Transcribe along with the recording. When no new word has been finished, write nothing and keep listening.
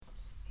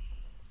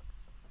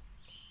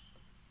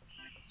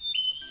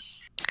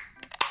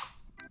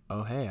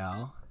Oh, hey,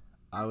 Al.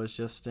 I was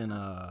just in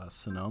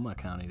Sonoma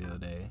County the other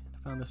day.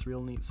 I found this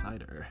real neat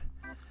cider.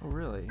 Oh,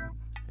 really?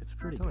 It's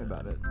pretty Tell good. me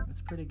about it.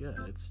 It's pretty good.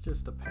 It's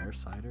just a pear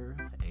cider,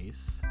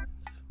 Ace.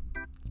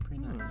 It's pretty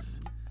nice.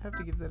 Have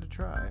to give that a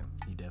try.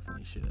 You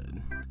definitely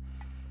should.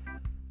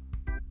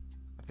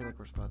 I feel like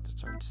we're about to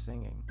start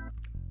singing.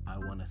 I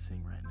want to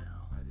sing right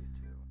now. I do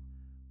too.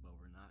 But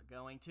we're not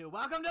going to.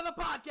 Welcome to the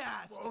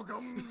podcast!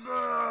 Welcome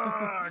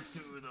back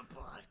to the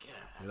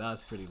podcast. That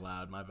was pretty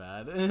loud, my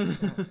bad.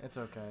 It's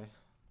okay.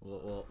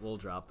 We'll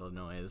drop the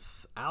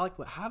noise. Alec,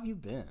 how have you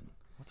been?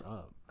 What's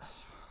up?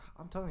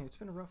 I'm telling you, it's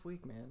been a rough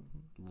week, man.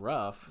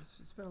 Rough?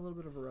 It's been a little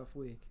bit of a rough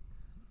week.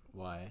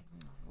 Why?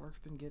 Work's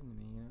been getting to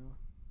me, you know?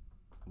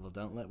 Well,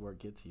 don't let work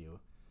get to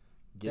you.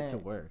 Get to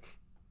Dang. work.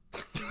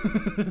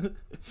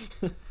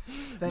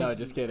 Thanks. No,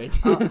 just kidding.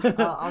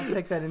 I'll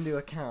take that into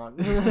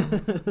account.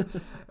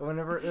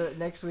 Whenever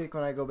next week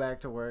when I go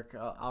back to work,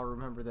 I'll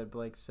remember that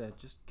Blake said,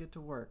 "Just get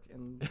to work,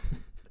 and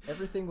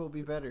everything will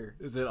be better."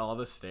 Is it all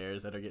the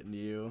stairs that are getting to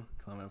you?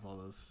 Climbing up all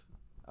those?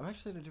 I'm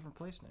actually at a different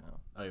place now.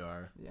 Oh, you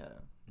are? Yeah.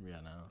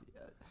 Yeah, no.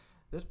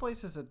 This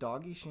place is a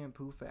doggy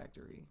shampoo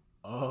factory.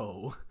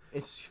 Oh.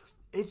 It's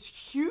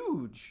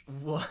huge.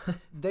 What?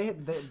 They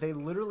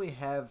literally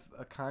have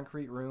a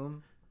concrete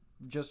room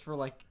just for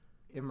like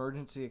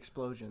emergency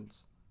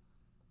explosions.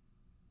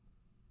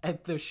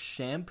 At the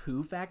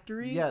shampoo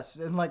factory? Yes,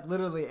 and like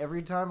literally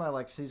every time I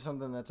like see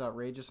something that's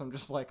outrageous, I'm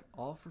just like,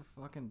 all for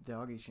fucking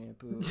doggy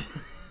shampoo.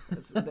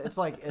 it's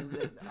like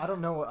I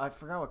don't know. I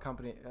forgot what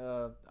company.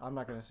 I'm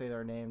not gonna say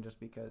their name just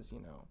because, you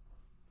know.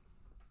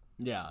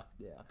 Yeah.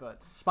 Yeah,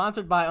 but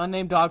Sponsored by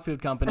Unnamed Dog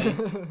Food Company.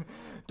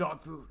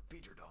 dog food,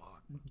 feed your dog.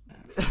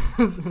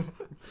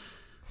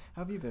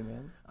 How have you been,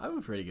 man? I've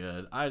been pretty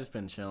good. I've just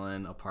been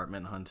chilling,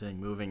 apartment hunting,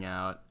 moving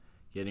out,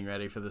 getting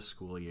ready for the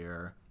school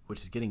year,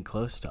 which is getting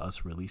close to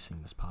us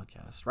releasing this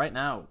podcast. Right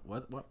now,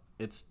 what?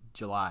 It's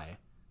July,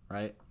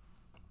 right?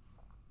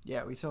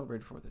 Yeah, we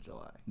celebrated 4th of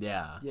July.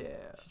 Yeah. Yeah,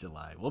 It's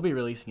July. We'll be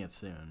releasing it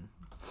soon.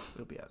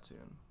 it'll be out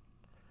soon.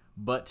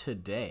 But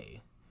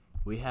today,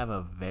 we have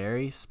a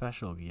very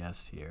special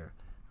guest here.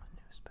 A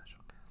new special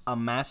guest. A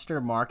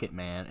master market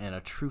man and a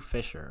true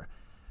fisher.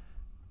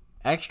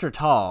 Extra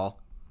tall.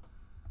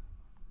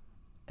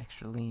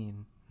 Extra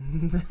lean.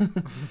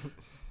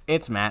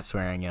 It's Matt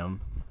Swearingham.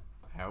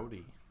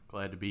 Howdy.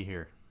 Glad to be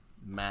here.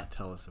 Matt,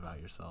 tell us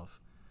about yourself.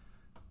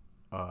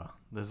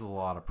 This is a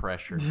lot of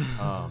pressure.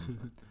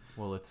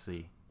 Well, let's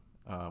see.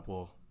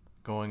 Well,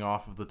 going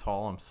off of the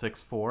tall, I'm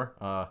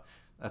 6'4".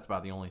 That's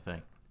about the only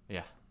thing.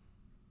 Yeah.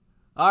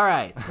 All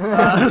right.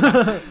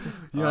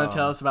 You want to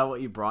tell us about what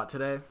you brought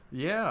today?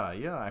 Yeah.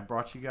 I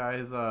brought you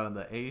guys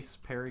the Ace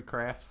Perry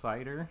Craft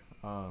Cider.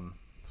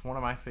 It's one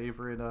of my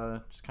favorite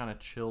just kind of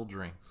chill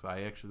drinks.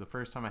 The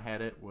first time I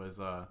had it was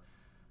I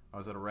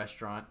was at a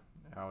restaurant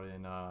out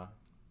in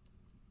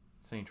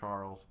St.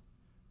 Charles,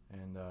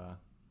 and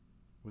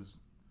was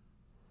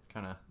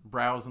kind of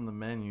browsing the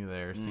menu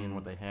there, seeing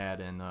what they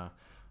had, and I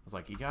was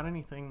like, "You got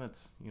anything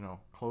that's, you know,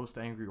 close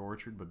to Angry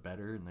Orchard but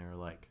better?" And they were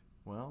like,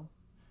 "Well,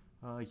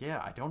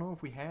 yeah, I don't know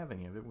if we have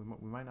any of it. We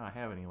might not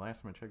have any.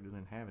 Last time I checked, it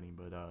didn't have any,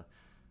 but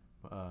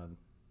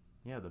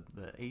yeah,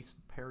 the Ace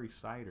Perry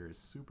cider is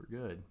super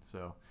good.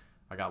 So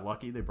I got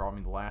lucky. They brought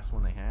me the last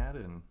one they had,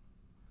 and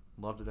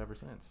loved it ever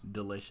since.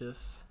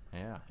 Delicious.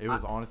 Yeah, it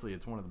was honestly,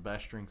 it's one of the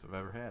best drinks I've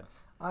ever had.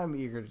 I'm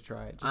eager to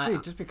try it.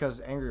 Just because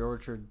Angry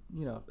Orchard,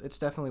 you know, it's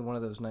definitely one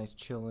of those nice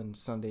chillin'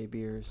 Sunday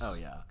beers. Oh,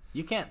 yeah.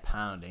 You can't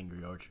pound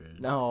Angry Orchard.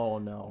 No.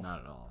 Not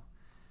at all.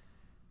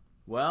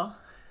 Well,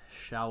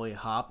 shall we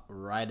hop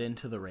right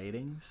into the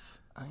ratings?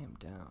 I am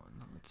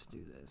down. Let's do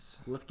this.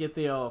 Let's get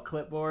the old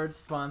clipboard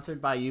sponsored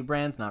by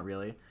U-Brands. Not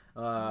really.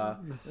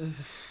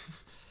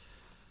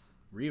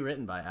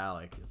 Rewritten by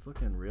Alec. It's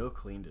looking real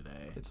clean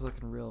today. It's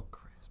looking real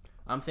crisp.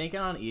 I'm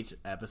thinking on each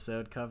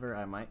episode cover,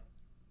 I might...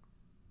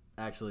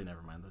 Actually,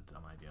 never mind. That's a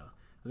dumb idea.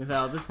 I was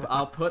gonna say,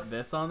 I'll put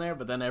this on there,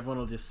 but then everyone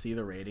will just see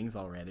the ratings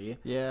already.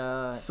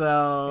 Yeah.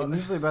 So... And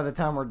usually by the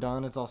time we're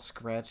done, it's all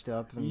scratched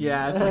up. And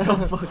Yeah, it's like all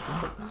fucked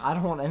up. I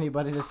don't want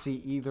anybody to see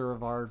either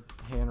of our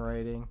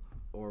handwriting.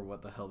 Or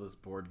what the hell this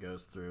board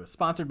goes through.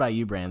 Sponsored by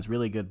U-Brands.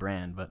 Really good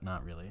brand, but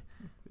not really.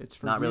 It's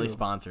for Not really you.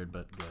 sponsored,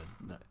 but good.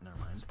 No, never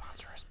mind.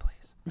 Sponsor us,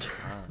 please.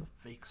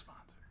 Fake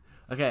sponsor.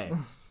 Okay.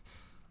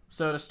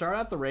 So to start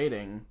out the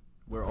rating,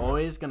 we're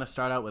always gonna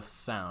start out with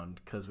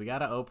sound because we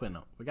gotta open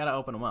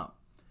them up.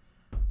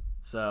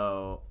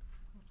 So,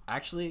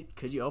 actually,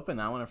 could you open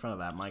that one in front of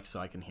that mic so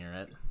I can hear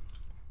it?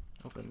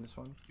 Open this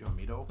one. You want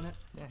me to open it?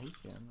 Yeah, he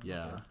can.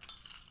 Yeah. Okay.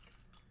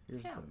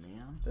 Here's Yeah,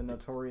 man. the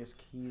notorious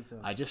keys of...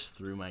 I just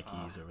threw my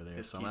keys over there,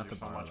 His so I'm gonna have keys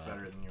to are so borrow much that.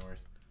 better than yours.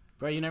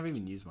 Bro, you never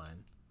even used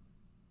mine.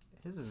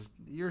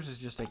 Yours is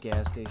just a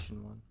gas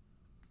station one.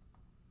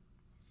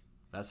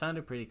 That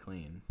sounded pretty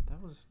clean. That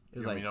was... It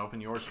was You want like, me to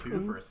open yours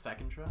too for a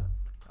second shot?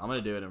 I'm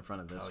gonna do it in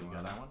front of this Oh, you one.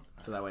 got that one?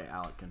 So that way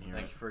Alec can hear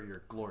Thank it. you for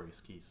your glorious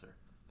keys, sir.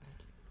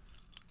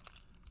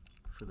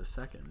 For the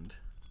second.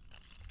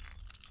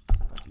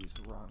 I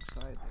used the wrong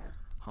side there.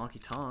 Honky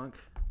tonk.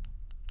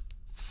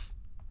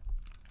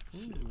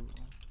 Ooh.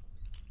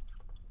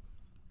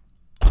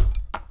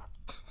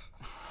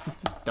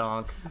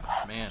 donk.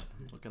 Man,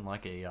 looking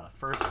like a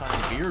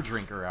first-time beer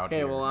drinker out here.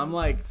 Okay, well, I'm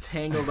like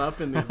tangled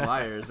up in these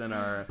wires in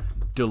our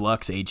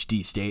deluxe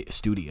HD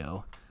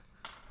studio.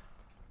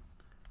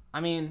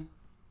 I mean,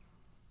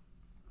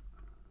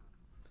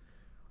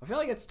 I feel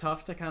like it's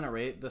tough to kind of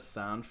rate the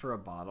sound for a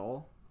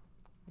bottle.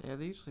 Yeah,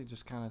 they usually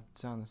just kind of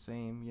sound the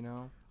same, you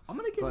know. I'm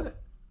gonna give it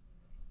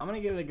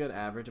a good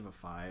average of a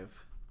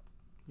 5.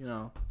 You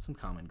know, some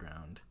common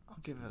ground. I'll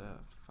give it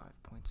a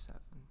 5.7.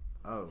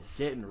 Oh,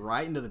 getting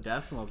right into the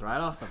decimals right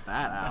off the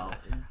bat, Al.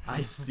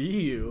 I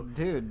see you.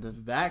 Dude, It's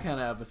that kind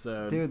of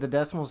episode. the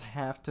decimals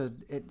have to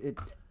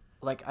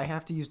like I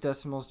have to use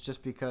decimals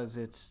just because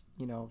it's,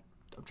 you know,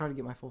 I'm trying to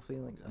get my full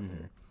feelings out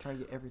there. Trying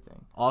to get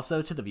everything.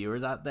 Also, to the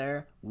viewers out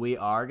there, we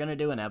are going to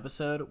do an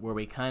episode where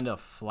we kind of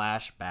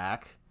flash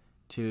back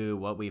to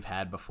what we've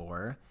had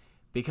before,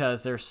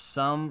 because there's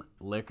some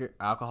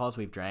alcohols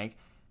we've drank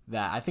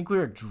that I think we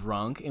were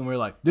drunk and we were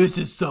like, this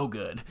is so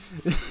good.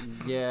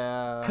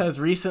 Yeah. Because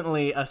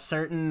recently a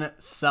certain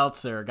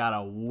seltzer got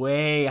a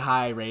way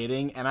high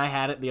rating, and I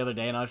had it the other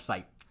day and I was just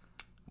like,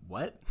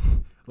 what?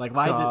 Like,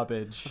 why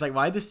Garbage. it's like,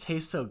 why did this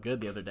taste so good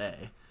the other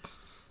day?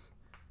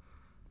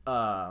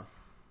 What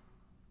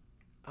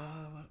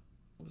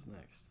was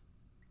next?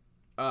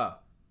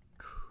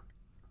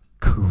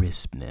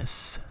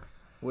 Crispness.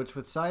 Which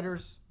with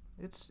ciders,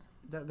 it's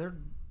that they're,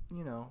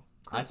 you know,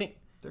 I think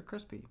they're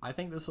crispy.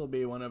 this will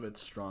be one of its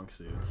strong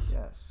suits.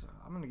 Yes.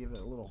 I'm going to give it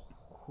a little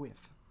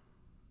whiff.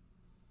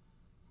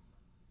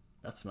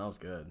 That smells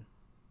good.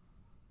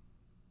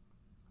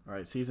 All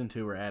right, season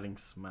 2, we're adding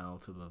smell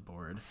to the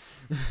board.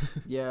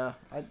 Yeah.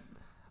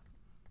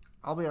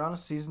 I'll be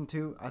honest, season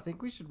 2, I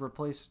think we should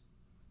replace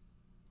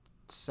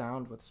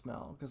sound with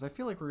smell, because I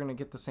feel like we're going to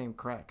get the same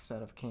cracks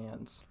out of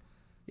cans.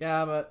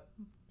 Yeah, but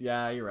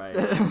you're right.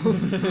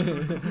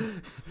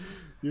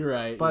 You're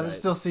right. But you're it's right.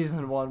 still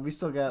season 1. We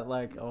still got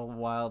like a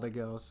while to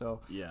go,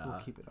 so Yeah. we'll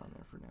keep it on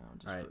there for now.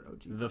 Just All right, for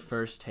OG. the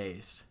first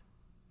taste.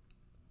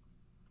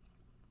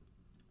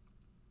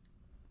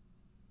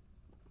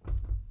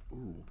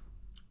 Ooh.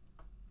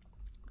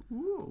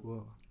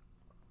 Ooh.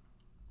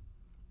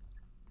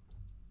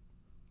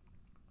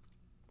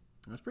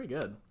 That's pretty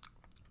good.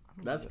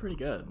 That's pretty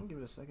good. I'm gonna give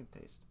it a second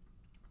taste.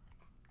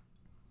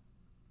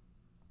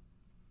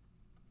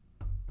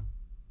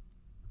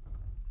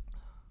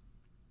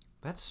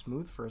 That's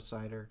smooth for a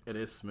cider. It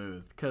is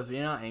smooth. Because, you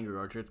know, Angry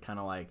Orchard's kind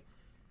of like...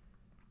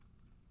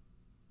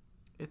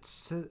 I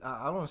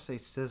don't want to say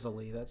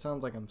sizzly. That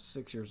sounds like I'm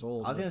 6 years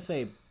old. I was but going to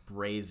say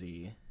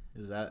brazy.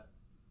 Is that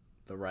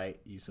the right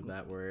use of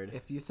that word?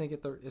 If you think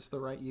it's the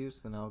right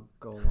use, then I'll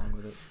go along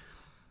with it.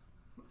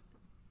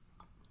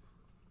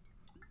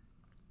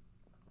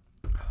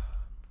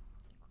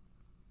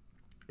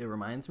 It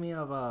reminds me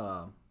of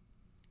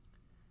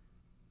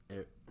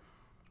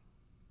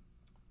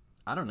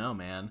I don't know,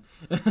 man.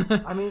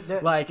 I mean,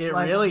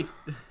 really,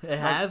 it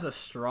has a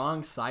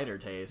strong cider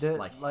taste,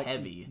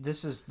 heavy.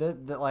 This is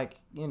like,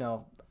 you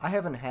know, I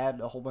haven't had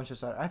a whole bunch of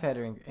cider. I've had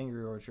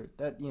Angry Orchard.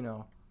 That, you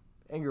know,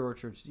 Angry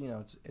Orchard's, you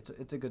know,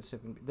 it's a good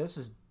sipping. This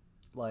is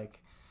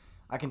like,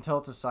 I can tell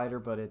it's a cider,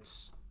 but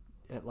it's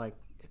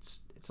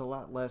a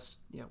lot less.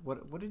 Yeah,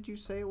 what did you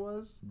say it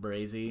was?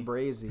 Brazy.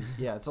 Brazy.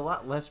 Yeah, it's a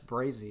lot less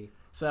brazy.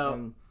 So,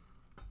 And,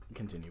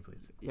 continue,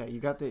 please. yeah, you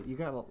got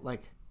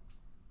like,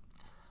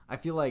 I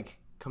feel like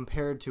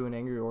compared to an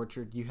Angry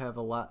Orchard, you have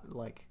a lot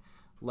like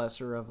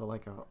lesser of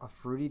a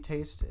fruity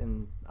taste,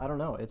 and I don't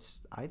know.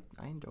 I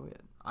enjoy it.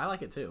 I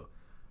like it too,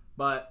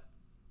 but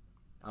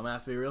I'm gonna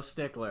have to be a real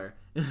stickler.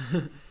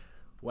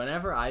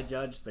 Whenever I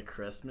judge the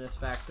crispness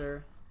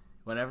factor,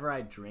 whenever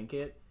I drink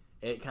it,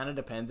 it kind of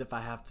depends if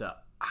I have to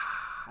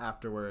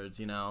afterwards,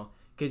 you know,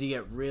 because you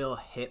get real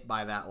hit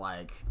by that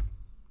like.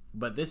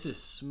 But this is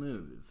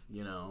smooth,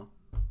 you know,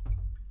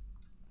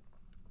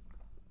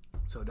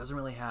 so it doesn't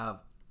really have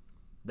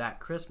that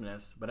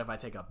crispness. But if I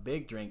take a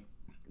big drink,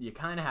 you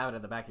kind of have it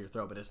at the back of your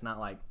throat, but it's not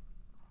like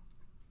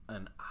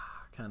an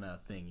kind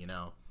of thing, you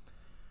know.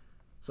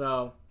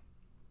 So,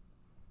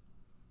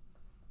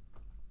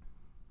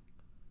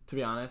 to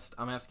be honest,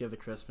 I'm gonna have to give the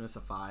crispness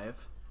a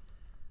 5,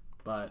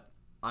 but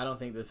I don't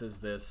think this is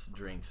this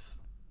drink's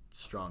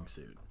strong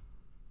suit.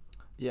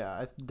 Yeah,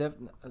 I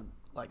definitely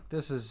like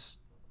this is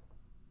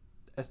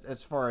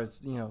as far as,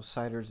 you know,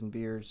 ciders and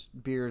beers.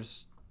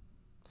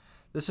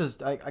 This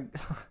is I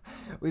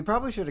we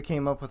probably should have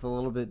came up with a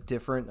little bit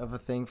different of a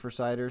thing for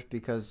ciders,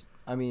 because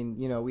I mean,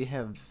 you know, we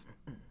have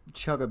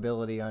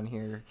chuggability on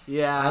here.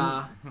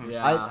 Yeah,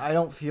 I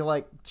don't feel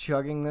like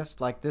chugging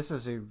this. Like this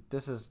is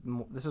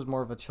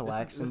more of a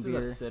chillaxing this beer.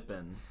 is a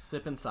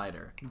sippin'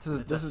 cider.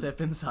 This is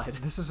sippin' cider.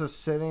 This is a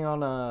sitting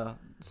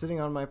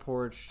on my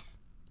porch,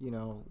 you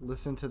know,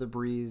 listen to the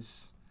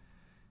breeze,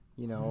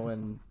 you know,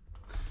 and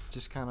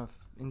just kind of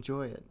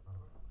enjoy it.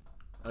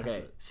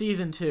 Okay,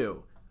 season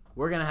 2.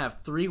 We're gonna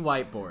have 3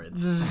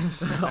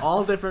 whiteboards,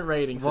 all different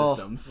rating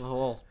systems.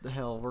 Well,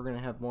 hell, we're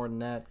gonna have more than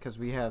that, because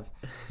we have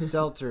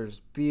seltzers,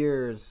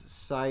 beers,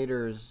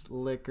 ciders,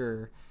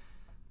 liquor.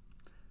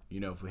 You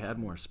know, if we had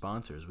more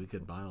sponsors, we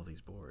could buy all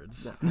these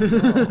boards.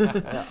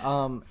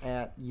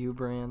 At U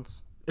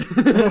Brands.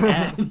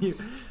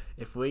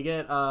 If we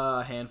get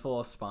a handful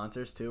of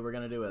sponsors too, we're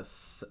gonna do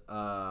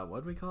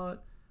what do we call it?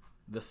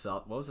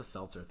 What was the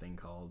seltzer thing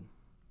called?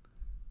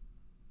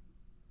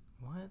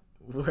 What?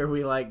 Where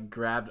we like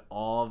grabbed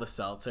all the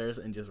seltzers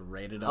and just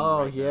rated them. Oh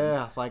right yeah,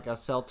 then. like a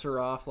seltzer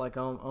off, like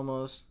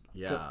almost.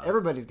 Yeah.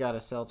 Everybody's got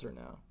a seltzer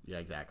now. Yeah,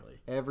 exactly.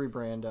 Every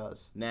brand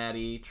does.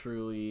 Natty,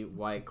 Truly,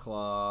 White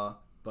Claw,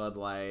 Bud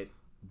Light.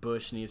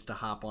 Bush needs to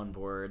hop on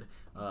board.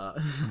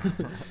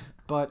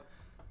 But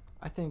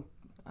I think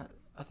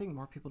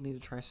more people need to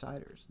try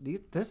ciders.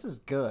 This is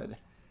good.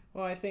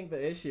 Well, I think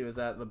the issue is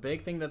that the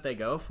big thing that they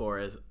go for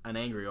is an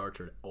Angry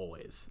Orchard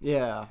always.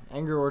 Yeah,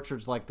 Angry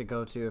Orchard's like the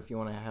go-to if you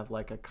want to have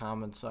like a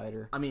common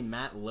cider. I mean,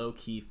 Matt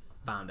low-key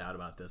found out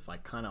about this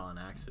like kind of on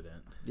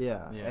accident.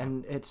 Yeah,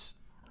 and it's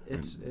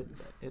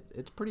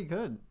pretty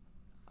good.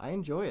 I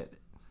enjoy it.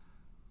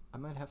 I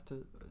might have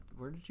to.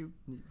 Where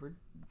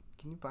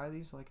can you buy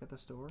these like at the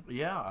store?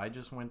 Yeah, I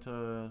just went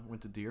to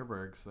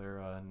Deerberg's. They're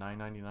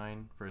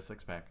 $9.99 for a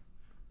 6-pack.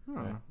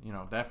 You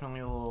know, definitely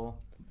a little,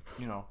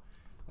 you know,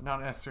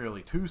 not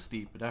necessarily too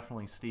steep, but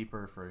definitely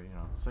steeper for, you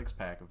know,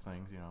 6-pack of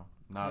things. You know,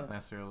 not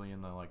necessarily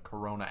in the like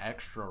Corona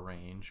Extra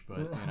range, but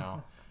you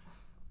know,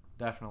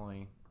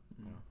 definitely.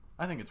 You know,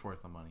 I think it's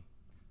worth the money.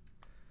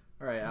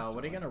 All right, Al,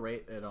 what are you gonna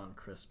rate it on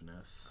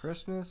crispness?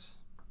 Christmas.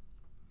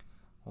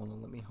 Hold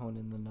on, let me hone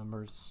in the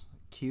numbers.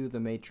 Cue The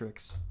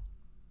Matrix.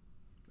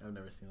 I've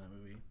never seen that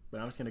movie, but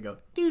I'm just gonna go.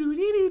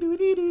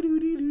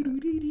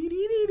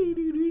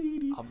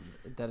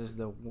 That is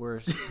the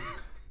worst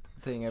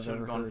thing I've Should ever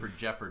have gone heard. for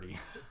Jeopardy.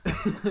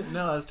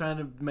 No, I was trying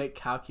to make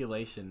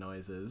calculation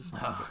noises.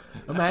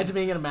 Imagine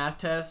being in a math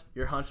test,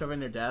 you're hunched over in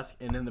your desk,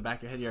 and in the back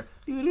of your head, you're.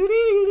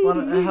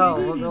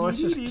 Let's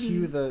just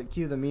cue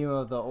the meme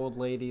of the old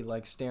lady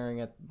like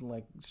staring at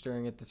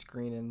the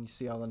screen, and you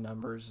see all the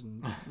numbers,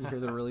 and you hear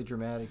the really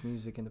dramatic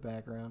music in the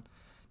background.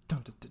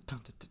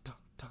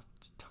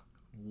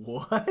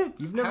 What?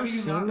 You've never do you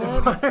seen not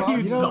know that? what he's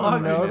talking You don't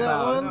about? know that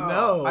No. one?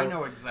 No. I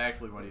know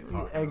exactly what he's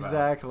talking about.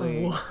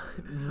 Exactly. What?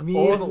 Me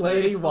Old and-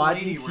 lady It's the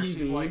watching where she's,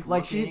 TV.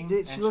 Like, she looking,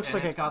 did- she and looks and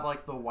like it's a- got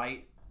like the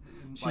white,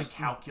 like She's-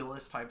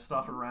 calculus type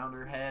stuff around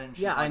her head, and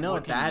she's Yeah, I like, know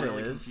what looking that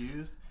really is.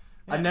 Confused.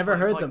 I've Yeah, never it's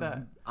heard like the.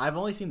 that. I've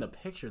only seen the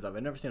pictures of it.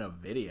 I've never seen a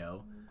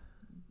video.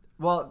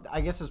 Well, I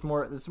guess it's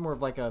more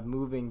of like a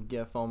moving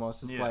GIF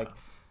almost. It's Yeah. like,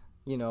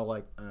 you know,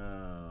 like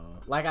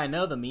Like I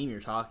know the meme you're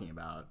talking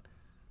about.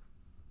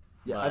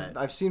 yeah, But-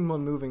 I've seen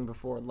one moving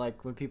before.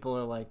 Like when people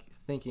are like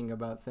thinking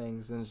about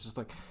things, and it's just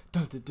like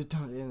dun, dun, dun,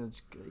 dun, and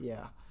it's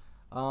yeah.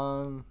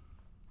 I'm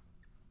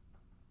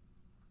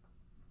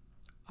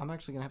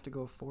actually gonna have to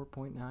go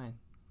 4.9.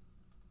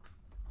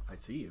 I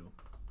see you.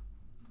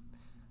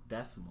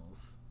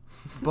 Decimals.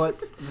 But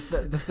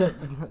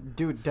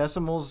dude,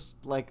 decimals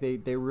like they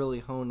really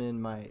hone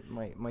in my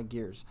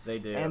gears. They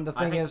do. And the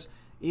I thing think- is,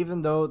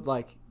 even though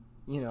like,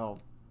 you know,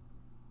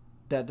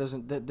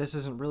 this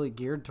isn't really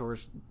geared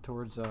towards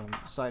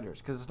ciders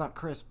because it's not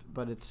crisp,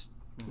 but it's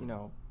you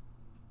know,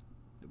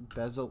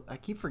 bezel. I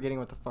keep forgetting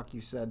what the fuck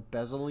you said.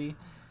 Bezel-y,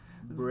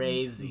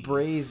 Brazy.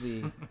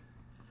 brazy.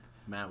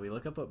 Matt, we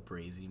look up what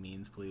brazy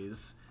means,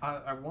 please.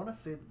 I want to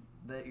say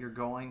that you're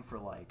going for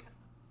like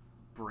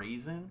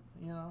brazen,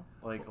 you know,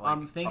 like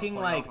I'm a thinking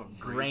play like off of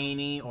brazen.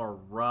 grainy or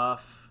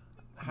rough.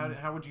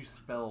 How would you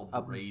spell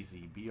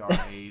brazy? Brazzy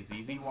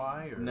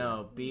or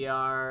No,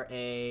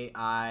 Braisy.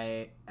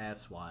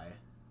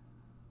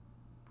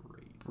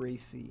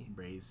 brazy? Bracy.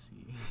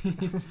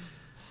 Brazy.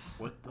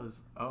 What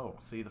does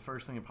see the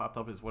first thing that popped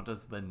up is what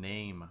does the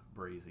name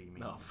brazy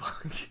mean? Oh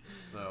fuck.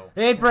 So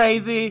Hey,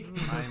 Brazy.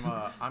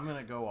 I'm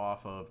gonna go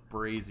off of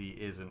brazy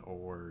isn't a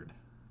word,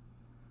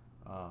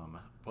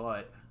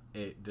 but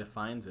It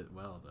defines it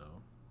well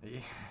though.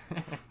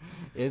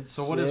 It's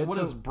so what does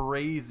it's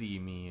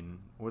brazy mean?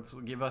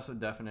 Give us a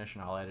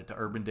definition. I'll add it to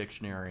Urban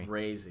Dictionary.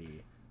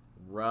 Brazy,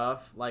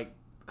 rough. Like,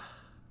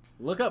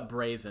 look up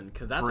brazen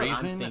because that's what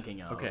I'm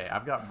thinking of. Okay,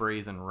 I've got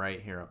brazen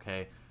right here.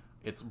 Okay,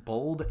 it's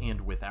bold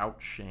and without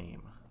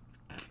shame.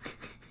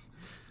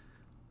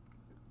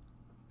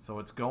 So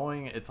it's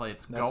going. It's like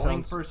it's That going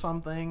sounds- for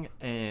something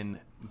and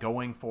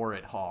going for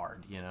it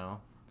hard. You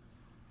know,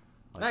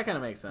 That kind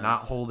of makes sense. not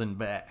holding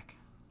back.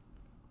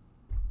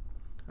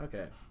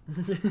 Okay.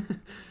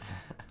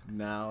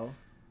 Now,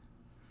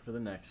 for the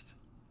next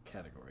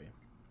category,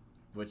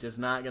 which is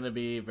not going to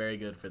be very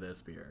good for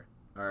this beer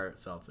or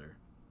seltzer.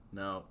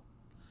 No,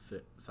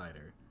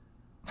 cider.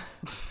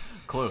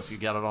 Close. You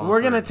got it on.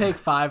 We're the going to third. take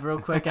 5 real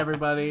quick,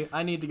 everybody.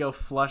 I need to go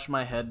flush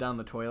my head down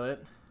the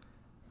toilet.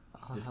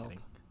 I'll Just help.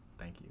 kidding.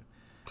 Thank you.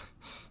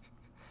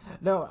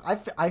 No,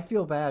 I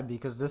feel bad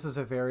because this is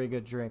a very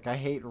good drink. I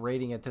hate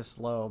rating it this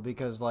low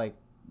because like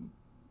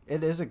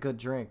it is a good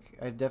drink.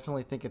 I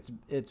definitely think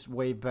it's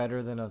way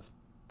better than a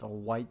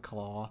White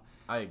Claw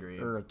I agree.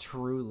 or a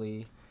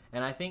Truly.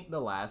 And I think the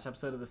last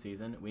episode of the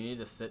season, we need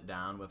to sit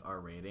down with our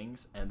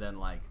ratings and then,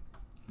 like,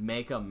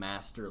 make a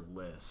master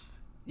list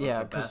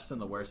Yeah, the 'cause- best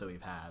and the worst that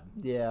we've had.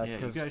 Yeah, Yeah, you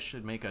because guys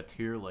should make a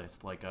tier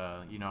list, like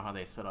you know how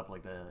they set up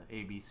like the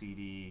A, B, C,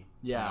 D,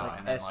 Yeah, you know, like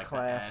and then S like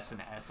class. the S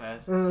and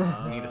SS.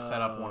 You need to set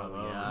up one of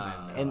those.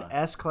 Yeah. And, an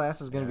S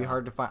class is going to be yeah.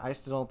 hard to find. I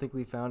still don't think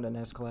we found an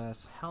S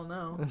class. Hell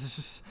no.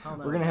 Hell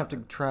no, We're gonna we have to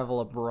haven't. travel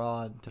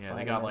abroad to yeah, find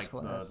they got an S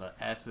like class. the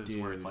S's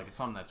where it's Dude. like it's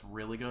something that's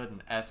really good,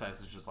 and SS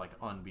is just like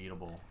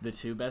unbeatable. The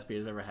two best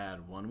beers I've ever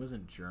had. One was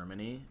in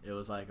Germany. It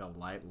was like a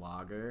light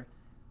lager.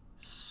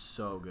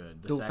 So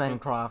good.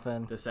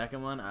 Doofengrafen. The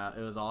second one, it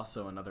was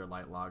also another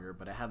light lager,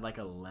 but it had like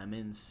a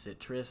lemon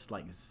citrus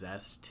like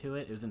zest to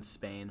it. It was in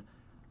Spain.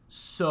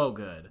 So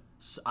good.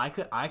 So I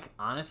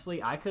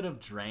honestly, I could have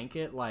drank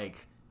it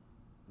like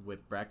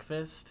with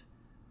breakfast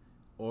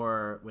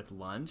or with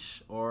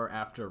lunch or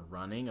after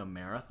running a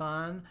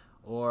marathon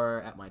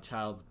or at my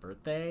child's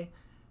birthday.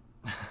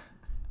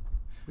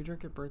 We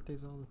drink at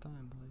birthdays all the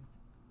time, Blake.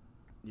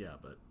 Yeah,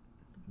 but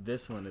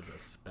this one is a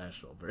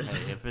special Hey,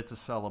 birthday. if it's a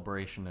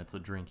celebration, it's a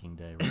drinking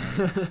day,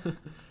 right?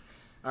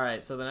 All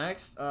right, so the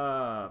next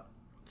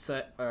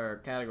set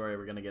or category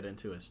we're gonna get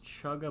into is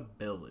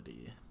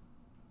chuggability.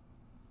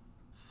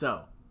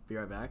 So, be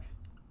right back.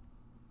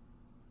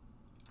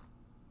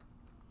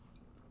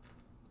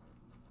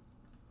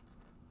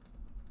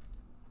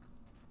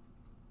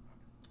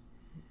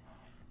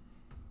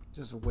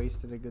 Just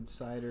wasted a good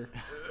cider.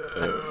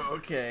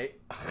 Okay.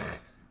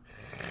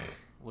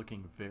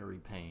 Looking very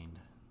pained.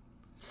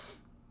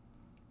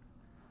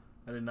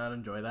 I did not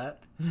enjoy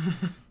that.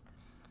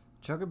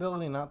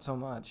 Chuggability, not so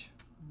much.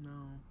 No.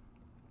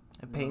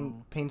 It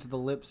No. pains the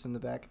lips and the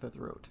back of the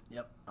throat.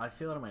 Yep, I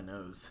feel it in my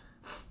nose.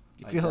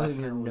 You I feel it in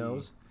your definitely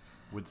nose?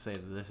 Would say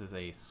that this is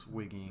a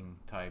swigging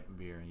type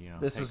beer. You know,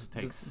 This take, is-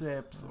 take this-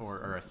 sips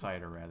or a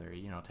cider rather.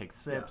 You know, take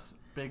sips,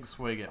 big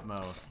swig at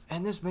most.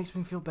 And this makes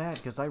me feel bad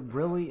because I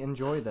really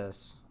enjoy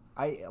this.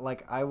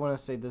 I want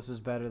to say this is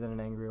better than an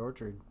Angry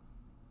Orchard.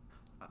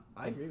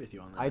 I agree with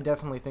you on that. I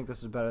definitely think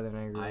this is better than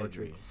an Angry I Orchard.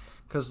 agree.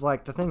 Because,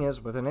 like, the thing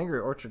is, with an Angry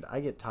Orchard,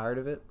 I get tired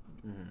of it,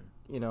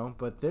 Mm-hmm. you know,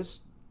 but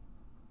this,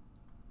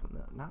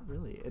 not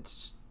really.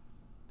 It's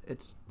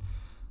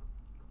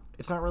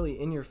not really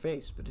in your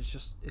face, but it's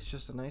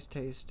just a nice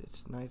taste.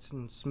 It's nice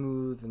and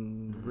smooth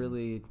and Mhm.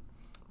 really,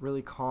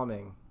 really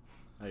calming.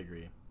 I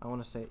agree. I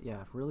want to say,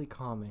 yeah, really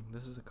calming.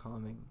 This is a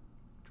calming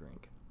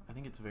drink. I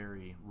think it's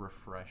very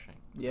refreshing.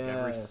 Yes,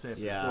 Every sip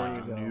yeah. is there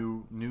like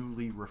you go.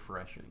 newly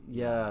refreshing.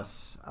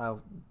 Yes, I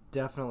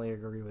definitely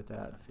agree with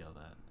that. I feel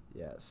that.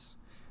 Yes.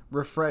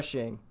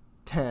 Refreshing.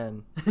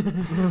 10.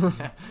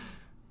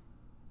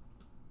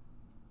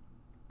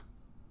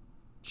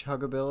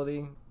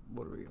 Chuggability.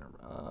 What are we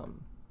gonna?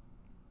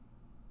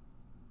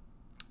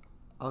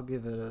 I'll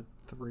give it a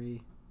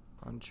 3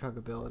 on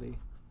chuggability,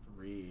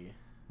 3.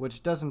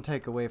 which doesn't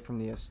take away from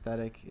the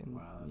aesthetic. And,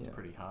 Wow, that's yeah.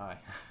 pretty high.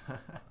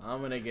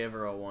 I'm gonna give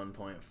her a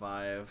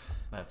 1.5.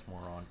 That's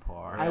more on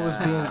par. I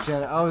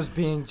was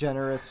being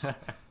generous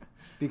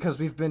because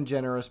we've been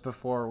generous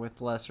before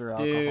with lesser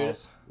Dude,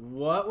 alcohols.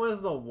 what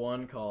was the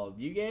one called?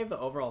 You gave the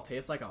overall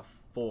taste like a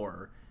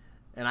 4,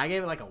 and I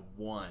gave it like a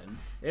 1.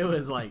 It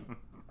was like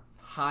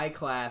high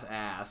class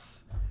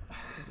ass.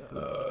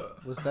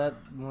 Was that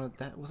one of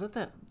that? Was it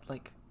that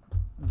like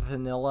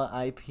vanilla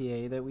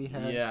IPA that we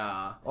had?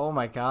 Yeah. Oh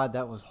my god,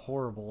 that was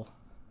horrible.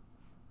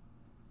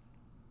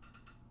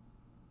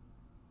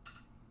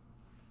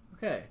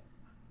 Okay.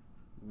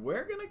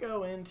 We're gonna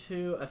go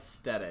into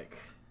aesthetic.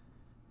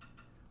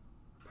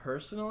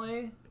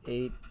 Personally,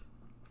 8.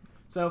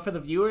 so for the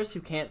viewers who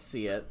can't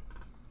see it,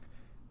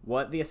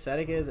 what the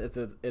aesthetic is,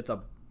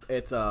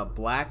 it's a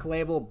black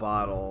label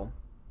bottle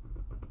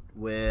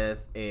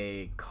with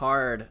a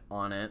card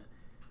on it,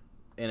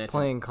 and it's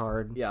Playing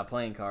card. yeah,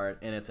 playing card,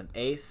 and it's an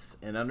ace,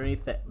 and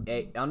underneath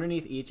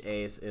underneath each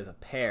ace is a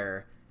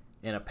pear,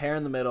 and a pear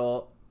in the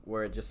middle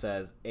where it just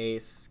says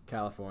Ace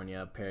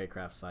California Perry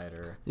Craft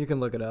Cider. You can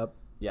look it up.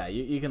 Yeah,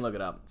 you can look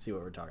it up, see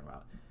what we're talking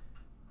about.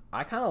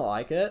 I kind of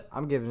like it.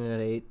 I'm giving it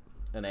an 8.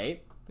 An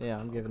 8, Yeah,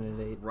 I'm giving it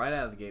an 8. right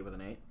out of the gate with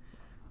an 8.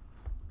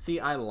 See,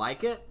 I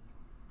like it,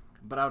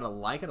 but I would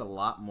like it a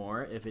lot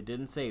more if it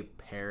didn't say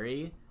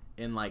Perry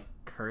in like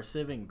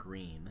cursive and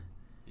green.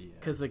 Yeah.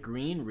 Because the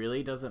green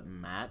really doesn't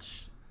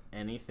match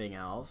anything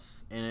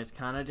else, and it's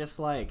kind of just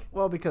like,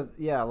 Well, because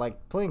yeah,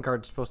 like playing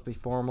card's supposed to be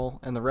formal,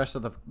 and the rest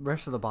of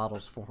the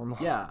bottle's formal.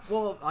 yeah,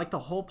 well, like the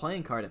whole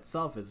playing card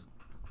itself is,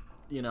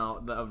 you know,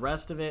 the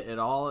rest of it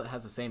all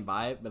has the same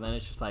vibe, but then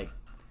it's just like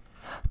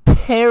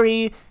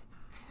Perry.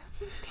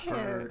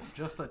 For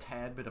just a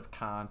tad bit of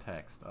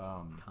context,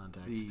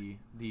 Context.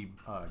 the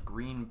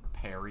green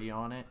Perry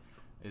on it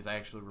is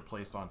actually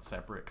replaced on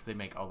separate because they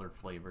make other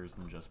flavors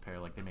than just pear.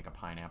 Like they make a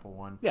pineapple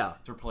one. Yeah.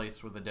 It's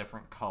replaced with a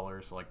different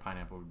color. So like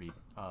pineapple would be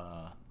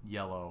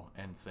yellow,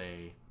 and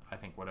say I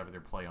think whatever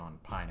their play on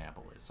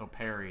pineapple is. So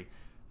Perry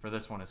for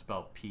this one is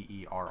spelled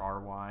Perry.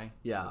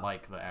 Yeah.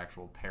 Like the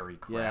actual Perry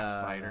craft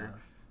Yeah, cider.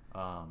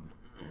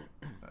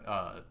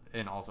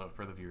 And also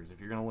for the viewers, if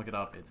you're gonna look it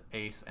up, it's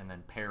Ace and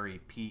then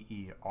Perry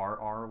Perry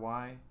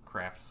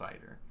craft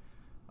cider.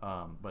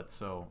 But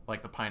so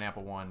like the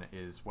pineapple one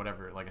is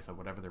whatever, like I said,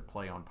 whatever their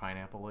play on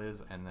pineapple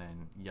is, and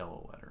then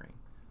yellow lettering.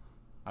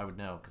 I would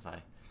know because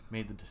I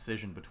made the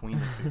decision between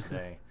the two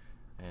today,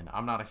 and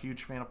I'm not a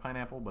huge fan of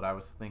pineapple, but I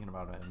was thinking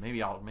about it, and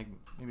maybe I'll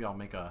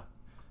make a,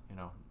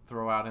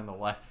 throw out in the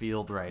left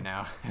field right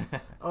now.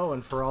 Oh,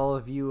 and for all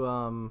of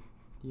you,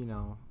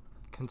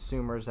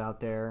 consumers out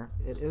there,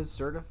 it is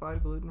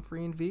certified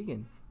gluten-free and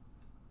vegan.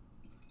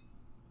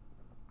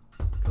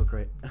 Go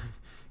great.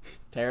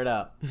 Tear it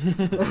up.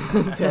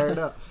 Tear it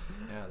up.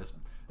 Yeah,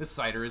 this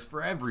cider is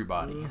for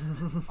everybody.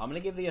 I'm gonna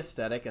give the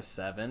aesthetic a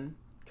 7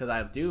 because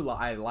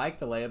I like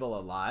the label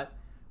a lot,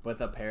 but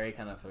the Perry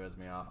kind of throws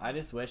me off. I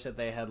just wish that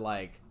they had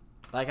like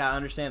I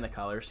understand the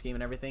color scheme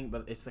and everything,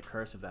 but it's the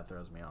cursive that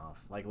throws me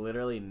off. Like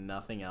literally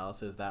nothing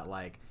else is that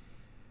like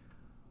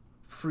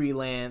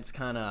freelance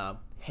kind of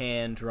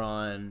hand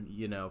drawn,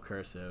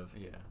 cursive.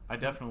 Yeah, I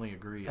definitely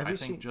agree. Have I you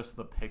think seen- just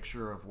the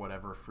picture of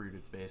whatever fruit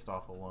it's based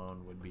off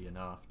alone would be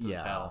enough to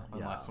Yeah, tell, yeah.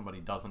 unless somebody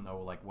doesn't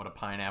know like what a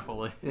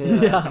pineapple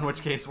is. Yeah. In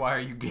which case, why are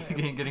you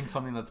getting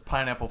something that's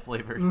pineapple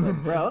flavored?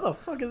 Bro, what the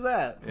fuck is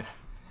that? Yeah.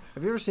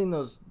 Have you ever seen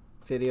those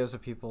videos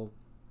of people,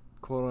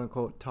 quote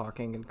unquote,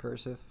 talking in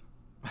cursive?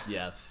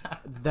 Yes.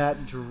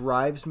 That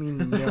drives me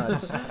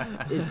nuts.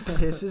 It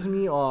pisses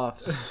me off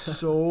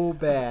so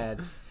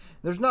bad.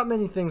 There's not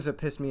many things that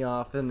piss me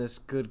off in this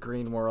good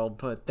green world,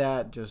 but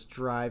that just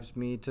drives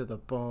me to the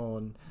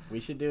bone. We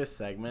should do a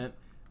segment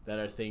that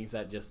are things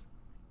that just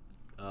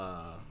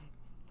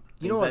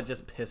You know that what-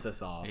 just piss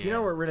us off. Yeah. You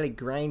know what really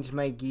grinds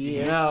my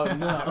gears? No,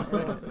 I was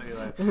no. gonna say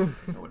that.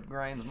 What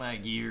grinds my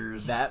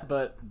gears? That,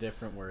 but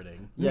different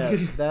wording.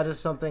 Yes, that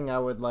is something I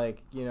would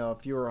like,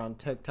 if you were on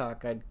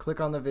TikTok, I'd click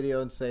on the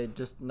video and say,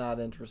 just not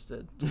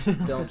interested.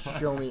 Just don't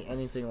show me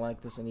anything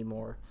like this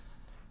anymore.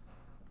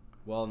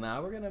 Well,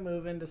 now we're going to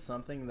move into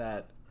something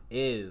that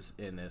is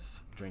in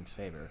this drink's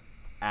favor.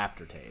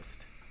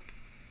 Aftertaste.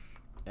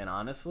 And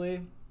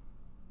honestly,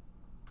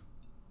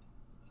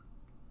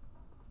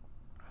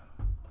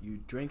 you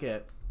drink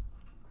it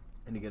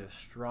and you get a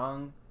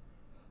strong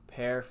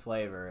pear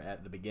flavor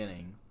at the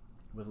beginning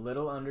with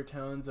little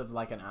undertones of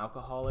like an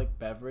alcoholic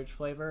beverage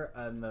flavor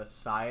on the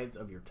sides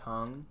of your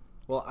tongue.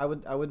 Well, I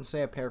wouldn't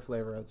say a pear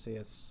flavor. I would say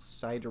a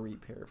cidery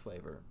pear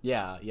flavor.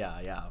 Yeah.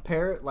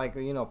 Pear,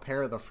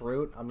 pear the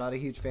fruit, I'm not a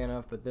huge fan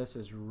of, but this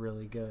is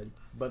really good.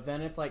 But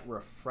then it's like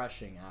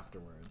refreshing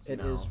afterwards. It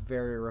is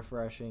very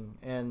refreshing,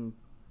 and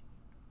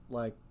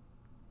like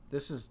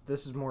this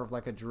is more of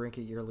like a drink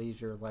at your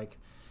leisure. Like,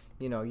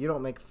 you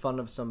don't make fun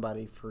of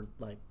somebody for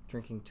like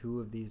drinking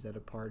 2 of these at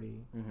a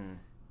party. Mm-hmm.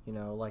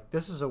 Like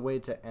this is a way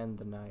to end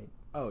the night.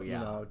 Oh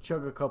yeah.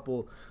 Chug a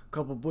couple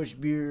Busch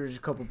beers, a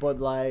couple Bud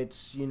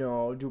Lights,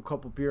 do a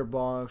couple beer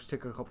bongs,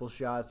 take a couple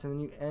shots, and then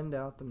you end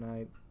out the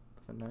night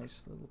with a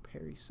nice little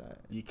Perry cider.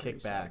 You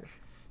kick back.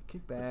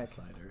 Kick With back the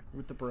cider.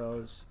 with the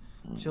bros,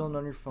 chilling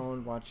on your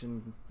phone,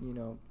 watching,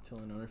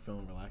 Chilling on your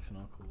phone, relaxing,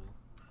 all cool.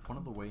 One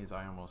of the ways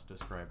I almost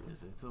describe it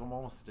is it's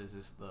almost as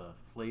if the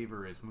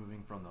flavor is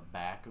moving from the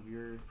back of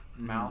your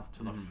mouth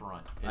to the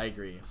front. It's I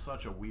agree.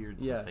 Such a weird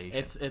Yes.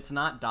 sensation. It's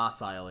not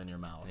docile in your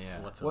mouth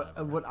Yeah.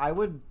 whatsoever. What I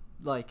would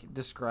like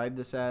describe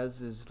this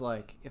as is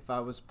like if I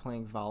was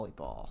playing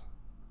volleyball.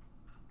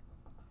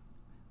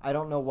 I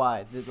don't know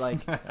why. Like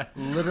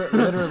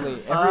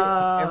literally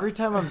every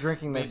time I'm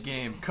drinking this, Mid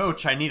game,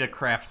 Coach, I need a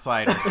craft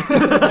cider.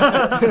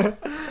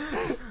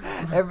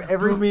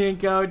 every me and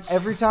coach.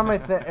 every time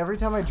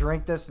I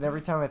drink this and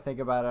every time I think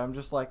about it, I'm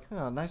just like,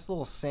 nice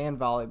little sand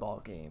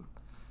volleyball game.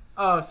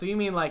 Oh, so you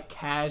mean like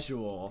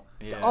casual?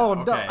 Yeah, Oh,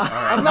 okay. no, All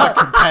right. I'm not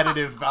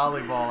competitive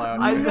volleyball out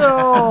I here.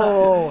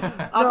 know.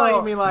 I thought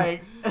you mean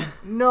like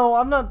No,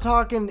 I'm not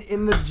talking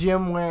in the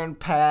gym wearing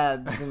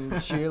pads and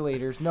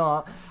cheerleaders.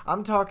 No,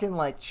 I'm talking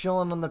like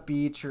chilling on the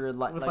beach or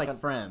like with like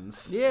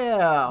friends. Yeah.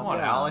 Come on,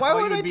 Al. I Why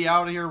thought would you'd be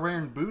out here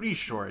wearing booty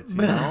shorts,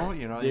 Dude,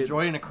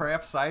 enjoying a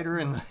craft cider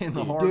in the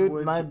Dude,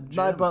 hardwood my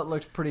gym. butt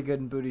looks pretty good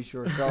in booty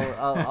shorts.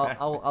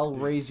 I'll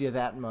raise you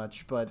that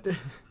much. But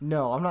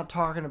no, I'm not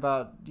talking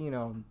about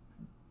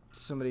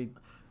somebody.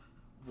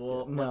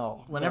 Well,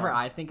 No, Whenever no.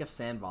 I think of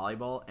sand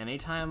volleyball,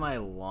 anytime I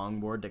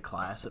longboard to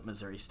class at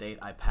Missouri State,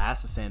 I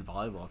pass a sand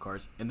volleyball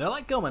course, and they're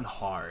like going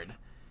hard.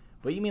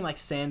 But you mean like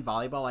sand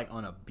volleyball, like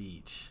on a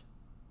beach?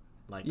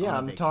 Like Yeah,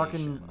 on a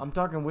I'm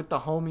talking with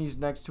the homies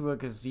next to a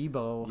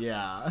gazebo.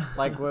 Yeah.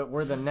 Like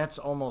where the net's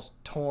almost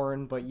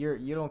torn, but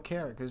you don't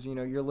care because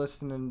you're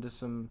listening to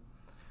some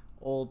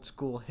old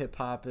school hip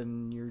hop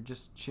and you're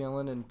just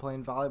chilling and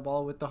playing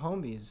volleyball with the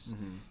homies,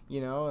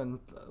 and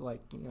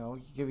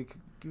you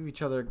give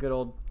each other a good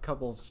old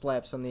couple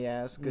slaps on the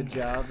ass, good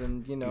job,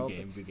 and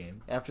Good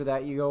game. after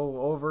that you go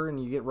over and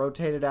you get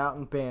rotated out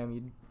and bam,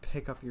 you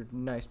pick up your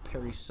nice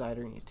Perry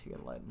cider and you take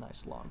a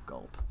nice long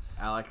gulp.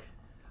 Alec,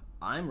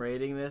 I'm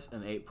rating this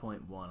an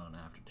 8.1 on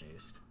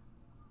aftertaste.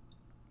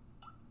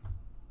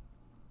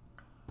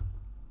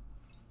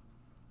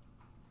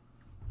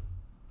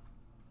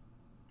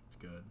 It's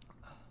good.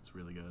 It's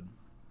really good.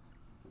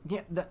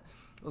 Yeah,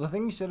 the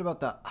thing you said about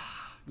the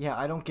yeah,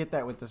 I don't get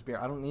that with this beer.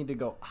 I don't need to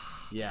go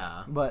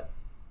Yeah. but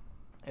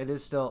It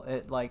is still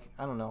like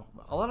I don't know.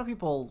 A lot of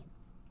people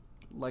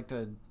like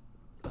to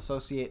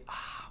associate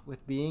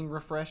with being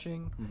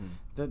refreshing.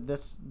 Mm-hmm.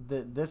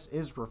 This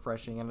is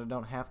refreshing, and I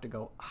don't have to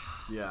go.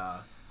 Yeah.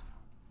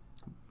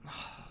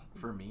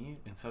 For me,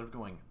 instead of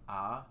going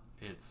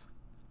it's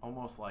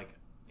almost like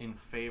in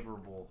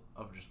favorable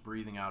of just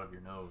breathing out of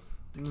your nose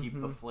to keep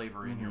the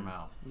flavor in your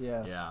mouth.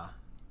 Yes. Yeah.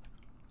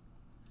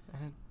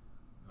 And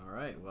All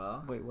right.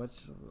 Well, wait,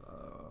 what's?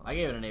 I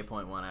gave it an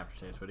 8.1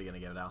 aftertaste. What are you gonna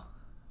give it, Al?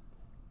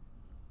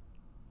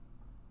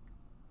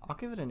 I'll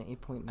give it an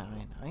 8.9.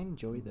 I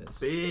enjoy this.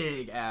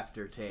 Big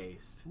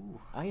aftertaste. Ooh,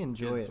 I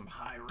enjoy getting it. some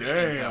high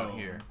ratings out Damn.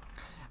 here.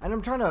 And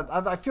I'm trying to.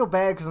 I feel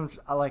bad because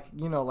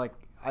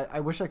I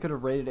wish I could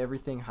have rated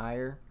everything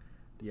higher.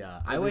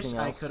 Yeah. I wish Everything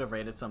I else. could have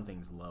rated some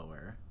things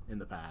lower in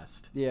the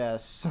past.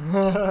 Yes.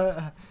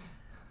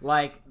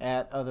 Like,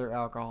 At other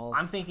alcohols.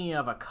 I'm thinking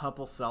of a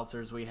couple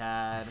seltzers we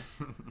had,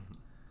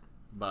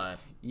 but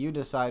You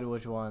decide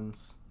which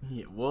ones.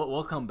 yeah,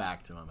 we'll come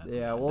back to them. At the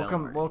Yeah, end. we'll Don't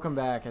come. worry. We'll come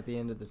back at the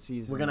end of the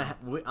season. We're gonna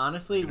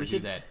honestly We're we gonna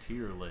should do that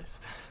tier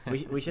list.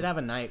 we should have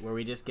a night where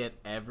we just get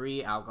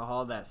every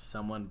alcohol that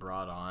someone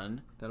brought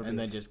on, That'll and be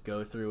then ex- just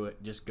go through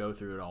it. Just go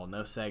through it all.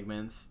 No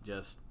segments.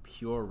 Just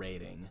pure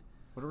rating.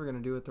 What are we gonna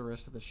do with the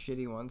rest of the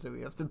shitty ones that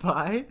we have to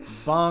buy?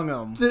 Bong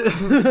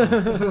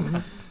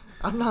them.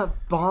 I'm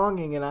not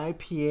bonging an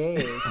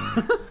IPA.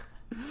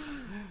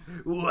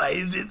 Why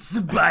is it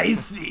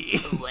spicy?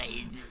 Why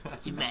is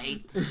it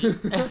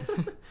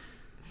spicy?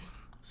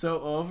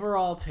 So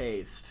overall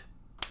taste.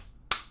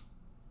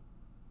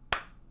 I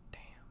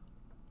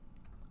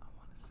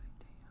want to say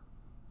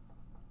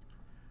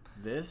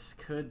damn. This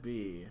could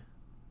be.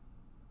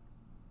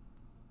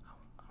 I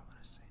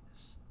want to say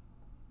this.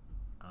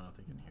 I don't know if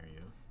they can hear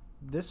you.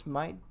 This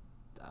might.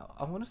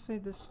 I want to say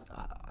this.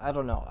 I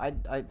don't know.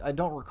 I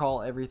don't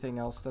recall everything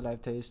else that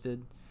I've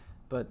tasted,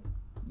 but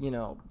you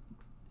know,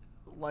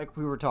 like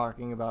we were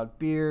talking about,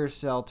 beer,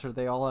 seltzer,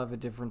 they all have a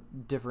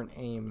different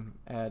aim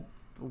at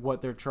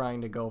what they're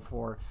trying to go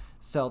for.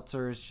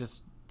 Seltzer is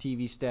just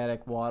TV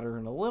static water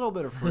and a little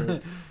bit of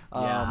fruit.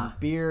 Yeah.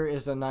 Beer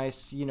is a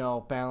nice,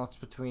 balance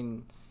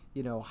between,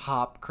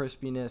 hop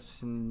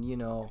crispiness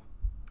and,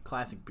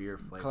 Classic beer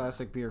flavor.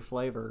 classic beer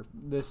flavor.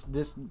 This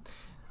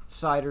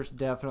ciders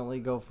definitely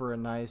go for a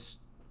nice,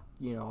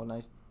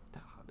 nice.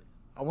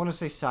 I want to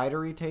say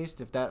cidery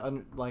taste if that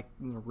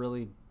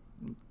really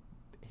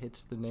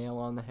hits the nail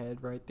on the head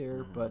right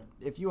there. But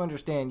if you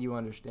understand, you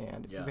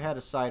understand. If Yeah. you've had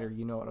a cider,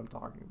 you know what I'm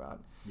talking about.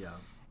 Yeah.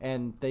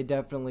 And they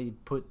definitely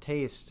put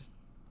taste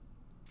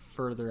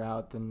further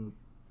out than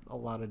a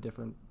lot of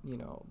different,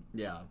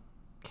 Yeah.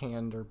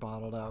 canned or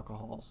bottled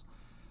alcohols.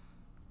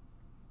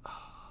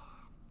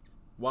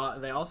 Well,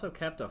 they also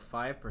kept a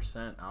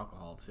 5%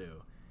 alcohol too.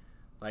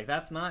 Like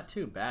that's not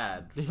too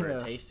bad for Yeah.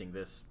 tasting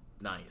this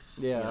nice.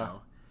 Yeah. You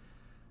know?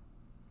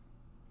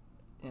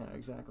 Yeah,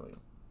 exactly.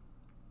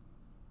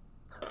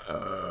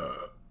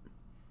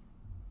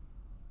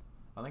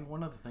 I think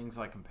one of the things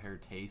I compare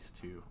taste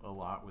to a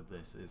lot with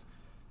this is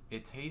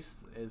it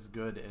tastes as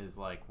good as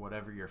like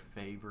whatever your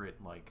favorite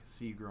like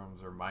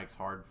Seagram's or Mike's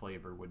Hard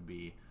flavor would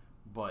be,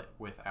 but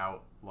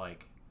without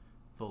like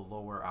the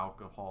lower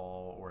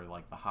alcohol or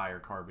like the higher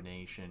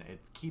carbonation.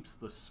 It keeps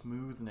the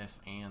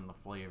smoothness and the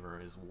flavor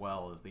as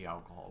well as the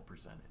alcohol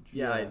percentage.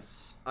 Yeah.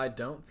 Yes. I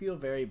don't feel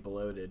very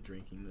bloated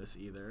drinking this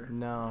either,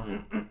 No.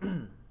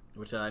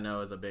 which I know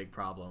is a big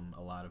problem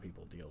a lot of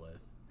people deal with.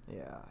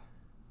 Yeah.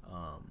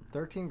 Um,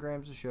 13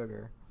 grams of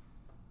sugar.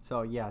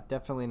 So, yeah,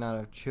 definitely not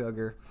a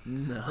sugar.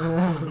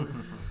 no.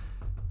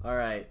 All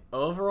right.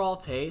 Overall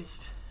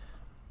taste.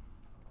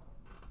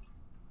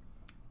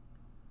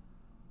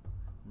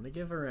 I'm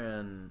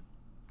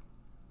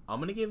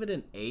gonna give it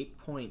an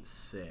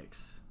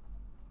 8.6,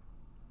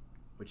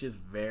 which is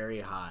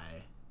very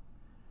high.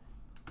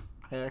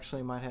 I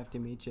actually might have to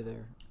meet you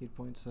there.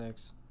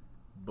 8.6.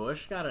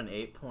 Bush got an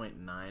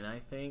 8.9, I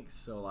think.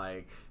 So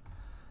like,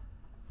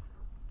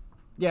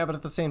 Yeah, but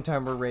at the same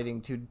time, we're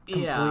rating two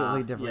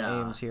completely different yeah.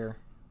 aims here.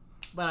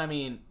 but I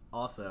mean,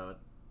 also,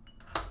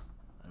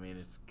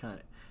 it's kind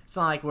of. It's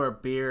not like we're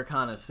beer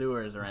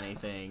connoisseurs or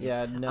anything.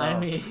 Yeah, no. I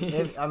mean,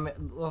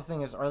 The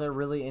thing is, are there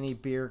really any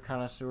beer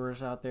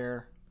connoisseurs out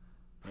there?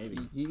 maybe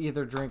You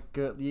either drink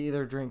good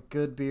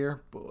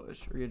beer,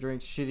 Bush, or you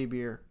drink shitty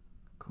beer,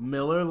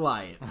 Miller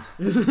Lite.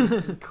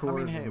 Coors I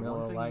mean, hey, Miller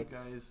one thing Lite. you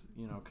guys,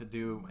 could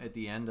do at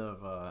the end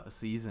of a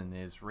season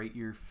is rate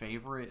your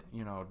favorite,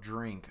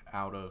 drink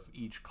out of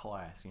each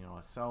class.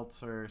 A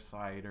seltzer,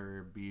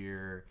 cider,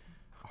 beer,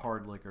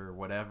 hard liquor,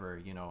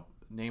 whatever.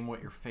 Name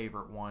what your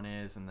favorite one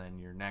is, and then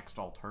your next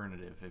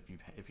alternative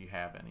if you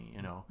have any.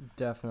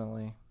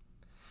 Definitely.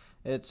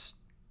 It's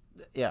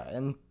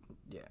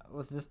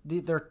with this,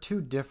 there are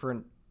two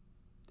different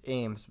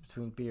aims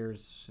between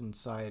beers and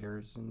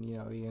ciders, and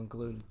you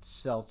include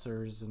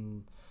seltzers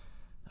and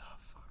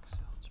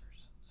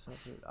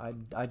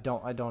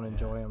seltzers. I don't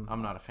enjoy them.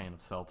 I'm not a fan of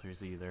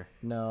seltzers either.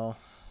 No.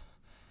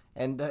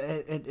 And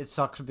it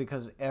sucks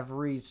because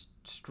every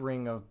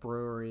string of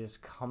brewery is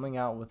coming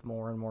out with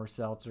more and more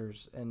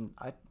seltzers, and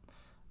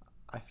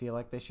I feel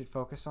like they should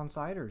focus on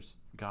ciders.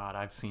 God,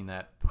 I've seen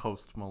that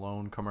Post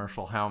Malone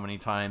commercial how many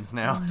times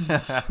now?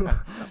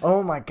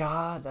 Oh my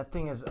god, that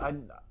thing is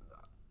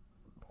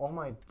all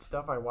my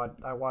stuff I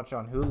watch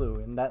on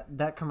Hulu, and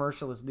that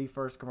commercial is the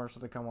first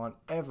commercial to come on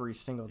every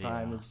single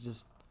time. Yeah. It's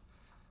just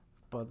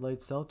Bud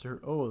Light Seltzer.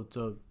 Oh, it's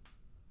a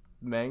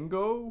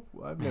mango?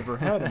 I've never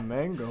had a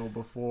mango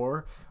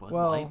before. Bud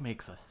Well, Light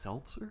makes a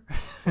seltzer?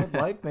 Bud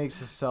Light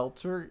makes a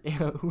seltzer.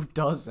 Who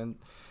doesn't?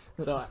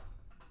 So,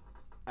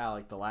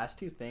 Alec, the last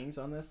two things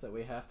on this that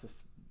we have to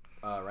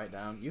write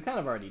down, you kind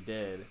of already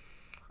did.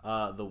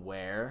 The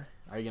where.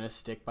 Are you going to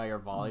stick by your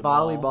volleyball?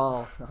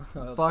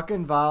 Volleyball.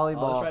 Fucking I'll just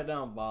volleyball. write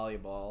down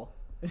volleyball.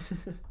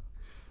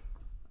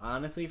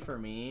 Honestly, for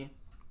me,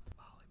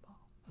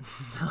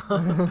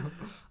 volleyball.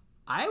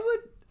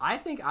 I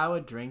think I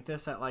would drink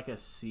this at like a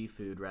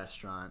seafood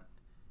restaurant.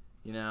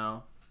 You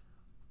know,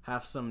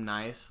 have some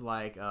nice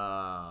like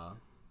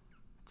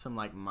some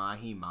like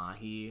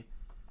mahi,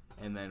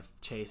 and then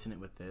chasing it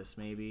with this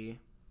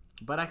maybe.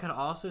 But I could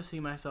also see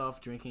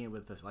myself drinking it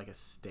with this like a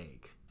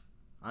steak.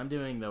 I'm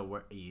doing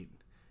the eat.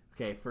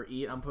 Okay, for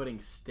eat, I'm putting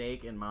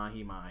steak and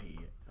mahi.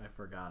 I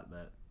forgot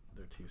that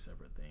they're two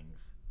separate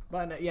things.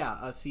 But yeah,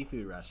 a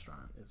seafood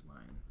restaurant is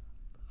mine.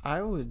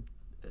 I would.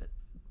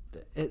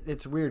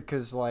 It's weird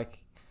because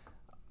like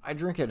I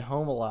drink at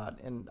home a lot,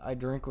 and I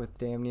drink with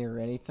damn near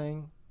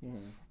anything.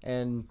 Mm-hmm.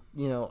 And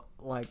you know,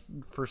 like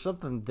for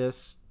something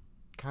this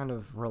kind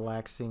of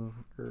relaxing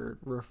or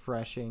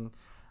refreshing,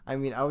 I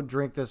mean, I would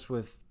drink this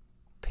with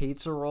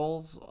pizza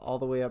rolls all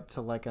the way up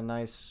to like a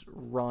nice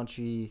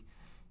raunchy,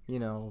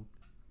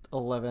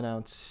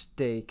 11-ounce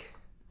steak.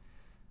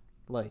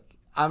 Like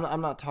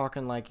I'm not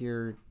talking like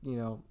your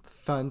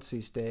fancy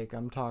steak.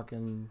 I'm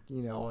talking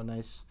a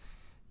nice,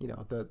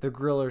 the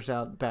griller's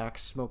out back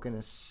smoking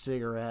a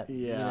cigarette.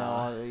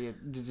 Yeah.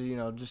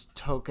 Just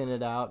toking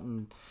it out,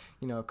 and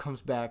comes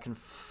back and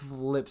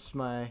flips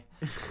my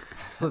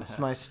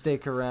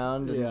steak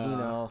around, and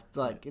Yeah.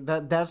 like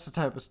that's the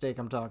type of steak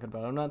I'm talking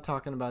about. I'm not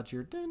talking about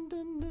your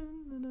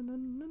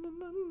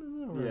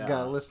Yeah.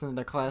 guy listening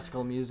to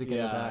classical music in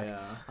the back. Yeah.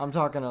 I'm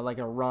talking like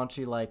a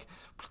raunchy like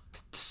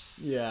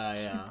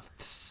Yeah.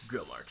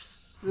 Grill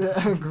marks.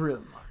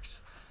 grill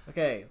marks.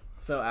 Okay,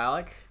 so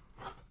Alec,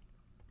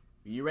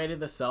 you rated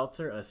the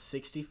seltzer a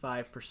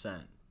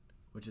 65%,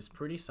 which is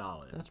pretty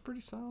solid. That's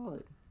pretty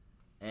solid.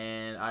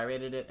 And I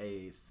rated it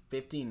a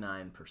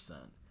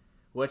 59%,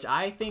 which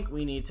I think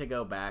we need to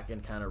go back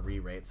and kind of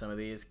re-rate some of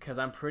these, because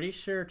I'm pretty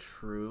sure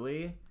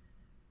Truly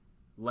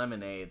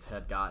lemonades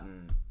had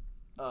gotten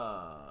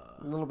A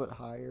little bit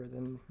higher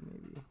than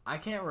maybe. I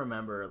can't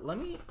remember.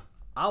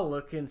 I'll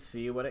look and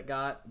see what it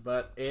got,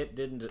 but it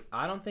didn't.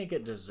 I don't think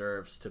it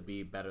deserves to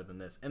be better than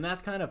this. And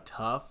that's kind of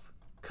tough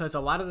because a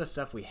lot of the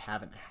stuff we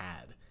haven't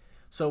had.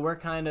 So we're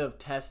kind of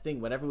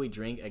testing whatever we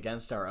drink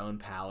against our own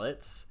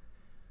palates.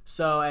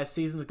 So as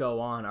seasons go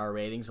on, our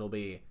ratings will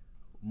be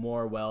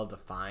more well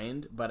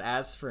defined. But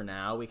as for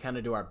now, we kind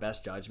of do our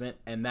best judgment.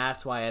 And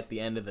that's why at the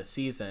end of the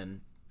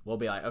season, we'll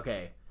be like,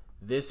 okay,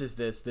 this is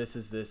this, this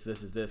is this,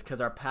 this is this.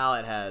 Because our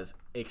palate has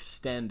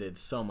extended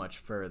so much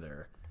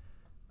further.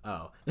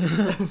 Oh.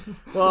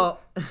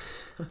 Well,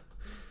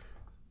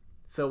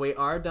 so we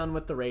are done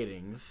with the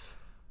ratings.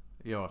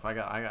 Yo, if I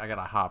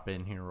gotta hop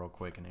in here real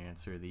quick and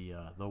answer the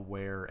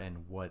where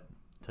and what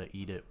to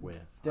eat it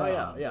with. Oh,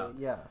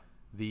 yeah.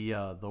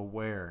 The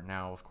where.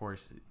 Now, of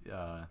course,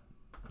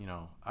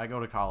 I go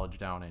to college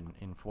down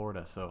in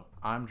Florida, so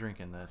I'm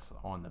drinking this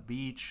on the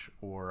beach,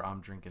 or I'm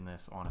drinking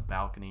this on a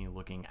balcony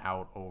looking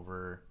out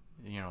over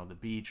the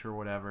beach or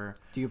whatever.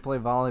 Do you play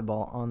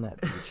volleyball on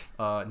that beach?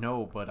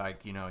 No, but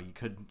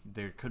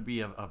there could be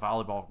a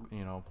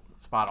volleyball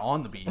spot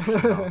on the beach.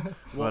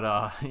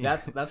 But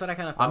That's what I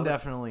kind of thought. I'm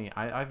definitely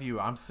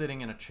I'm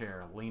sitting in a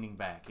chair leaning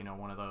back,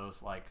 one of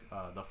those like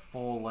the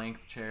full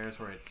length chairs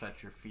where it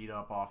sets your feet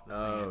up off the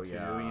sand too,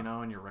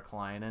 and you're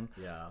reclining.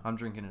 Yeah. I'm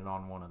drinking it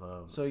on one of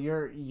those. So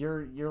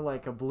you're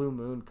like a Blue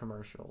Moon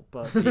commercial,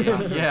 but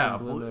yeah,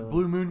 Blue Moon.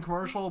 Blue Moon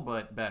commercial,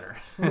 but better.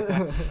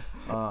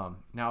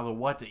 Now the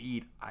what to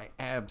eat, I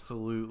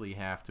absolutely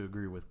have to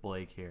agree with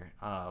Blake here.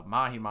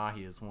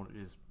 Mahi is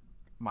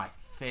my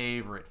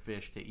favorite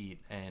fish to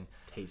eat, and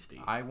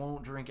tasty. I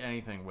won't drink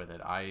anything with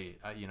it. I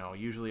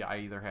usually I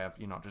either have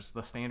just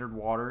the standard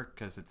water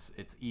because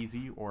it's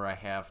easy, or I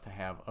have to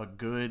have a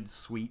good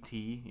sweet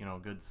tea,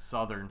 good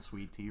southern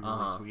sweet tea,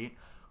 really sweet,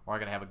 or I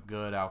gotta have a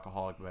good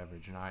alcoholic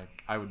beverage, and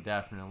I would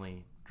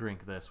definitely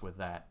drink this with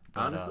that.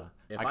 But, Honestly,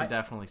 I could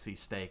definitely see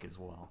steak as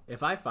well.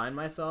 If I find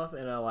myself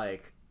in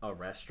a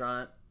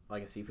restaurant,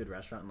 like a seafood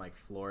restaurant in like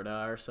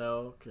Florida or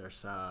so, or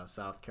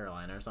South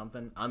Carolina or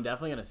something, I'm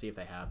definitely gonna see if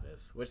they have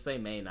this, which they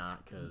may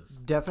not, because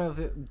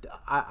definitely,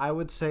 I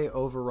would say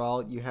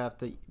overall you have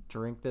to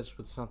drink this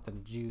with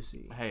something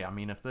juicy. Hey, I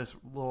mean, if this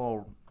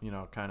little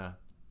kind of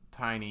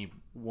tiny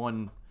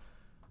one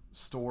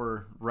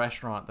store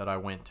restaurant that I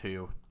went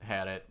to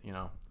had it,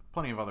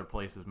 plenty of other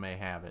places may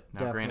have it.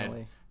 Now,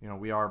 Definitely.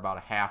 granted, we are about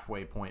a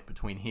halfway point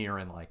between here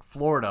and like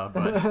Florida,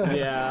 but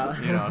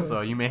yeah.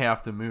 so you may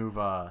have to move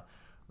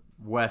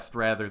west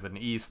rather than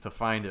east to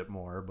find it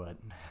more, but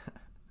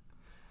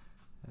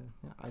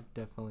Yeah, I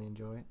definitely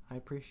enjoy it. I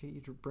appreciate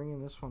you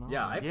bringing this one on.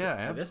 Yeah,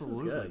 absolutely. This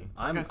is good. Like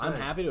I'm I said,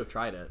 happy to have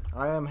tried it.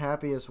 I am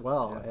happy as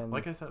well. Yeah, And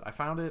like I said, I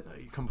found it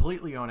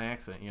completely on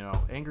accident.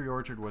 Angry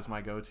Orchard was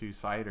my go-to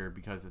cider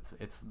because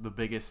it's the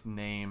biggest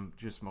name,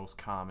 just most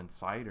common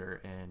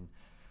cider. And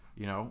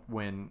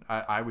when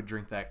I would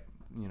drink that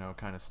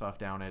kind of stuff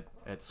down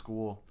at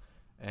school,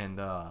 and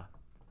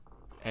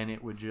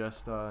it would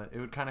just it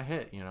would kind of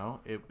hit.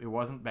 It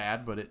wasn't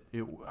bad, but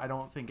I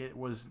don't think it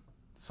was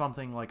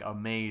something like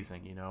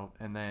amazing.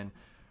 And then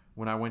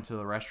when I went to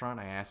the restaurant,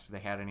 I asked if they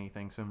had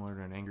anything similar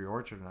to an Angry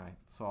Orchard, and I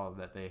saw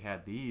that they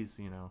had these.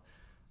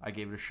 I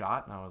gave it a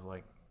shot, and I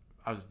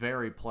was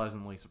very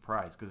pleasantly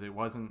surprised because it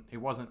wasn't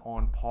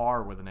on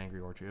par with an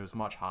Angry Orchard. It was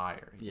much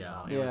higher.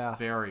 Yeah. It was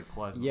very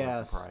pleasantly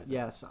surprising.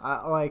 Yes.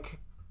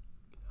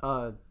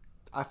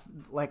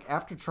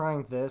 After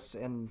trying this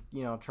and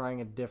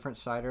trying a different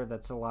cider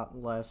that's a lot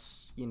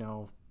less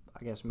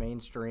I guess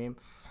mainstream,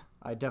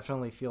 I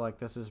definitely feel like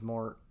this is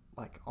more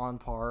like on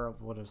par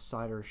of what a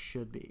cider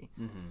should be.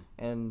 Mm-hmm.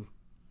 And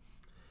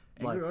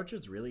Angry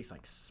Orchard's really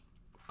like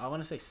I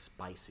want to say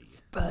spicy.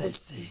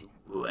 Spicy.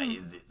 Why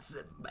is it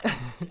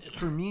spicy?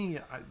 For me,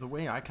 the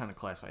way I kind of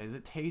classify it is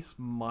it tastes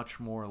much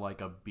more like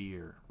a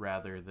beer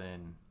rather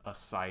than a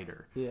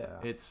cider. Yeah.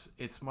 It's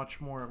much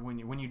more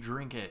when you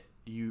drink it,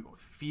 you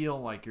feel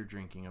like you're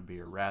drinking a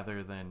beer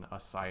rather than a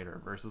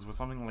cider. Versus with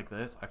something like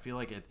this, I feel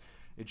like it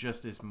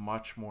just is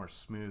much more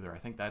smoother. I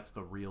think that's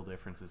the real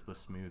difference, is the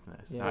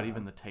smoothness. Not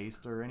even the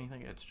taste or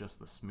anything. It's just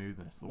the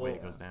smoothness, the way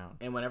it goes down.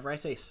 And whenever I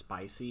say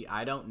spicy,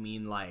 I don't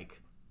mean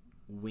like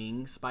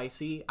wing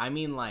spicy. I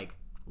mean like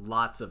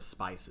lots of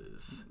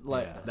spices.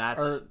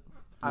 That's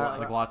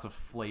like lots of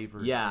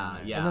flavors. yeah.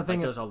 in there. And the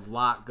thing there's a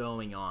lot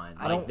going on.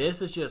 Like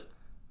this is just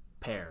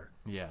pear.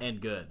 Yeah. And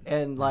good.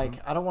 And I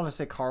don't want to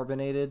say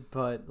carbonated,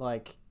 but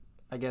like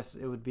I guess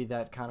it would be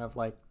that kind of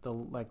like the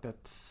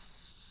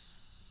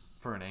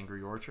For an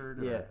Angry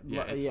Orchard?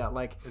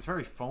 It's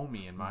very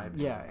foamy in my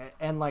opinion. Yeah,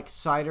 and like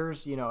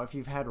ciders, if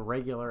you've had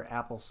regular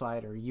apple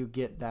cider, you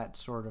get that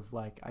sort of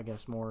like, I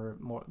guess more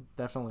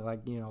definitely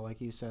like,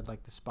 like you said,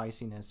 like the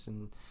spiciness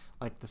and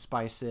like the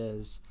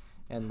spices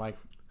and like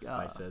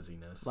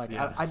Spicesiness. like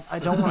Yeah. I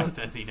don't want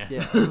Spicesiness.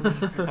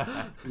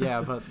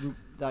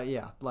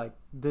 like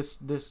this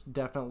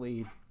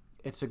definitely,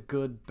 it's a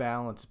good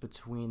balance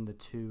between the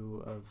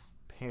two of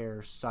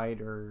pear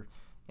cider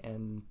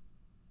and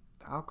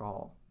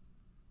alcohol.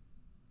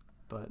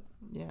 But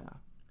yeah.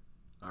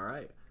 All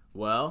right.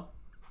 Well,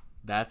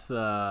 that's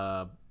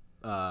the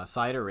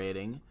cider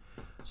rating.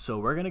 So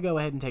we're going to go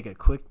ahead and take a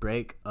quick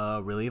break,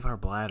 relieve our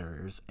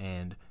bladders,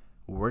 and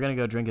we're going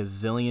to go drink a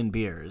zillion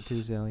beers. 2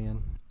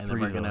 zillion. And then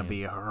we're going to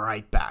be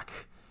right back.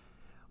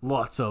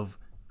 Lots of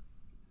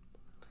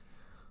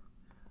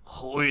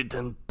Wheat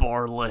and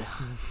barley.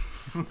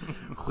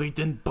 wheat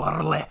and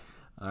barley.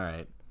 All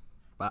right.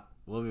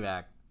 We'll be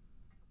back.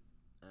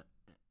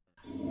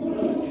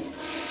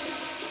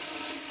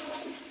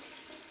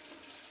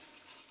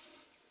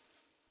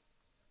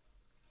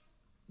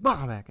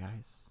 Welcome back,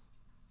 guys.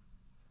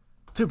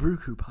 To Brew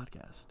Crew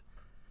Podcast.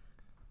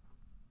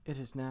 It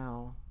is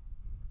now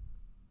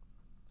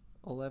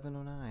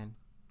 11:09,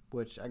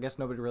 which I guess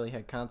nobody really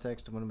had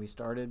context when we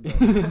started.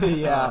 But,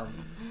 Yeah.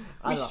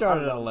 I We don't-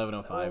 started I at don't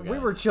know. 11:05, We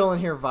were guys. chilling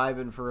here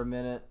vibing for a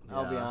minute.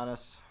 I'll be Yeah.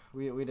 honest.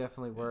 We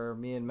definitely were.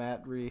 Me and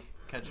Matt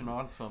Catching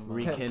on some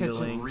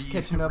Rekindling.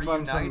 catching up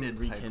on some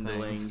reunited type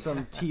rekindling. things.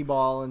 some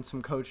t-ball and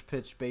some coach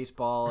pitch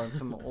baseball and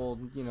some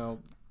old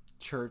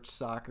church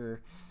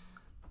soccer.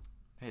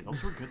 Hey,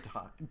 those were good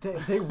times.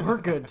 They were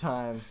good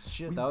times.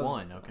 Shit, We that was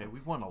won, okay?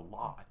 We won a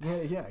lot.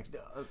 Yeah. I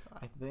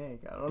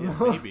think I don't Yeah,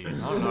 know. maybe. I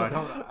don't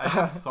know. I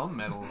have some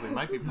medals. They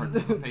might be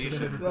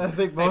participation. I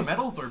think Hey, most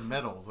medals are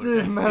medals, okay?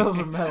 Dude, medals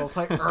are medals.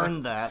 I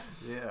earned that.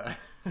 Yeah.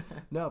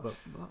 No, but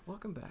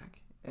welcome back.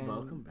 And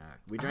Welcome back.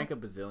 We drank a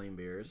bazillion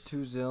beers.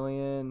 2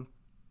 zillion.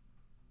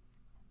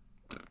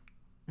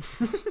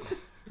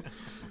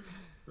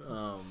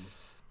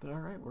 But all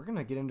right, we're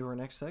gonna get into our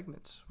next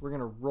segments. We're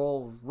gonna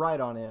roll right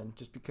on in,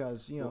 just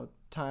because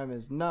time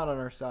is not on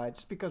our side.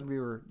 Just because we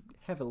were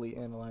heavily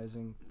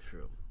analyzing.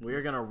 True. We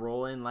are gonna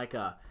roll in like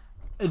a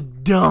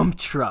dump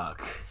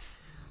truck.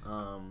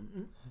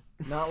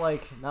 Not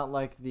like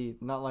the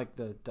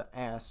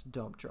ass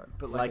dump truck,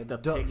 but Like the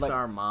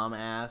Pixar mom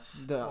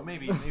ass. Well,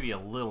 maybe a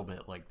little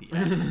bit like the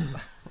ass.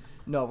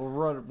 No,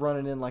 we're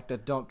running in like the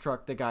dump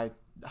truck. The guy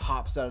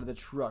hops out of the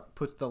truck,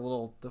 puts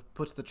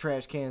the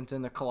trash cans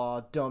in the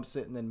claw, dumps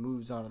it, and then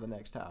moves on to the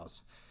next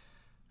house.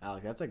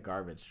 Alec, that's a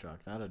garbage truck,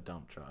 not a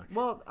dump truck.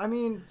 Well, I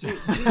mean,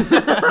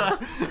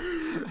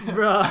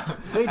 Bruh.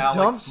 they Alex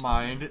dumps.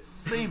 mind,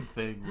 same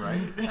thing, right?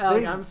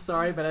 Alec, I'm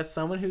sorry, but as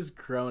someone who's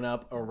grown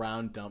up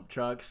around dump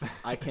trucks,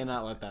 I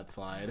cannot let that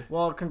slide.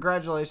 Well,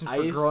 congratulations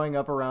for used- growing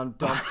up around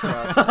dump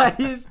trucks. I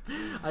used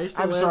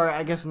to I'm live- sorry.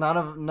 I guess none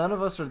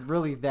of us are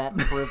really that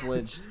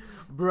privileged.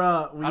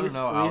 Bruh, I don't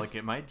know, Alec.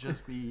 It might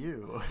just be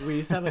you. we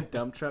used to have a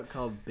dump truck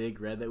called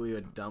Big Red that we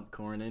would dump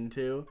corn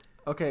into.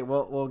 Okay,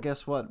 well,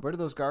 guess what? Where do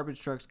those garbage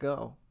trucks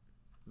go?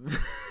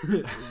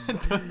 The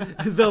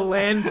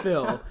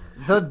landfill.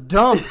 The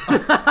dump.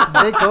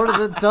 They go to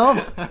the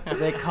dump.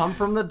 They come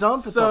from the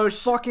dump. It's So a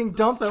fucking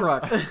dump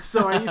truck.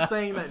 So are you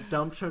saying that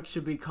dump trucks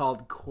should be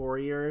called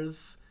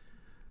couriers?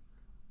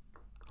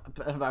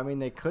 I mean,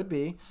 they could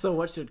be. So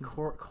what should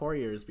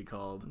couriers be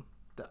called?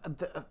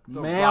 The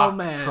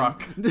Mailman.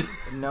 truck.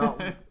 No.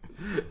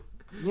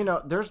 You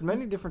know, there's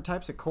many different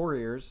types of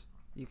couriers.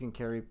 You can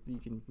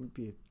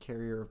be a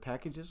carrier of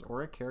packages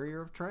or a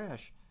carrier of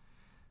trash.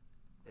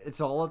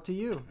 It's all up to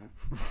you.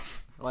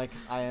 Like,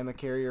 I am a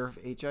carrier of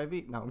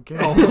HIV. No, I'm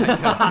kidding. Oh my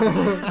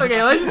god.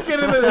 Okay, let's just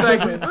get into the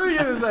segments. Let me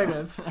get into the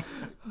segments.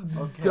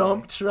 Okay.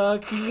 Dump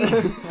truck.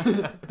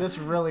 This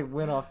really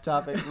went off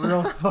topic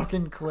real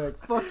fucking quick.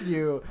 Fuck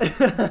you.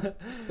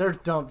 They're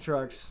dump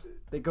trucks.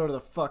 They go to the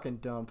fucking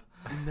dump.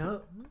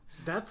 No,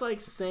 that's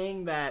like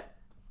saying that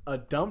a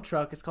dump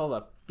truck is called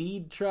a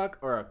feed truck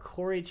or a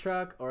quarry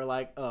truck or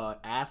like a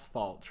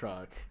asphalt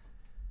truck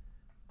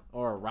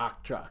or a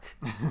rock truck.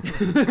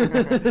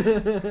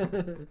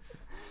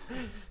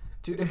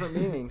 Two different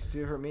meanings.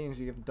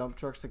 You get dump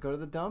trucks that go to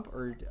the dump,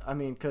 or I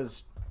mean,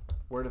 because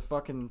where the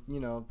fucking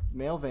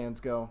mail vans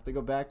go? They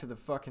go back to the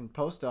fucking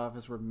post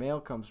office where mail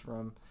comes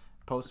from.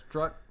 Post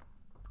truck.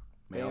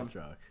 Mail Bam.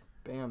 truck.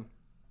 Bam.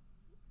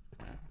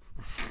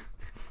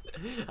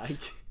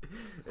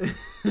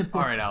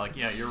 All right, Alec.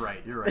 Yeah, you're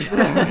right.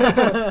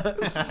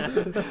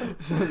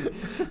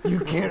 You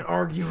can't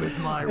argue with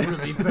my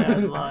really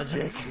bad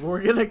logic.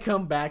 We're gonna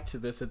come back to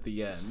this at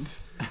the end.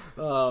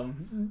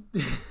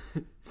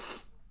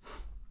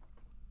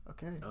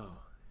 Okay. Oh.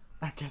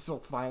 I guess we'll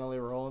finally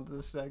roll into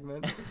this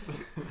segment.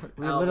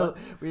 Al,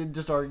 We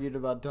just argued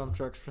about dump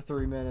trucks for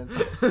 3 minutes.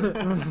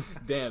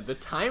 Damn, the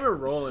timer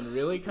rolling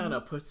really kind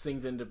of puts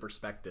things into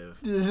perspective.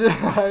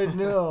 I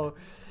know.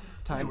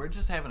 Hey, we're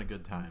just having a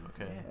good time,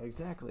 okay? Yeah,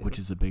 exactly. Which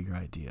is a bigger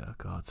idea.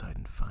 Go outside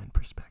and find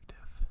perspective.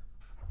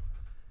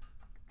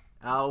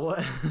 Al,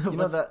 what? you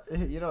know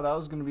that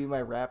was gonna be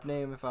my rap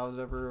name if I was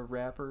ever a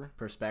rapper.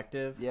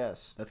 Perspective?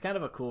 Yes. That's kind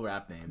of a cool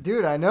rap name.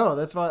 Dude, I know.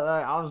 That's why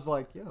I was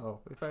like,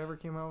 yo, if I ever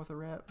came out with a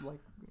rap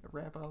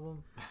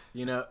album,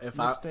 You know, if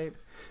mixtape.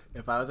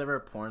 I was ever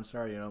a porn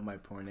star, you know what my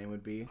porn name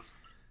would be?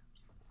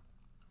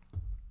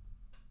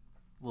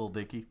 Little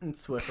Dicky.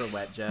 Swiffer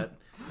Wetjet.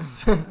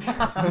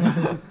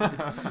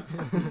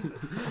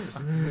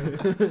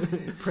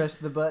 Press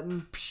the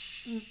button.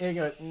 It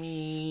goes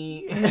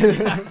me.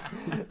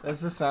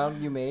 That's the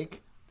sound you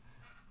make.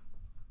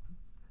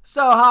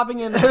 So hopping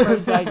into the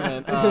first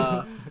segment,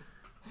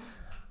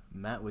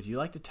 Matt, would you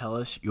like to tell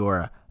us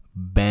your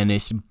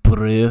banished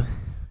brew?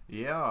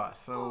 Yeah.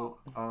 So,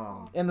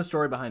 And the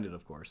story behind it,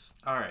 of course.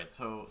 all right.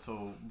 So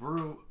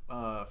brew.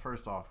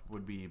 First off,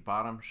 would be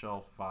bottom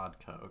shelf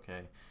vodka.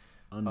 Okay.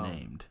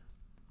 Unnamed.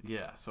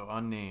 Yeah, so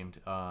unnamed,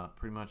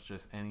 pretty much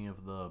just any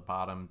of the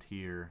bottom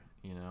tier,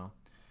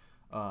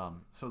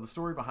 So the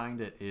story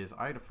behind it is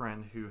I had a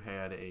friend who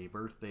had a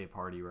birthday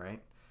party,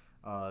 right?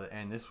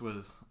 And this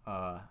was,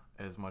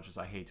 as much as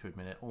I hate to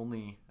admit it,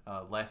 only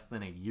less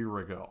than a year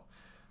ago.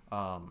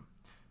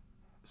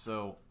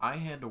 So I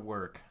had to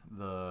work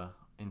the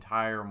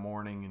entire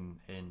morning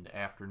and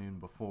afternoon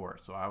before.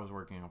 So I was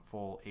working a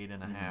full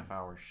 8.5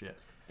 hour shift.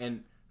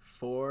 And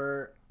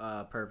for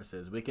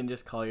purposes, we can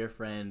just call your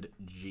friend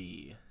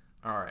G.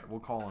 All right, we'll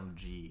call him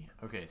G.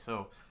 Okay,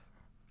 so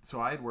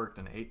I had worked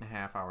an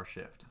 8.5 hour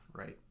shift,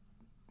 right?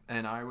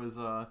 And I was,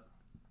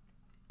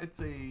 I'd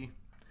say,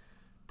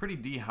 pretty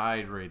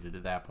dehydrated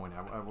at that point.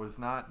 I was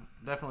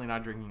definitely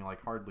not drinking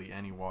like hardly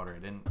any water. I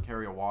didn't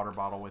carry a water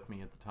bottle with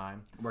me at the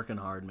time. Working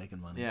hard, making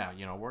money.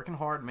 Yeah, working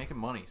hard, making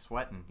money,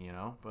 sweating,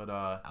 but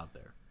Out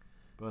there.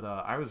 But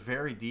I was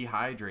very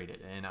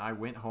dehydrated, and I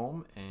went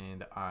home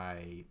and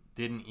I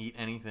didn't eat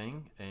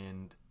anything,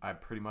 and I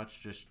pretty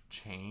much just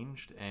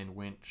changed and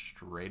went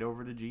straight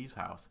over to G's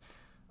house.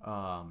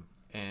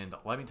 And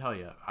let me tell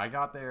you, I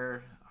got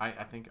there.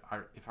 I think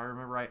if I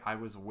remember right, I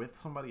was with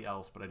somebody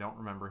else, but I don't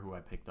remember who I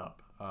picked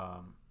up.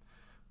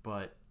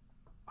 But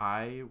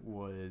I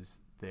was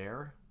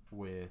there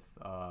with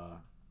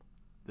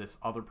this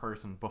other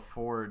person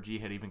before G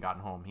had even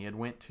gotten home. He had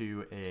went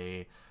to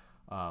a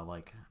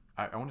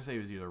I want to say it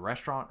was either a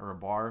restaurant or a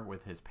bar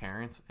with his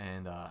parents,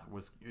 and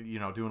was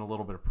doing a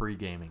little bit of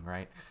pre-gaming,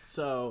 right?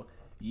 So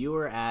you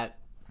were at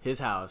his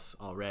house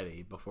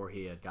already before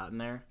he had gotten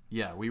there?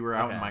 Yeah, we were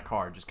out in Okay. my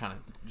car, just kind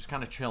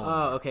of chilling.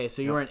 Oh, okay.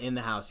 So you weren't in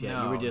the house yet.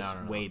 No, You were just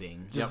no.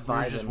 waiting. Yep, we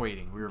were just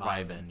waiting. We were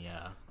vibing.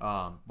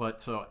 Yeah. But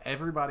so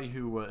everybody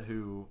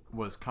who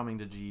was coming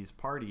to G's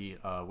party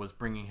was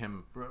pretty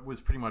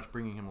much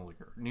bringing him a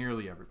liquor.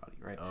 Nearly everybody,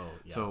 right? Oh,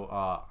 yeah. So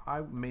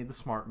I made the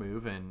smart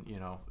move, and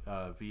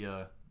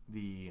via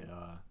the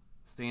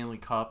Stanley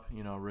Cup,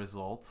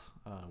 results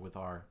with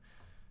our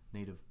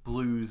native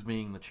Blues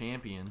being the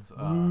champions,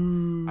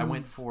 I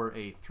went for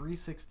a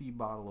 360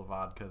 bottle of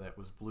vodka that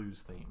was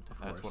Blues themed.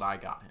 That's what I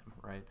got him,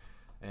 right?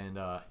 And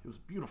it was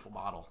a beautiful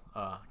bottle.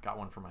 Got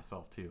one for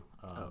myself too.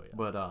 Yeah.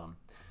 But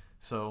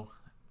so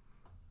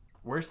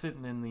we're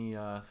sitting in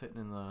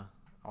the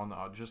on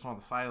the just on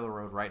the side of the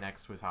road right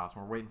next to his house.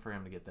 And we're waiting for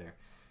him to get there,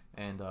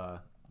 and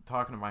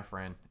talking to my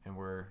friend, and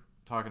we're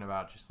talking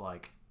about just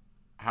like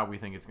how we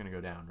think it's gonna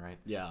go down, right?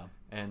 Yeah.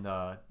 And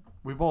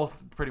we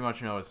both pretty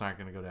much know it's not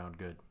gonna go down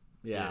good.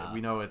 Yeah.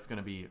 We know it's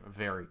gonna be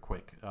very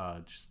quick.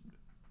 Just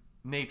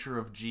nature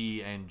of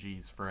G and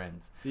G's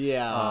friends.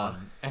 Yeah.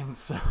 And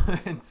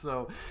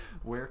so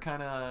we're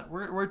kind of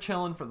we're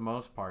chilling for the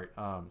most part.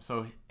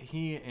 So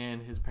he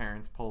and his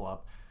parents pull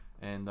up,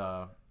 and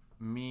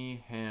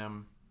me,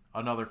 him,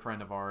 another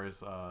friend of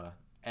ours,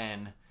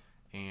 N,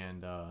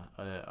 and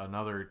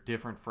another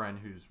different friend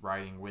who's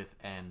riding with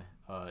N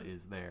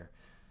is there,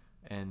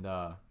 and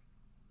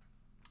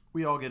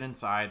we all get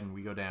inside and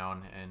we go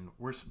down, and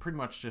we're pretty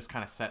much just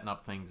kind of setting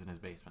up things in his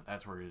basement.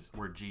 That's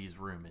where G's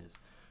room is.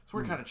 So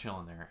we're kind of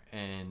chilling there,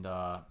 and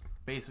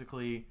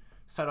basically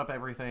set up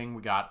everything.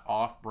 We got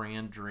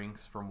off-brand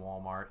drinks from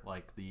Walmart,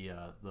 like the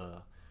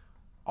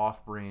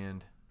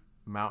off-brand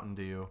Mountain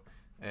Dew,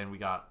 and we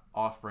got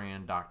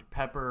off-brand Dr.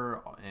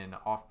 Pepper and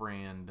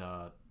off-brand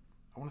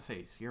I want to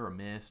say Sierra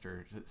Mist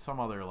or some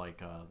other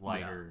like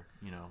lighter,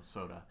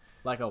 soda,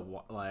 like a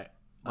clear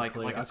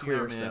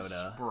Sierra Mist,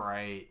 soda.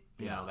 Sprite,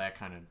 you know, that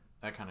kind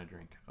of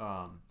drink.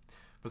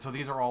 But so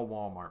these are all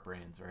Walmart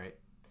brands, right?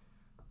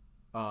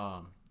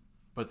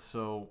 But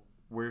so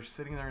we're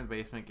sitting there in the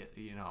basement,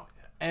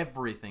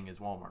 everything is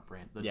Walmart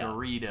brand. The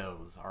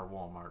Doritos are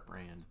Walmart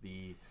brand.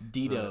 The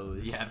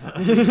Ditos.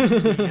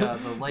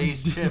 The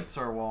Lay's chips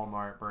are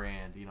Walmart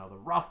brand. The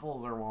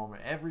Ruffles are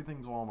Walmart.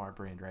 Everything's Walmart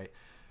brand, right?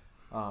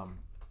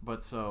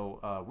 But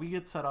so we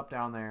get set up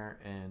down there,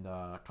 and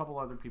a couple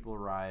other people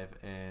arrive,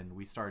 and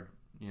we start,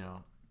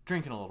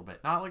 drinking a little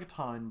bit. Not like a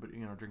ton, but,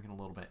 drinking a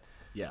little bit.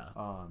 Yeah.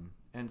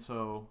 And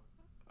so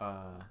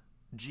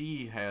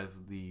G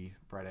has the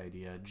bright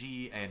idea.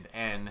 G and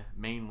N,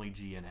 mainly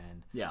G and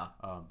N. Yeah.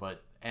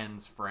 But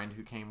N's friend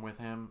who came with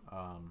him,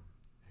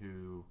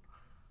 who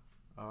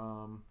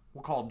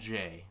we'll call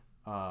J.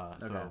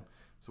 Okay.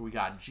 So we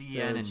got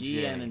GN and J.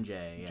 GN and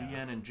J. Yeah.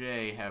 GN and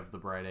J have the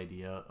bright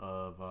idea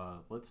of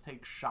let's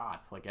take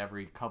shots like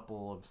every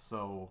couple of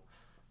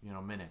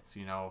minutes.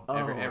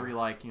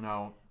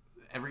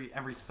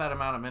 Every set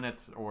amount of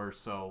minutes or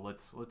so,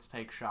 let's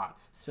take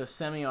shots. So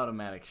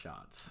semi-automatic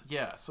shots.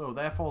 Yeah, so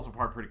that falls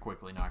apart pretty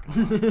quickly. Not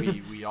gonna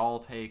lie. we all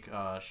take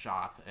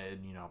shots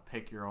and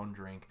pick your own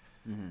drink.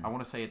 Mm-hmm. I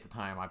want to say at the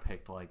time I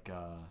picked like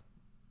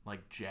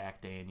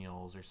Jack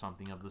Daniels or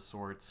something of the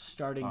sorts.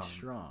 Starting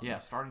strong. Yeah,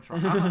 starting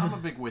strong. I'm a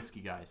big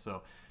whiskey guy,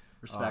 so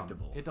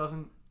respectable. It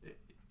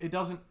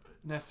doesn't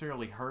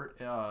necessarily hurt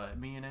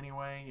me in any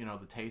way,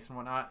 the taste and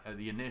whatnot.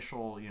 The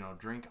initial,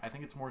 drink, I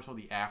think it's more so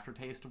the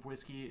aftertaste of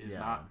whiskey is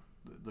not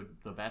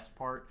the best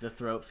part. The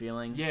throat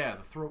feeling. Yeah,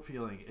 the throat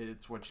feeling.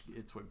 It's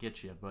what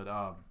gets you.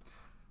 But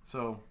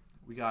so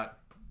we got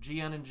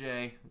GN and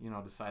J,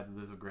 decide that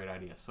this is a great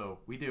idea. So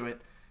we do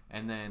it,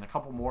 and then a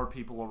couple more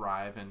people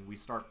arrive, and we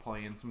start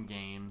playing some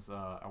games.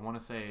 I want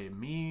to say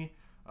me,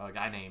 a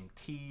guy named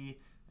T,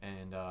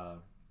 and a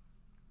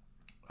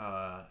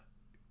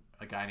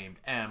guy named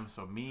M.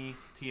 So me,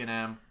 T, and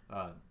M.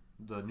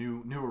 The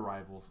new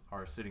arrivals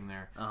are sitting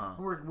there. Uh-huh.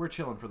 We're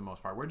chilling for the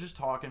most part. We're just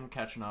talking,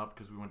 catching up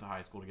because we went to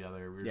high school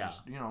together. We were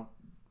just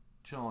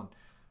chilling.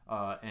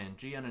 And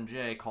GN and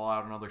J call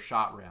out another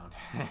shot round.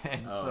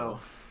 And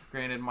so,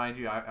 granted, mind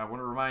you, I want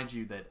to remind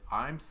you that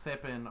I'm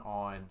sipping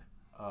on.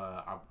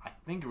 I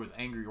think it was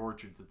Angry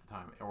Orchards at the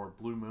time, or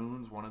Blue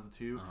Moons, one of the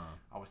two.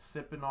 Uh-huh. I was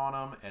sipping on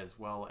them as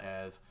well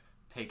as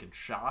taking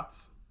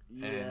shots.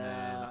 Yeah. And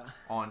then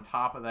on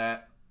top of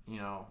that,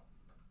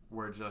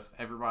 we're just,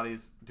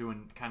 everybody's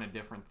doing kind of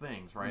different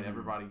things, right? Mm-hmm.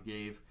 Everybody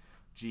gave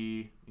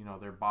G,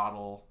 their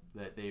bottle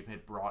that they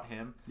had brought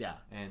him. Yeah.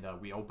 And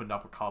we opened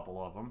up a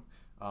couple of them.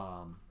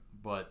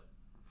 But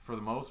for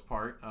the most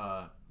part,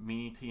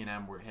 me, T, and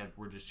M,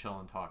 we're just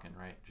chilling, talking,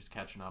 right? Just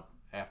catching up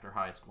after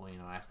high school,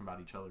 asking about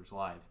each other's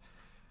lives.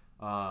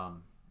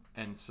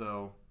 And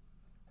so,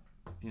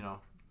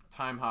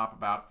 time hop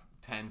about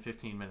 10,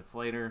 15 minutes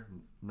later,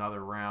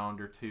 another round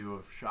or two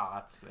of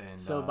shots. And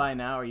so by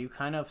now, are you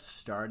kind of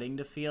starting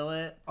to feel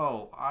it?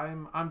 Oh,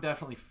 I'm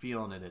definitely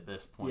feeling it at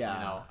this point.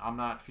 Yeah. I'm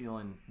not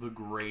feeling the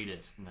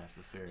greatest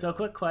necessarily. So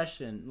quick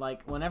question,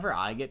 like whenever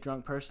I get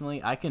drunk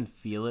personally, I can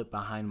feel it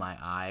behind my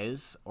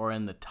eyes or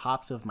in the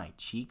tops of my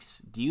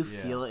cheeks. Do you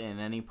feel it in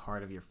any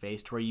part of your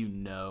face to where you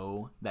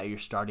know that you're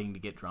starting to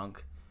get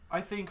drunk? I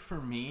think for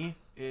me,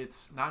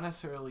 it's not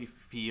necessarily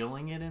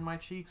feeling it in my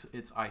cheeks.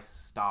 It's I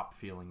stop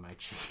feeling my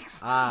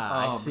cheeks.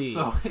 I see.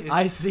 So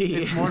I see.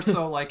 It's more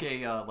so like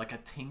a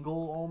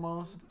tingle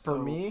almost. For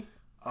me,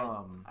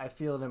 I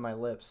feel it in my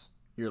lips.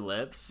 Your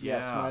lips?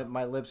 Yes, Yeah.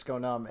 my lips go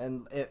numb.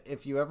 And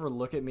if you ever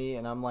look at me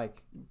and I'm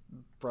like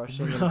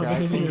brushing and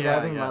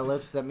grabbing my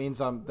lips, that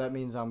means I'm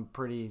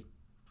pretty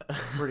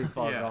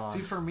far gone. See,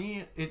 for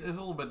me, it's a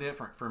little bit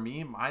different. For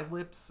me, my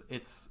lips,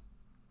 it's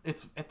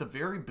at the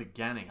very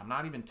beginning. I'm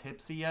not even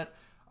tipsy yet.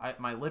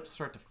 My lips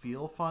start to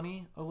feel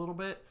funny a little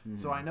bit,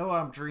 so I know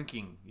I'm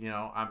drinking.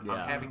 I'm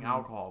having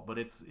alcohol, but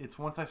it's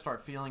once I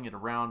start feeling it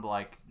around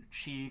like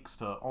cheeks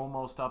to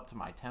almost up to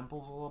my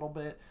temples a little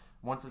bit.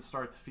 once it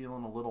starts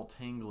feeling a little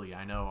tingly,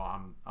 I know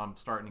I'm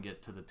starting to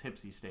get to the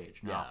tipsy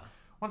stage. Now,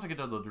 once I get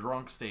to the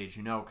drunk stage,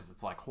 you know, because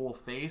it's like whole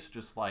face,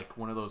 just like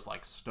one of those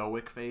like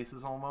stoic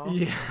faces almost,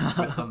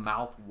 with the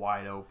mouth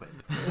wide open.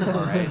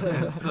 All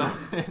right,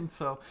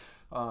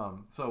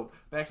 so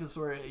back to the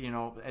story. You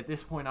know, at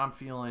this point, I'm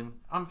feeling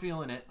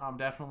it.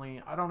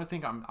 I don't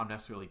think I'm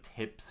necessarily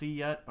tipsy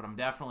yet, but I'm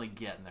definitely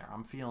getting there.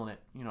 I'm feeling it.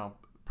 You know,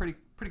 pretty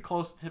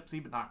close to tipsy,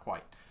 but not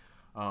quite.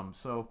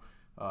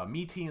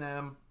 Me, T, and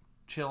M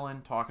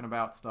chilling, talking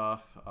about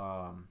stuff.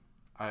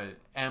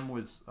 M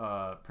was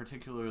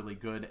particularly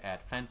good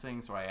at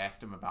fencing, so I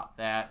asked him about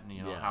that and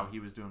how he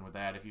was doing with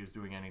that, if he was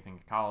doing anything in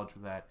college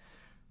with that.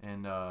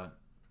 And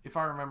if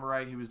I remember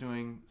right, he was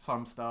doing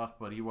some stuff,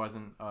 but he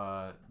wasn't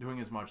doing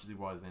as much as he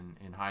was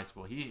in high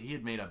school. He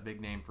had made a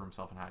big name for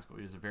himself in high school.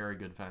 He was a very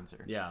good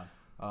fencer. Yeah.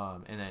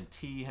 And then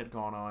T had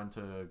gone on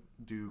to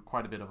do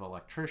quite a bit of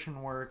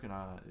electrician work, and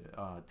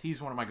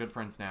T's one of my good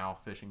friends now,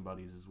 fishing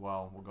buddies as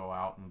well. We'll go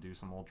out and do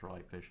some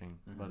ultralight fishing,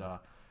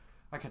 but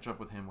I catch up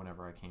with him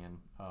whenever I can.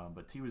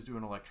 But T was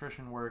doing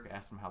electrician work.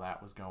 Asked him how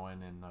that was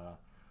going, and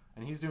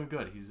he's doing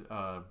good. He's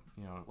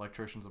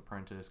electrician's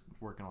apprentice,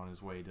 working on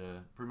his way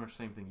to pretty much the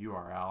same thing you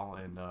are, Al.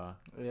 And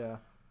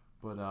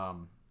but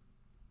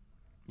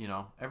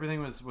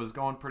everything was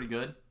going pretty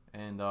good,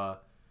 and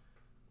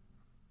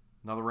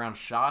another round of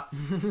shots,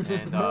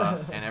 and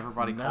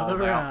everybody calls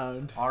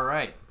out, all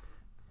right,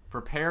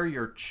 prepare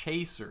your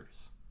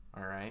chasers.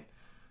 All right.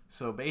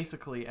 So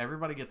basically,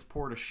 everybody gets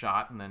poured a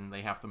shot, and then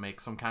they have to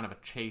make some kind of a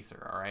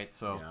chaser. All right.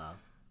 So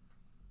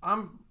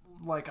I'm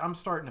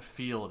starting to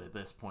feel it at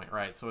this point,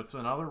 right? So it's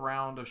another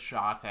round of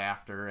shots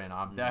after, and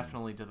I'm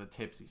definitely to the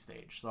tipsy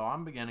stage. So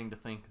I'm beginning to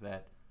think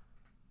that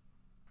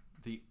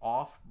the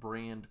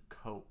off-brand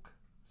Coke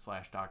 /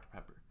 Dr.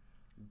 Pepper.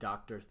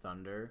 Dr.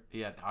 Thunder.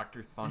 Yeah,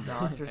 Dr. Thunder.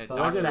 Dr.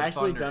 Thunder. Was it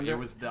actually Thunder? Thunder? It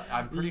was.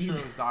 I'm pretty sure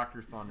it was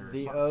Dr. Thunder.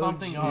 The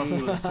Something OG.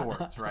 of the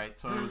sorts, right?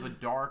 So it was a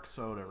dark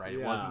soda, right?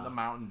 It wasn't the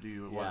Mountain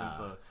Dew. It wasn't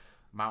the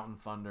Mountain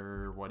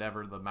Thunder,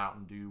 whatever the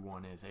Mountain Dew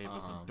one is. It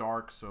was a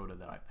dark soda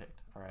that I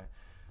picked. All right,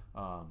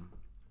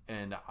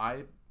 and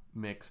I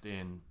mixed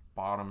in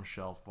bottom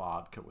shelf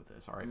vodka with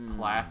this. All right,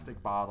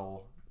 plastic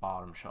bottle,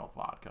 bottom shelf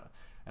vodka,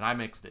 and I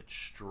mixed it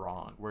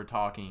strong. We're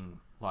talking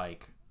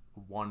like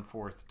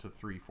 1/4 to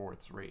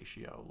 3/4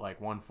 ratio, like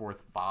 1/4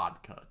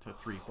 vodka to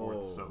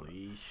 3/4 soda.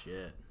 Holy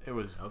shit! It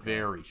was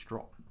very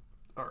strong.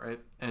 All right,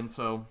 and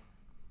so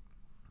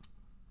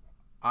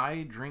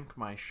I drink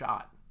my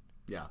shot.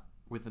 Yeah.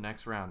 With the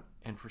next round,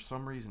 and for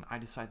some reason, I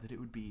decided that it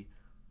would be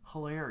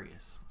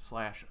hilarious /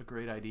 a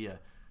great idea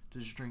to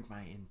just drink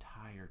my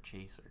entire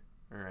chaser.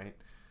 All right,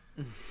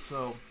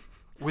 so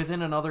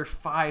within another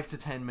 5 to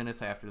 10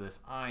 minutes after this,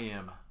 I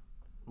am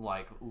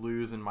like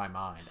losing my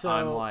mind. So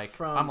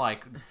I'm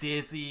like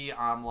dizzy.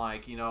 I'm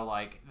like,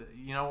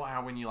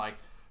 how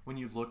when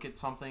you look at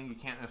something, you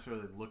can't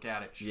necessarily look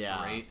at it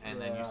straight, and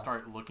then you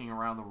start looking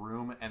around the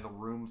room, and the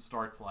room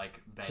starts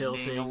like bending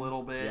tilting a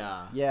little bit.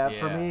 Yeah,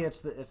 for me,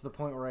 it's the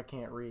point where I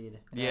can't read.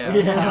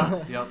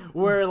 Yep.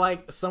 Where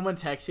like someone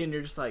texts you and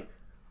you're just like,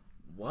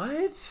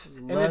 what?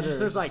 And it just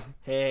says like,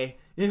 hey,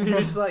 and you're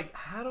just like,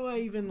 how do I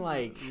even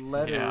like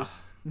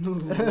Letters.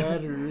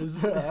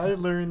 letters? I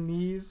learned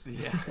these.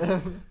 Yeah.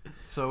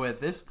 So at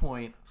this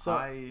point,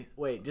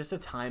 wait, just a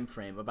time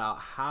frame about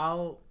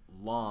how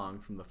long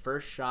from the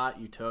first shot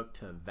you took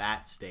to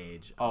that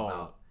stage.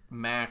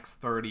 Max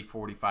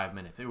 30-45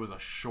 minutes. It was a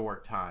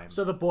short time.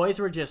 So the boys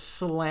were just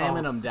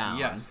slamming them down.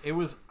 Yes, it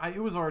was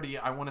already.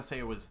 I want to say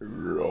it was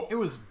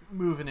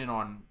moving in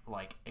on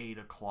like 8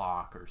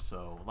 o'clock or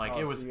so. Like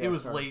it was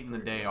late in the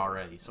day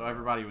already. So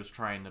everybody was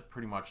trying to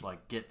pretty much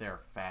like get there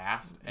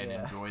fast and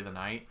enjoy the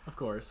night. Of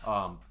course.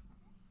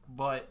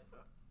 But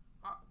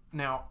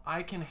now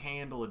I can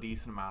handle a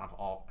decent amount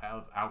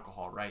of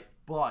alcohol, right?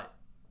 But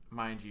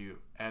mind you,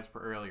 as per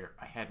earlier,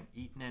 I hadn't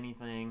eaten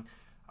anything.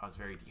 I was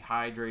very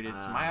dehydrated,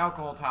 so my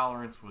alcohol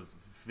tolerance was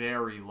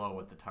very low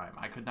at the time.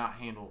 I could not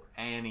handle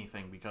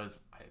anything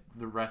because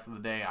the rest of the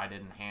day I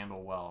didn't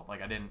handle well.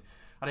 Like I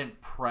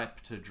didn't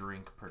prep to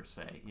drink per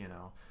se,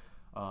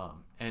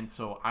 and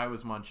so I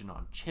was munching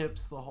on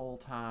chips the whole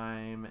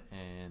time,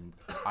 and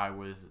I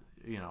was,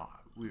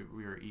 we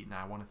were eating.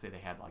 I want to say they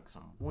had like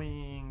some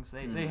wings.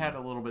 They had a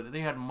little bit.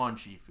 They had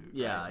munchy food.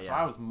 Yeah, right? yeah. So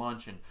I was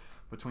munching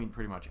between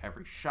pretty much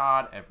every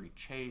shot, every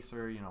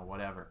chaser,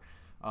 whatever.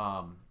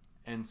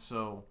 And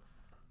so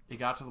it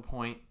got to the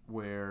point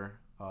where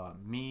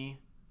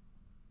me,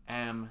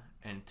 M,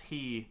 and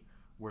T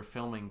were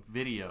filming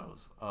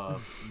videos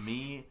of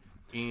me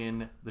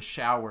in the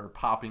shower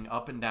popping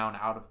up and down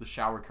out of the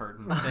shower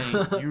curtain saying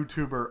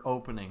YouTuber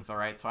openings. All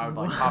right, so I would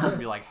like pop up and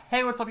be like,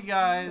 hey, what's up, you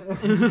guys?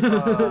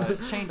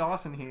 Shane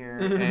Dawson here,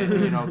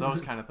 and those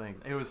kind of things.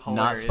 It was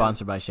hilarious. Not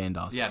sponsored by Shane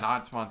Dawson. Yeah,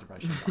 not sponsored by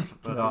Shane Dawson,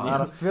 but Not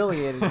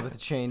affiliated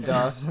with Shane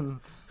Dawson.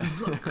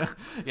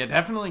 yeah,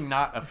 definitely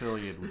not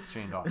affiliated with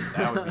Shane Dawson.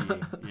 That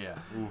would be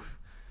oof.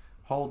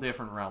 Whole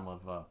different realm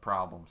of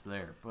problems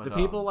there. But the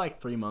people like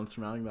 3 months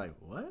from now can be like,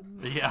 what?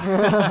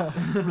 Yeah.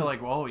 Be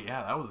like, well,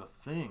 yeah, that was a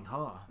thing,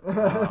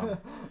 huh?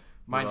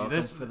 Mind you, welcome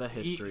this for the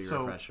history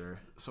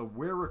refresher. So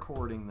we're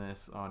recording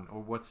this on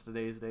what's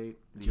today's date?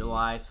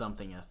 July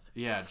somethingeth.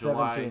 Yeah,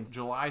 17th.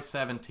 July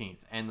 17th.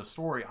 And the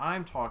story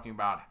I'm talking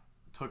about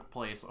took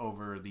place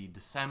over the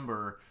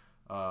December,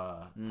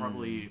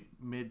 probably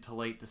mid to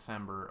late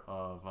December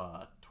of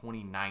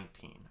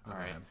 2019. All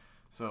right.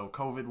 So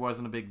COVID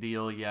wasn't a big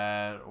deal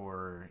yet,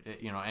 or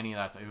any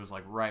of that. It was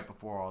like right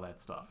before all that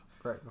stuff.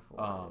 Right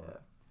before. Yeah.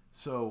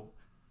 So,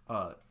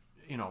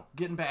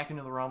 getting back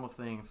into the realm of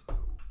things,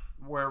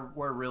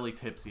 we're really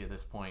tipsy at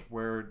this point.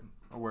 We're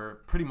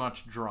pretty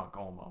much drunk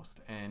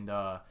almost, and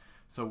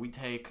so we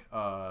take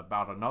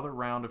about another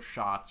round of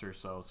shots or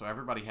so. So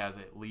everybody has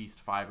at least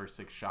 5 or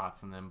 6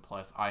 shots, and then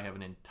plus I have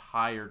an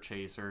entire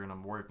chaser, and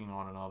I'm working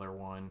on another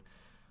one.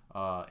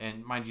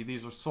 And mind you,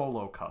 these are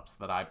solo cups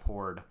that I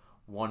poured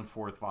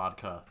 1/4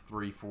 vodka,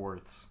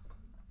 3/4,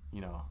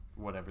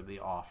 whatever the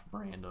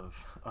off-brand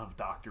of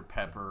Dr.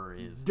 Pepper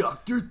is.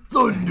 Dr.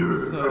 Thunder!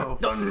 So,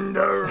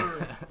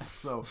 Thunder!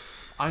 so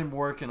I'm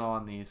working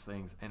on these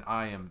things, and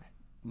I am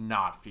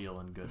not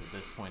feeling good at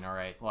this point, all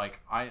right? Like,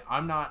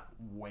 I'm not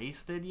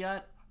wasted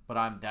yet, but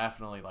I'm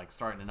definitely, like,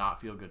 starting to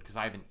not feel good because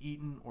I haven't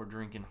eaten or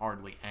drinking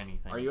hardly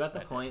anything. Are you at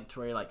the point to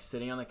where you're, like,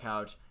 sitting on the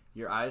couch,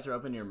 your eyes are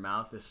open, your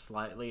mouth is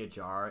slightly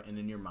ajar, and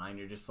in your mind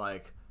you're just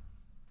like,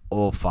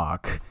 oh,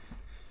 fuck.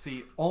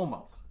 See,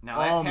 almost. Now,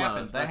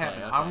 that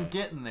happened. Okay. I'm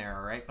getting there,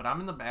 all right? But I'm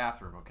in the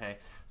bathroom, okay?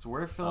 So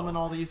we're filming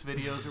all these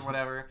videos or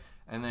whatever,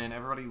 and then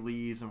everybody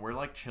leaves, and we're,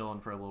 like, chilling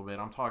for a little bit.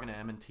 I'm talking to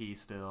M&T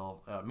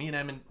still.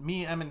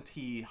 Me,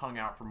 M&T hung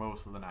out for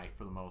most of the night,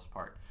 for the most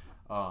part.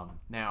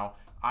 Now,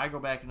 I go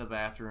back into the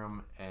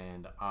bathroom,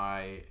 and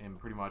I am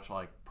pretty much,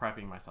 like,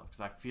 prepping myself,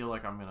 because I feel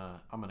like I'm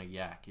gonna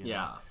yak, you know?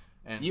 Yeah.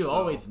 And You so,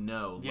 always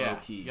know, low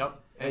key.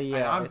 Yep.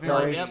 Yeah, I'm it's very,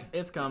 always- Yep,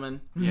 it's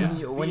coming.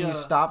 yeah. When you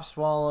stop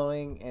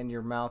swallowing and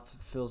your mouth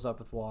fills up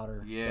with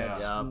water, Yeah.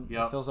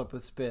 it fills up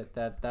with spit.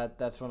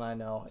 That's when I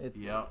know it.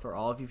 Yep. For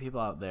all of you people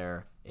out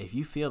there, if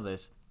you feel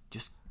this,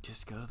 just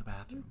go to the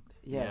bathroom.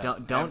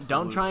 Yes.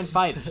 Don't try and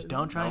fight it. Just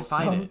don't try and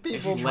fight it.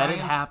 people Just let try it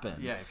and-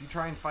 happen. Yeah, if you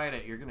try and fight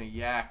it, you're gonna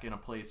yak in a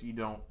place you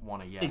don't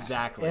want to yak.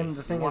 Exactly. And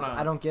the thing wanna- is,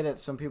 I don't get it.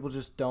 Some people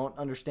just don't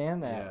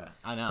understand that. Yeah.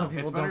 I know. Some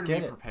people It's better don't to get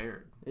be it.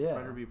 prepared. Yeah. It's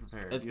better to be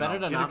prepared. It's You better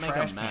know, to get not make a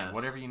trash can, mess.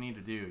 whatever you need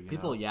to do. You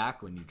People know?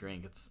 yak when you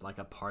drink. It's like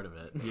a part of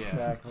it. Yeah.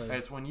 Exactly.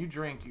 It's when you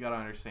drink, you gotta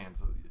understand.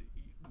 So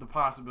the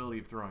possibility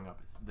of throwing up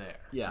is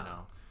there. Yeah. You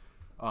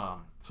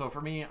know. So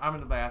for me, I'm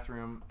in the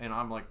bathroom and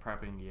I'm like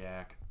prepping to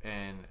yak,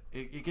 and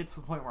it gets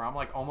to the point where I'm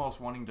like almost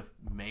wanting to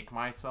make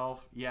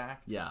myself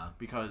yak. Yeah.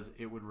 Because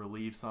it would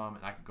relieve some,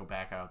 and I could go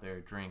back out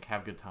there, drink,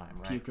 have a good time,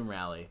 right? Puke and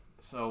rally.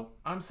 So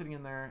I'm sitting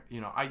in there,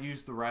 I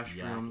use the restroom,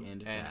 Yak and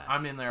and attack.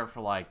 I'm in there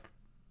for like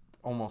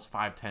almost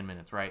 5-10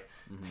 minutes, right?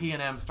 Mm-hmm.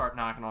 T&M start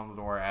knocking on the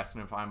door,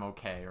 asking if I'm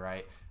okay,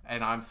 right?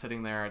 And I'm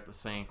sitting there at the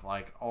sink,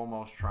 like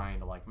almost trying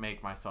to like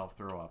make myself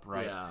throw up,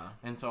 right? Yeah.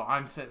 And so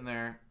I'm sitting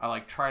there, I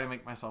like try to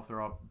make myself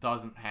throw up,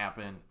 doesn't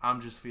happen.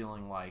 I'm just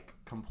feeling like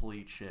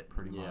complete shit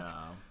pretty much.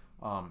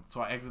 Yeah.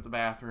 So I exit the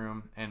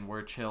bathroom and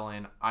we're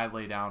chilling. I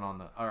lay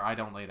down I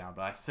don't lay down,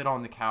 but I sit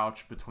on the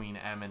couch between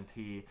M and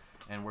T,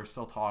 and we're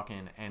still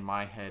talking, and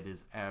my head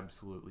is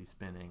absolutely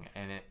spinning.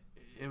 And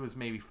it was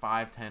maybe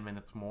 5-10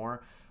 minutes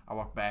more. I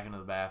walk back into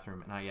the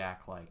bathroom and I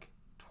yak like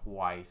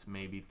twice,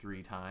 maybe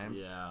 3 times.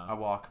 Yeah. I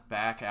walk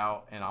back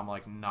out and I'm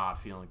like not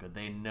feeling good.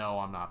 They know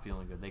I'm not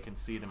feeling good. They can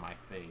see it in my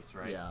face,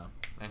 right? Yeah.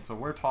 And so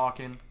we're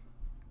talking,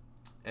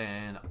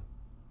 and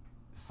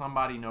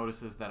somebody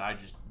notices that I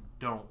just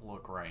don't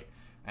look right,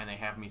 and they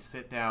have me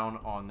sit down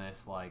on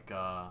this like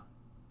on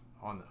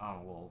a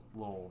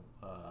little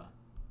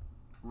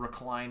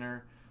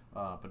recliner,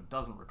 but it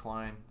doesn't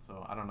recline,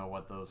 so I don't know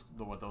what those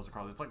are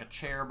called. It's like a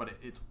chair, but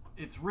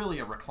it's really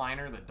a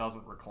recliner that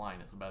doesn't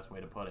recline. Is the best way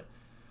to put it,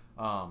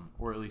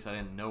 or at least I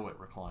didn't know it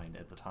reclined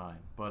at the time.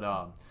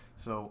 But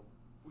so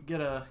we get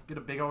a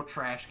big old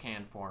trash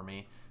can for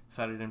me,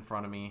 set it in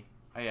front of me.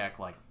 I yak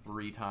like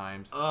 3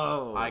 times.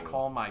 Oh. I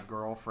call my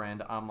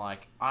girlfriend. I'm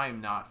like,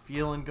 I'm not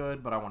feeling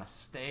good, but I want to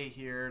stay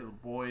here. The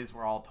boys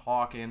were all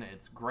talking.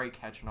 It's great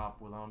catching up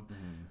with them,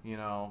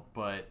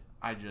 but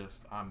I'm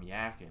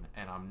yakking,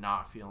 and I'm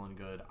not feeling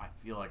good. I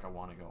feel like I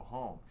want to go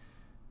home.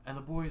 And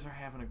the boys are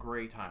having a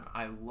great time.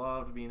 I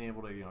loved being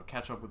able to,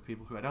 catch up with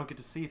people who I don't get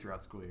to see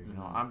throughout school year.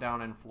 I'm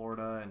down in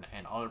Florida,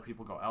 and other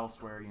people go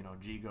elsewhere.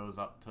 G goes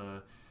up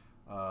to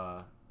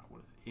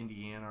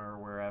Indiana or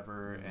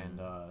wherever, and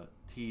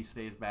T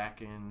stays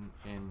back in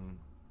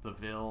the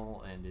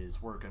Ville and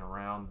is working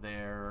around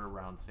there,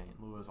 around St.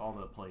 Louis, all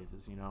the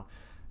places,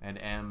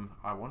 and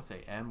I want to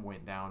say M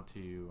went down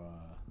to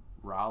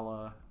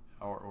Rolla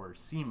or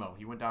SEMO.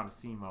 He went down to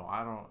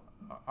SEMO.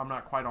 I'm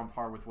not quite on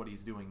par with what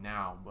he's doing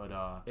now,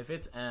 but If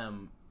it's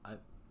M,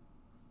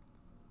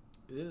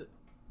 is it?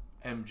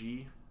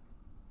 MG.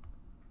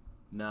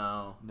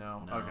 No.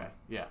 No. No. Okay.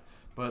 Yeah.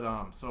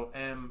 But so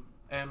M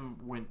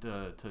went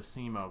to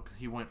SEMO because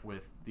he went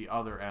with the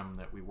other M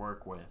that we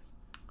work with.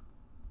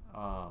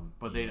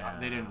 But they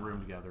didn't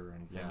room together or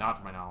anything, Yeah. not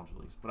to my knowledge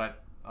at least.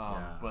 But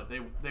but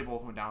they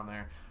both went down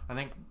there. I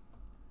think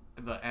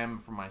the M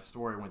from my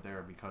story went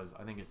there because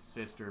I think his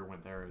sister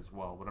went there as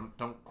well. But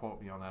don't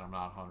quote me on that. I'm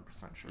not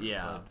 100% sure.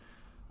 Yeah.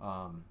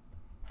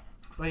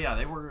 But yeah,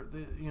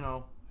 you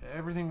know,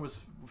 everything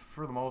was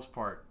for the most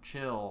part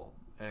chill.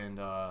 And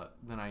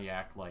then I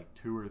yacked like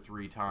 2 or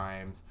 3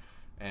 times,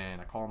 and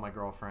I called my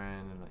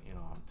girlfriend, and you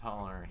know, I'm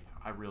telling her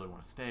I really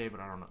want to stay, but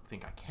I don't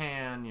think I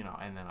can. You know,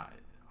 and then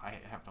I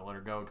have to let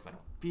her go because I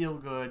don't feel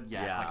good.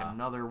 Yeah, like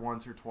another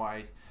once or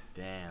twice.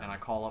 Damn. And I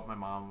call up my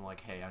mom. I'm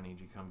like, hey, I need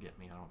you to come get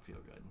me. I don't feel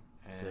good.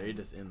 And so you're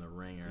just in the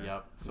ringer.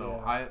 Yep.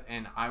 So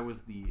I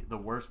was the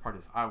worst part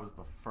is I was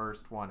the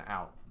first one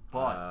out.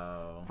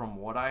 But from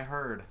what I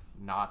heard,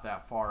 not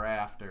that far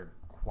after,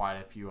 quite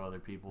a few other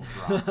people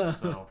dropped.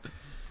 So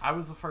I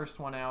was the first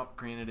one out.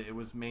 Granted, it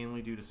was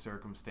mainly due to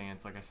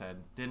circumstance. Like I said,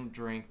 didn't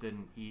drink,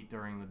 didn't eat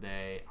during the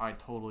day. I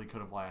totally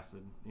could have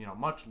lasted, you know,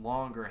 much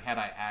longer had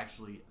I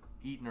actually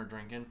eaten or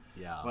drinking.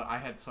 Yeah. But I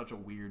had such a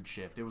weird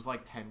shift. It was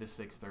like 10 to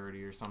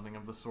 6:30 or something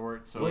of the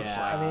sort. So Which, it's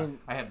like, I mean,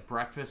 I had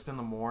breakfast in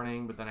the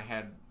morning, but then I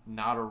had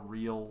not a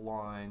real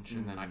lunch,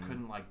 and then I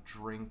couldn't like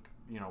drink,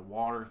 you know,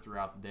 water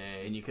throughout the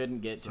day. And you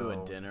couldn't get to a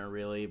So- dinner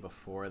really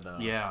before the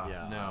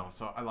No.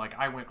 So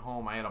I went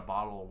home, I had a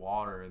bottle of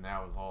water, and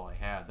that was all I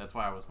had. That's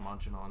why I was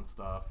munching on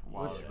stuff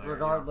while I was there.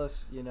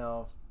 regardless, you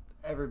know,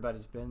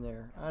 everybody's been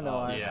there. I know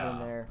I've been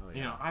there. Oh,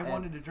 You know, I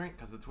wanted to drink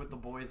because it's with the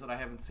boys that I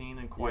haven't seen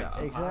in quite Yeah.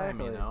 some time,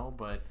 you Exactly. know,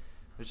 but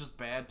it's just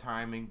bad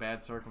timing,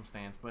 bad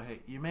circumstance. But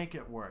hey, you make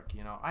it work,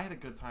 you know. I had a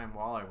good time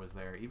while I was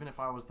there, even if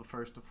I was the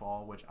first to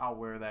fall, which I'll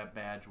wear that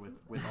badge with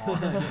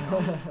honor, you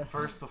know.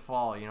 First to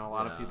fall, you know, a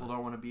lot of Yeah. people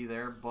don't want to be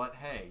there, but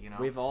hey, you know,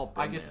 We've all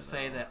been I get there, to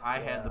say though. that I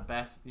had Yeah. the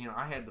best, you know,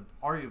 I had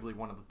arguably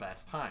one of the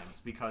best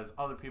times because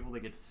other people, they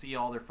get to see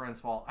all their friends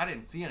fall. I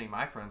didn't see any of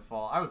my friends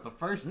fall. I was the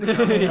first to go.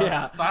 You know?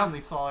 Yeah. So I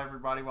only saw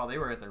everybody while they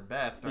were at their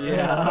best. Right?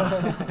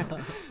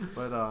 Yeah.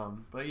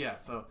 But yeah,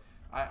 so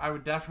I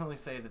would definitely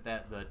say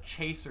that the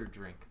chaser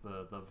drink,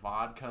 the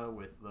vodka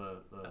with the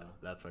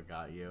That's what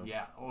got you.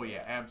 yeah, oh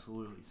yeah,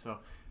 absolutely. So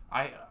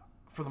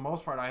for the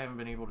most part, I haven't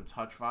been able to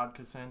touch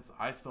vodka since.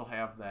 I still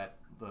have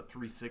the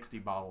 360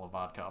 bottle of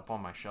vodka up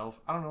on my shelf.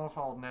 I don't know if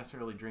I'll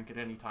necessarily drink it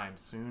anytime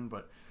soon,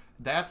 but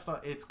that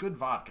stuff, it's good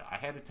vodka. I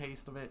had a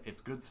taste of it.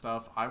 It's good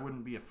stuff. I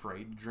wouldn't be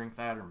afraid to drink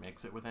that or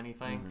mix it with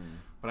anything.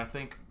 But I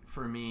think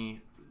for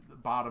me, the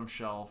bottom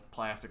shelf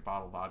plastic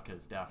bottle vodka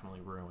is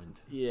definitely ruined.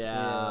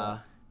 Yeah.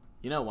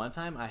 You know, one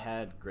time I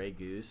had Grey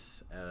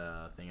Goose at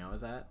a thing I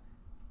was at,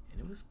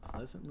 and it was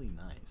pleasantly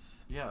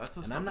nice. Yeah, that's the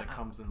And stuff I'm that not-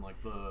 comes in like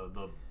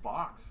the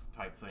box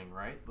type thing,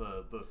 right?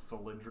 The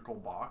cylindrical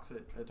box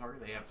at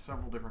Target. They have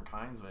several different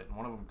kinds of it, and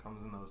one of them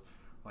comes in those,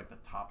 like the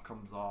top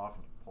comes off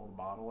and you pull the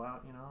bottle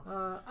out, you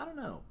know? I don't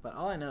know, but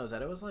all I know is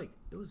that it was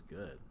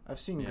good. I've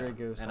seen Yeah. Grey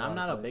Goose. And a I'm lot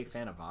not of a big places.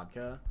 fan of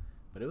vodka,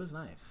 but it was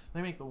nice.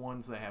 They make the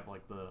ones that have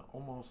like the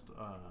almost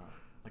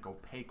like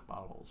opaque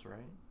bottles, right?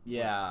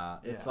 Yeah,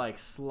 it's Yeah. like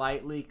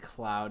slightly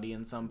cloudy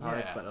in some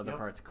parts, Yeah, but other yep.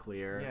 parts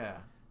clear. Yeah.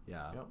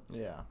 Yeah. Yep.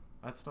 Yeah.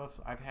 That stuff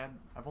I've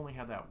only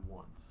had that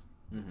once.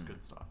 It's Mhm.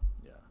 good stuff.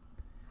 Yeah.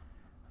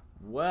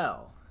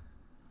 Well,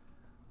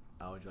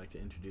 would you like to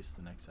introduce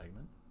the next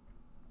segment?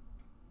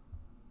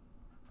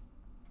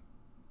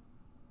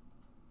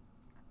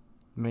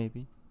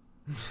 Maybe.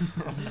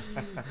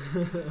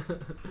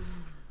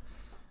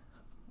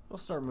 We'll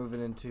start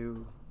moving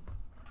into.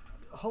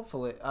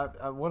 Hopefully,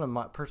 one of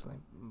my personally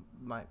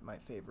my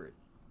favorite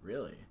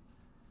Really?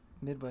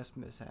 Midwest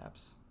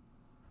mishaps.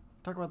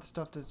 Talk about the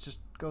stuff that just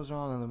goes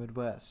on in the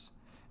Midwest.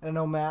 And I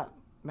know Matt,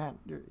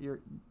 you're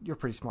a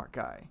pretty smart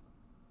guy,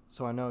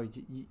 so I know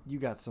you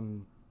got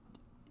some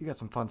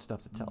fun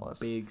stuff to tell us.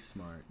 Big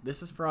smart.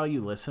 This is for all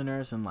you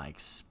listeners in like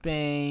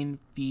Spain,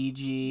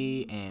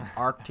 Fiji,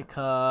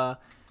 Antarctica.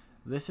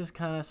 This is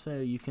kind of so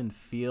you can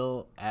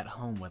feel at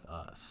home with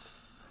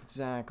us.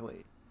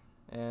 Exactly,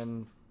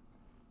 and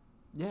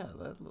yeah,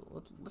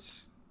 let's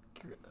just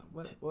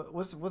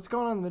what's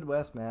going on in the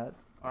Midwest, Matt?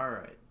 All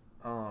right.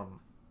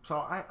 So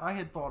I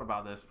had thought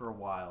about this for a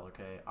while,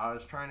 okay? I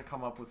was trying to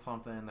come up with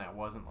something that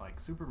wasn't like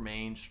super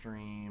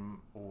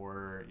mainstream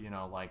or, you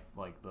know, like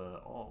the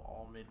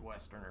all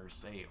Midwesterners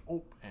say,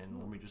 oh, and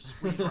let me just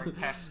squeeze right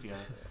past you.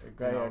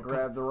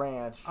 Grab the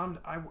ranch.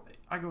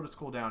 I go to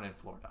school down in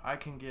Florida. I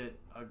can get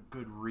a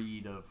good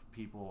read of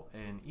people,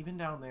 and even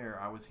down there,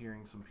 I was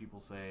hearing some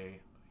people say,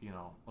 you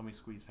know, let me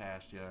squeeze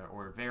past you,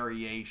 or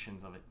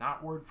variations of it.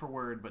 Not word for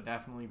word, but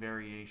definitely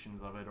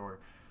variations of it, or...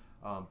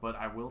 but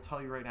I will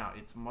tell you right now,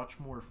 it's much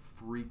more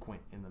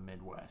frequent in the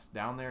Midwest.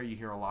 Down there, you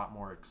hear a lot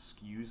more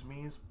excuse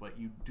me's, but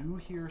you do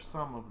hear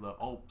some of the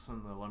oops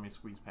and the let me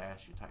squeeze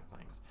past you type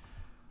things.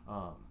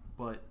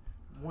 But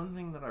one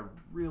thing that I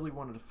really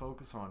wanted to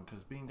focus on,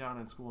 because being down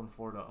in school in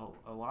Florida,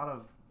 a lot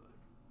of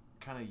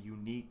kind of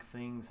unique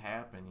things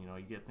happen. You know,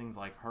 you get things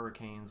like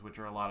hurricanes, which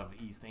are a lot of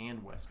East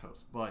and West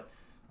Coast, but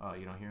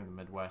you know, here in the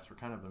Midwest, we're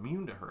kind of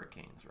immune to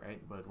hurricanes,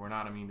 right? But we're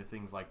not immune to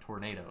things like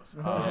tornadoes.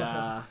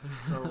 Yeah.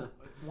 So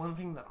one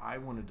thing that I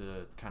wanted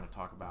to kind of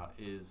talk about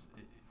is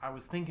I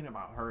was thinking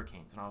about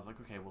hurricanes, and I was like,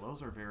 okay, well,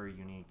 those are very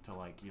unique to,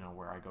 like,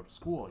 where I go to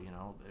school.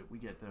 We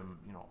get them,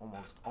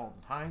 almost all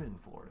the time in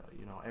Florida.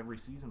 Every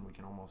season we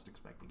can almost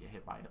expect to get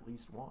hit by at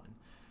least one.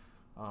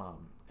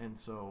 And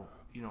so,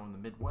 in the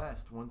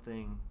Midwest, one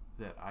thing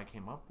that I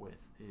came up with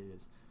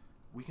is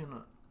we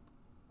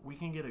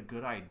can get a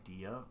good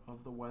idea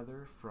of the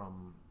weather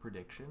from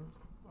predictions,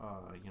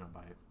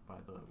 by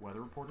the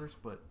weather reporters,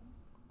 but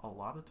a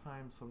lot of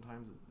times,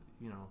 sometimes,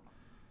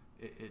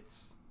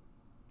 it's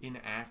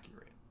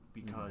inaccurate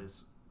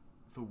because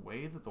the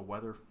way that the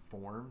weather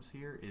forms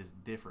here is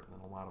different than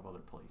a lot of other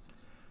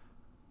places.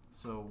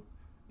 So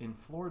in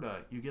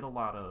Florida, you get a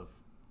lot of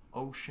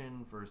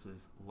ocean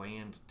versus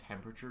land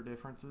temperature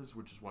differences,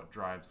 which is what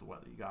drives the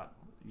weather. You got,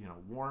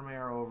 warm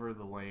air over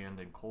the land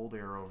and cold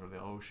air over the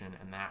ocean,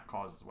 and that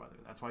causes weather.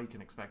 That's why you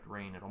can expect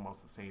rain at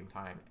almost the same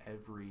time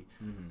every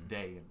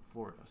day in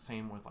Florida.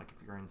 Same with, like,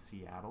 if you're in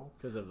Seattle.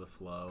 Because of the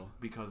flow.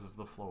 Because of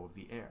the flow of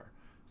the air.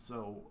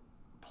 So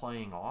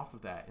playing off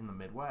of that, in the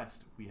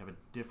Midwest, we have a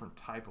different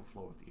type of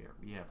flow of the air.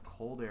 We have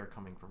cold air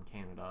coming from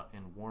Canada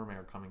and warm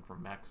air coming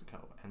from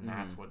Mexico, and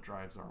that's what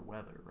drives our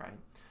weather, right?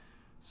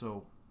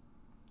 So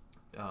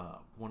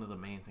one of the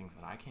main things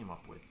that I came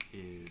up with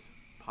is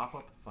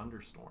pop-up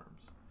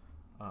thunderstorms.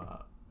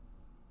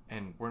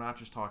 And we're not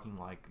just talking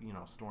like,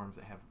 storms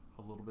that have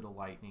a little bit of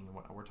lightning and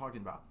whatnot. We're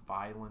talking about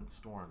violent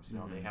storms.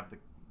 They have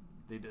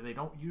they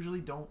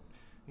usually don't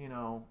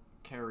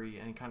carry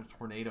any kind of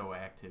tornado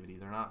activity.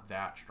 They're not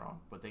that strong,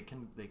 but they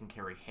can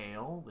carry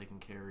hail. They can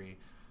carry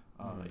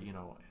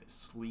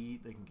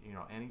sleet. They can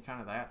any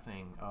kind of that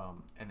thing.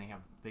 And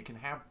they can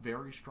have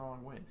very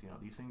strong winds.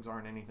 These things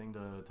aren't anything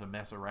to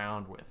mess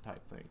around with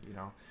type thing.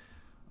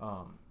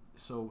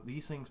 So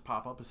these things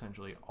pop up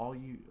essentially.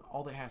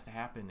 All that has to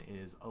happen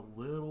is a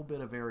little bit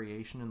of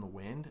variation in the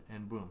wind,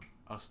 and boom,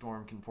 a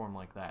storm can form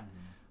like that.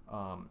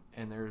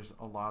 And there's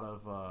a lot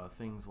of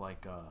things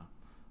like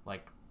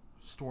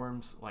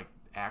storms, like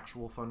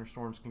actual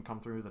thunderstorms can come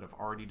through that have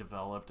already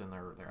developed, and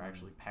they're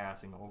actually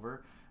passing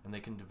over, and they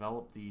can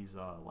develop these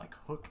like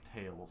hook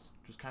tails,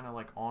 just kind of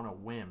like on a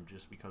whim,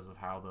 just because of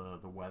how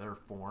the weather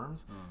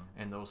forms,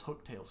 and those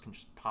hook tails can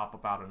just pop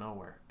up out of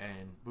nowhere,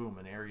 and boom,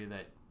 an area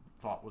that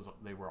thought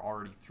they were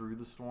already through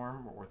the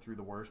storm or through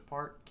the worst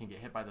part can get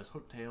hit by this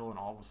hook tail, and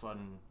all of a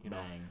sudden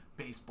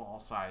baseball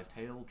sized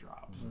hail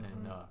drops.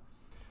 And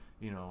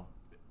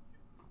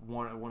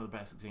one of the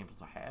best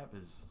examples I have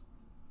is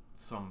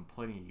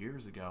plenty of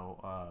years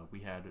ago,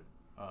 we had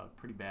a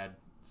pretty bad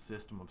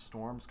system of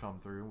storms come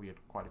through. We had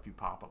quite a few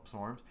pop-up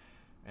storms,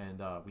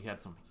 and we had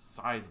some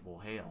sizable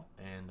hail.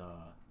 And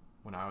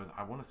when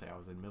I want to say I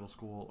was in middle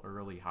school,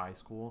 early high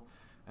school,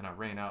 and I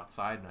ran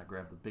outside and I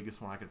grabbed the biggest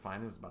one I could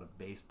find. It was about a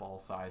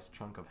baseball-sized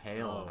chunk of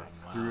hail, and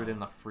I threw it in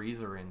the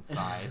freezer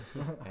inside.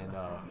 and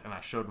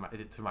I showed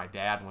it to my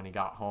dad when he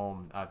got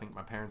home. I think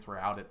my parents were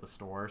out at the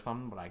store or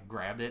something, but I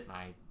grabbed it and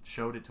I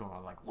showed it to him. I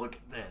was like, "Look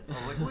at this!"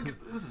 I was like, "Look at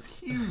this! This is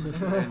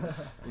huge!" And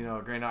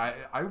granted,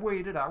 I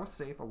waited. I was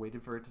safe. I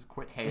waited for it to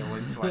quit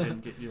hailing, so I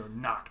didn't get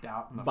knocked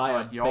out in the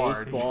front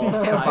yard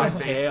by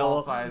baseball-sized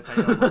hail.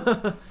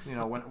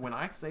 But, when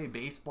I say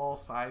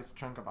baseball-sized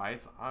chunk of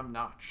ice, I'm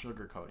not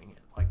sugarcoating it.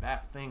 Like,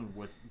 that thing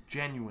was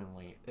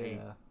genuinely a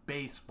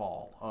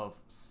baseball of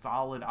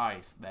solid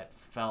ice that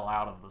fell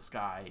out of the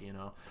sky.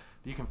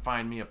 You can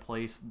find me a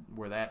place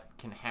where that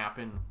can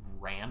happen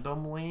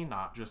randomly,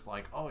 not just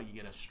like, oh, you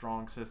get a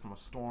strong system of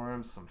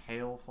storms, some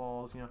hail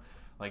falls.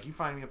 Like, you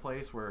find me a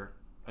place where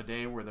a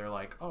day where they're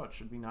like, oh, it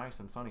should be nice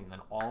and sunny, and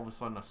then all of a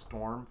sudden a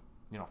storm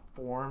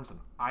forms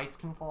and ice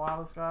can fall out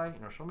of the sky.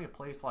 Show me a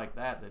place like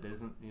that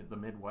isn't the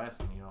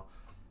Midwest, and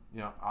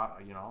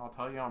I'll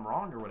tell you I'm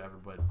wrong or whatever,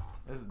 but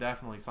this is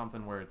definitely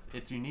something where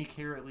it's unique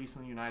here, at least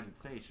in the United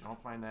States. You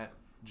don't find that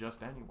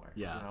just anywhere.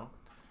 Yeah.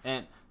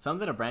 And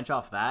something to branch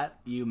off that,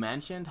 you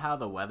mentioned how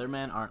the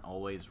weathermen aren't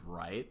always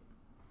right.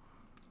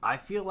 I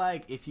feel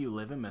like if you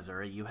live in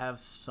Missouri, you have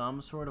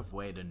some sort of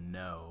way to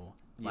know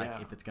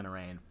if it's going to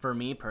rain. For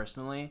me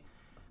personally,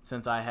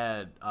 since I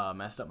had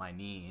messed up my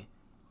knee,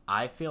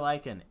 I feel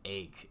like an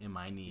ache in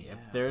my knee. Yeah. If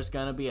there's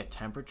going to be a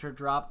temperature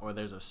drop or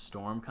there's a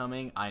storm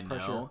coming, I know.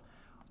 Sure.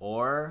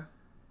 Or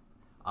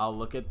I'll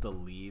look at the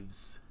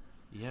leaves.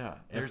 Yeah,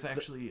 there's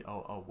actually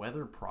a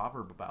weather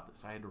proverb about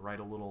this. I had to write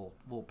a little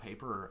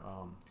paper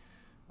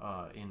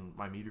in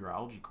my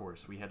meteorology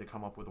course. We had to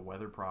come up with a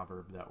weather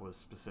proverb that was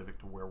specific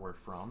to where we're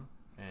from.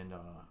 And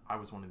I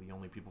was one of the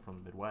only people from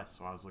the Midwest,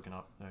 so I was looking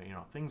up,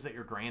 things that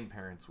your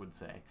grandparents would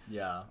say.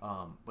 Yeah.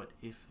 But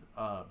if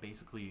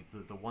basically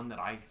the one that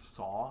I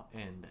saw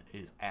and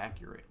is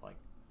accurate, like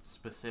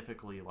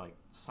specifically, like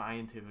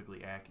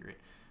scientifically accurate,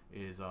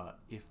 is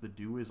if the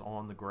dew is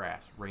on the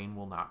grass, rain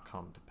will not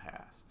come to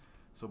pass.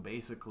 So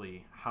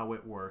basically, how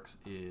it works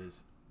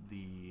is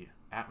the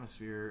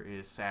atmosphere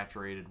is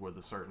saturated with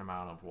a certain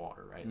amount of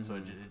water, right? Mm-hmm. So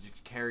it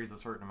just carries a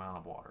certain amount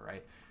of water,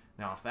 right?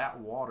 Now, if that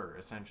water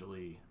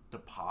essentially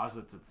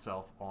deposits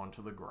itself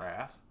onto the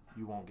grass,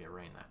 you won't get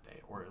rain that day,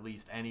 or at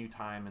least any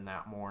time in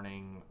that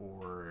morning,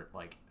 or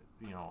like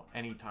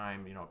any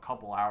time a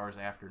couple hours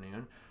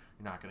afternoon,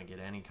 you're not going to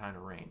get any kind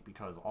of rain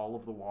because all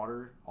of the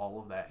water, all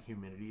of that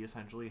humidity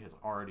essentially has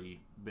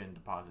already been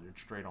deposited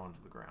straight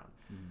onto the ground.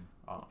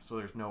 So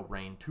there's no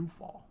rain to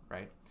fall,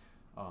 right?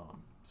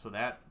 So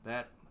that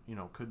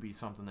could be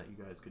something that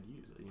you guys could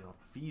use,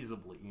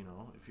 feasibly,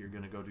 if you're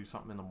going to go do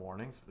something in the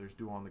mornings, if there's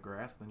dew on the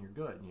grass, then you're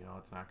good.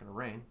 It's not going to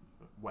rain.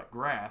 Wet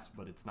grass,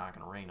 but it's not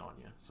going to rain on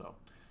you. So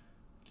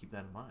keep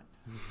that in mind.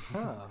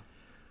 Huh.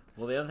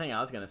 Well, the other thing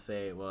I was going to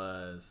say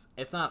was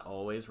it's not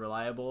always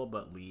reliable,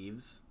 but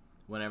leaves,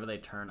 whenever they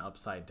turn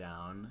upside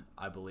down,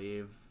 I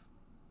believe,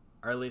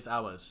 or at least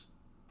I was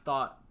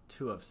thought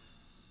to have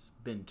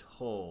been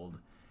told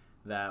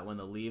that when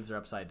the leaves are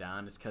upside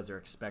down, it's because they're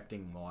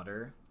expecting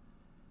water,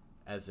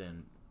 as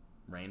in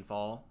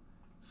rainfall.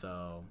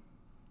 So,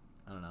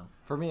 I don't know.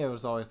 For me, it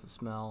was always the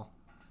smell.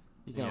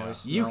 You can always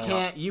smell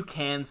You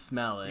can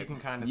smell it. You can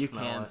kind of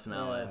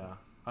smell it. Yeah.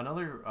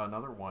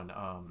 Another one.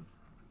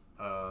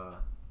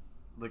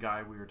 The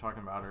guy we were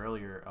talking about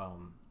earlier,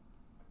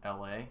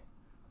 L.A.,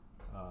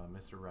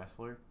 Mr.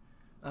 Wrestler.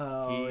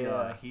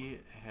 Oh, He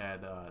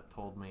had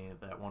told me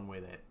that one way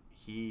that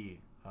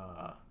he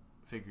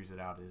figures it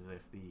out is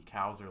if the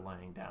cows are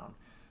laying down.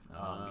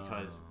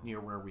 Because near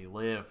where we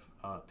live,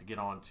 to get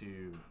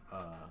onto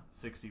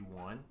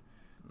 61,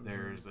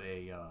 there's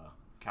a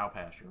cow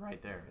pasture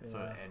right there. Yeah. So,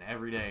 and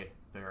every day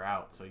they're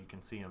out, so you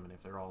can see them. And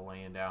if they're all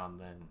laying down,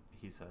 then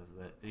he says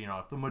that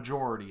if the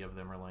majority of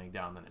them are laying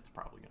down, then it's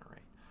probably going to rain.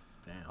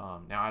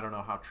 Damn. Now I don't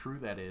know how true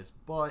that is,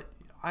 but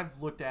I've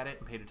looked at it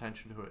and paid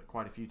attention to it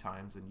quite a few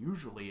times, and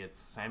usually it's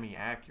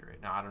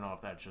semi-accurate. Now I don't know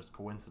if that's just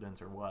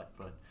coincidence or what,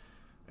 but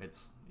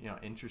it's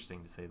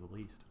interesting to say the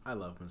least. I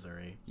love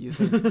Missouri.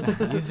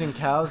 Using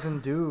cows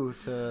and dew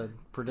to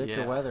predict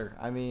the weather.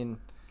 I mean,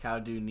 cow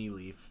dew knee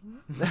leaf.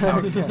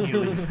 Cow dew knee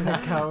leaf.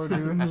 Cow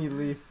dew knee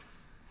leaf.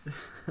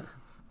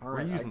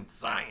 We're using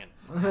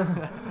science.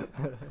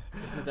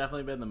 This has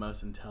definitely been the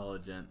most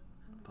intelligent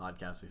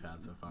podcast we've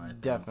had so far, I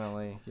think.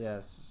 Definitely,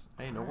 yes.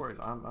 Hey, no worries.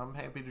 I'm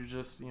happy to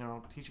just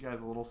teach you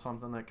guys a little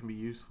something that can be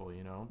useful.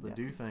 The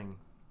dew thing,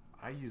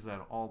 I use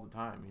that all the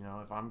time.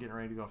 If I'm getting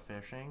ready to go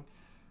fishing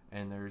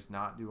and there's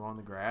not dew on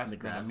the grass,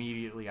 then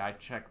immediately I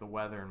check the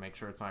weather and make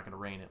sure it's not going to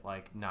rain at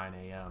like 9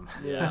 a.m.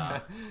 Yeah.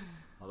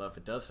 Although if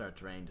it does start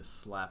to rain, just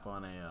slap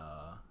on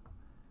a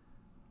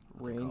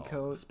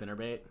raincoat,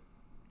 spinnerbait.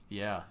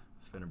 Yeah.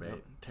 Spinnerbait.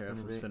 Yep. Tear up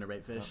some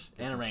spinnerbait fish.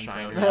 Yep. And a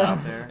raincoat.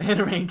 Out there.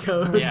 And a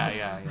raincoat.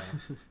 Yeah.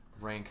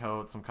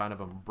 Raincoat, some kind of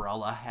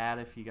umbrella hat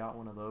if you got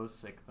one of those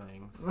sick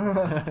things.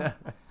 I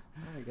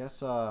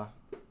guess we'll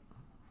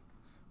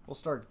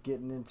start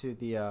getting into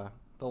the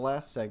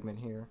last segment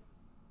here.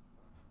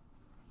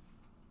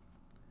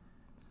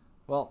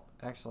 Well,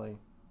 actually,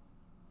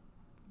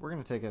 we're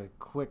going to take a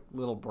quick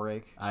little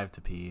break. I have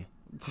to pee.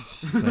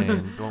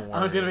 Saying, don't worry.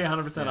 I was gonna be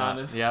 100%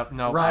 honest. Yep.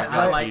 No.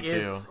 Right.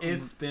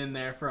 It's been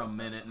there for a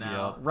minute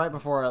now. Yep. Right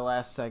before our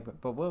last segment,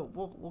 but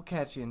we'll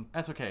catch you in.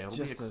 That's okay. It'll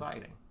be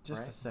exciting.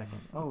 Just right? a second.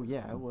 Oh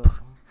yeah, it will.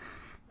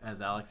 As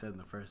Alex said in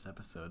the first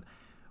episode,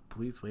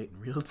 please wait in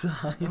real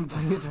time.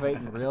 Please wait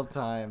in real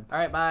time. All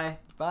right. Bye.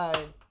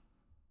 Bye.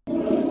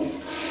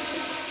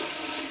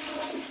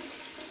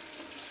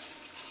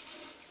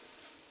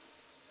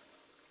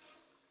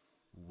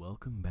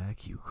 Welcome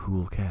back, you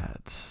cool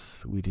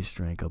cats. We just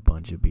drank a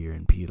bunch of beer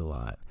and peed a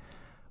lot.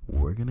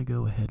 We're gonna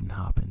go ahead and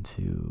hop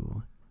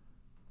into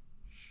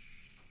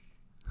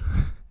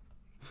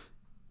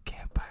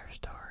campfire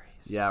stories.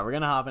 Yeah, we're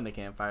gonna hop into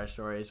campfire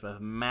stories with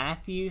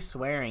Matthew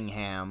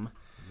Swearingham.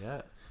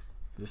 Yes.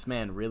 This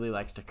man really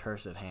likes to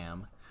curse at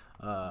ham.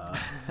 Man,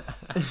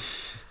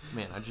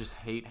 I just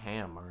hate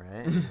ham. All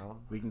right.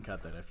 We can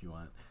cut that if you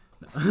want.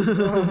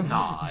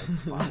 Nah,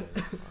 it's fine.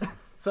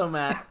 So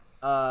Matt,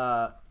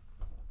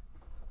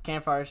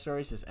 campfire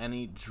stories, just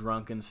any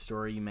drunken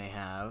story you may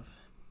have.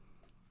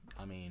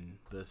 I mean,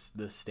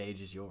 the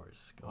stage is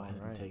yours. Go ahead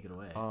and take it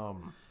away.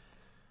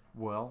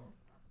 Well,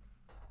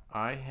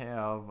 I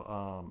have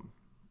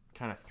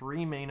kind of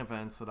three main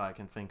events that I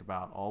can think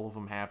about. All of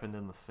them happened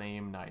in the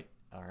same night.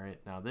 All right.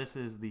 Now, this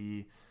is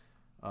the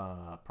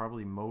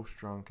probably most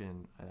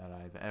drunken that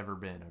I've ever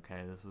been.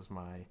 Okay. This is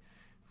my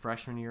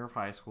freshman year of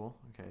high school.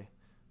 Okay.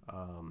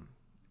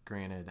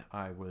 Granted,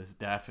 I was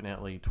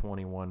definitely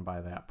 21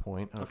 by that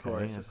point. Okay? Of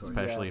course.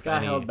 Especially if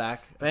got held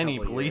back if any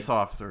police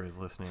officer is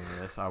listening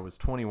to this, I was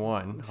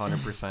 21,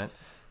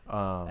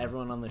 100%.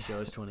 Everyone on the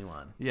show is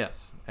 21.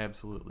 Yes,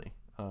 absolutely.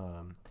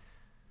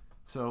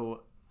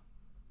 So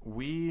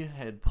we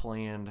had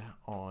planned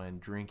on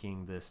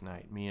drinking this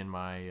night. Me and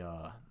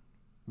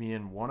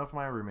one of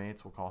my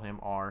roommates, we'll call him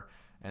R,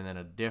 and then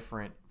a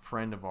different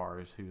friend of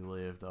ours who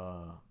lived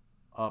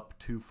up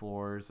 2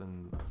 floors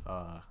and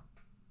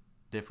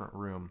different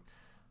room.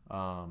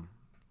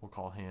 We'll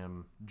call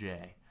him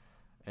Jay.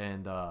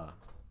 And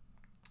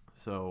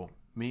so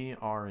me,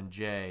 R, and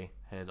Jay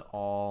had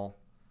all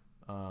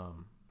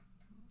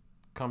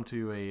come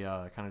to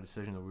a kind of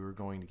decision that we were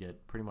going to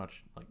get pretty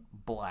much like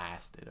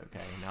blasted.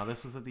 Okay. Now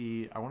this was at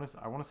I want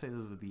to say this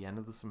was at the end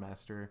of the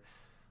semester.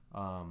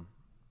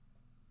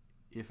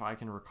 If I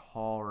can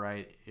recall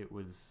right, it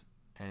was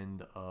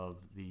end of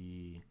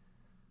the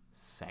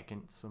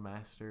second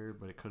semester,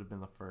 but it could have been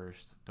the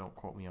first. Don't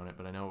quote me on it,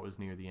 but I know it was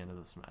near the end of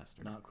the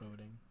semester. Not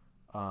quoting.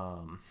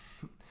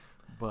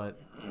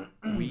 But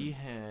we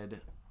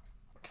had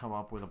come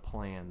up with a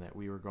plan that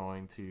we were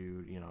going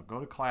to, go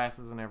to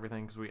classes and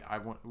everything, because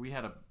we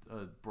had a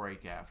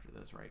break after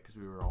this, right? Because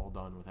we were all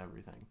done with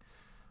everything.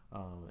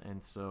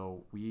 And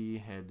so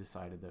we had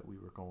decided that we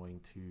were going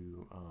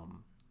to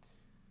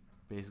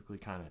basically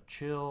kind of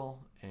chill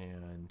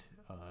and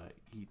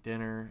eat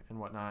dinner and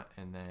whatnot,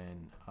 and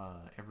then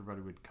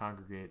everybody would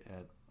congregate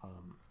at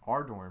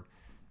our dorm,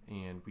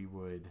 and we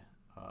would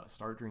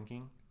start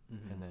drinking,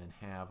 and then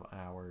have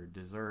our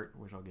dessert,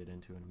 which I'll get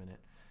into in a minute.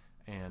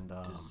 And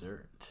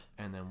Dessert.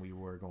 and then we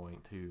were going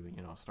to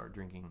start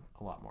drinking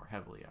a lot more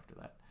heavily after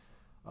that.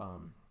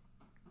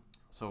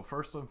 So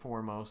first and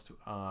foremost,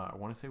 I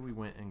want to say we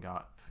went and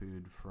got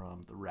food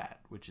from the Rat,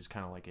 which is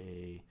kind of like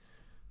a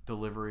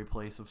delivery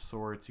place of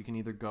sorts. You can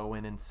either go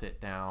in and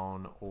sit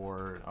down,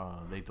 or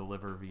they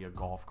deliver via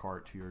golf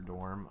cart to your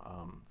dorm.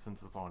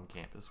 Since it's on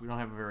campus, we don't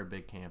have a very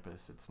big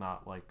campus. It's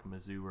not like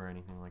Mizzou or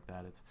anything like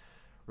that. It's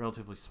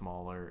relatively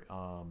smaller.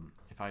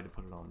 If I had to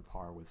put it on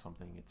par with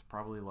something, it's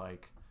probably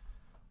like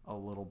a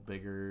little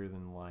bigger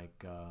than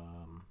like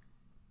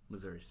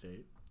Missouri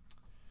State.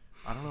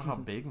 I don't know how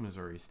big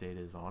Missouri State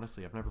is,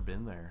 honestly. I've never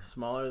been there.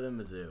 Smaller than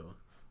Mizzou.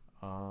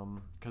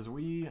 Because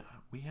we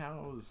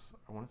house,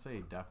 I want to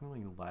say,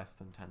 definitely less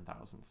than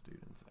 10,000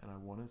 students, and I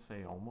want to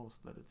say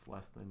almost that it's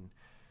less than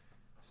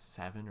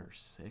 7 or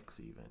 6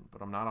 even,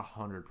 but I'm not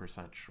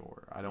 100%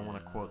 sure. I don't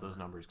want to quote those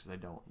numbers because I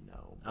don't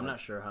know. I'm not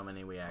sure how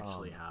many we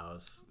actually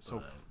house.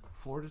 So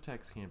Florida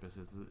Tech's campus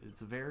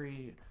it's a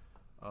very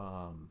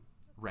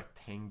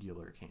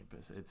rectangular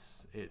campus.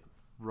 It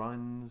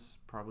runs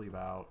probably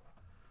about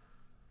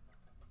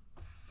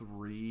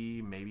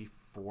 3, maybe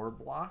 4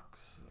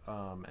 blocks,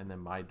 and then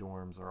my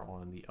dorms are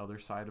on the other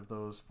side of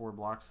those 4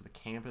 blocks. So the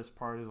campus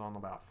part is on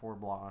about 4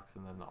 blocks,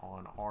 and then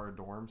on our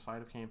dorm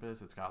side of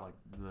campus, it's got like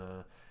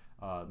the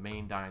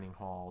main dining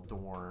hall,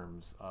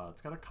 dorms.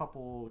 It's got a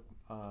couple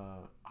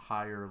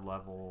higher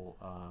level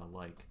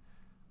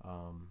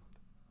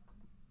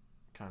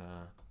kind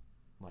of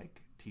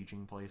like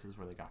teaching places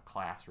where they got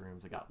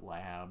classrooms, they got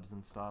labs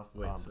and stuff.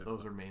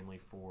 Those are mainly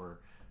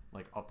for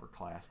like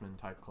upperclassmen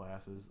type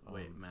classes.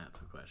 Wait, Matt's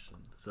a question.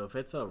 So if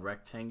it's a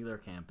rectangular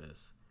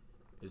campus,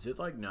 is it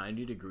like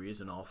 90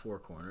 degrees in all 4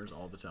 corners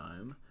all the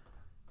time?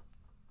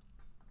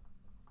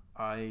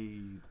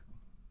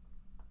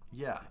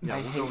 Yeah,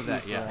 we'll go with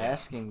that. Yeah,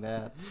 asking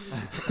that.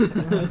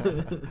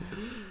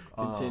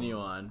 Continue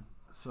on.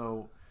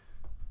 So,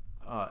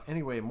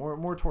 anyway,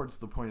 more towards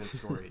the point of the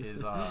story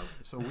is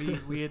so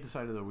we had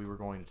decided that we were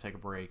going to take a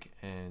break,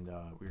 and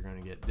we were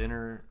going to get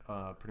dinner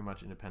pretty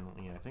much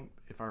independently. I think,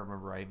 if I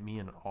remember right, me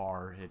and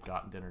R had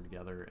gotten dinner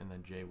together, and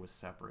then Jay was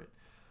separate.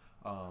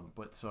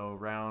 But so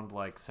around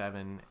like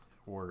 7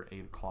 or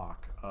 8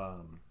 o'clock,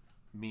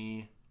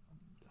 me,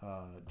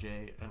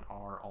 Jay, and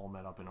R all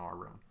met up in our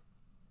room.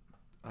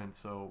 And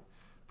so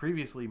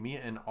previously, me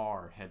and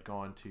R had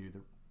gone to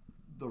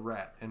the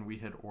Rat, and we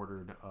had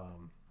ordered a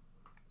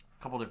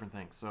couple different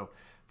things. So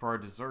for our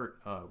dessert,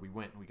 we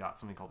went and we got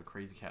something called the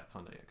Crazy Cat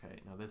Sundae. Okay,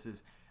 now this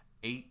is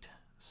 8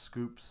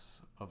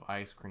 scoops of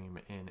ice cream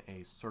in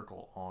a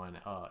circle on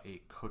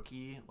a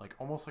cookie, like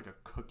almost like a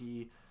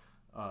cookie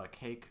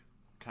cake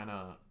kind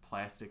of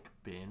plastic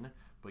bin,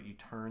 but you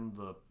turn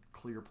the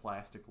clear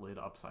plastic lid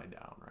upside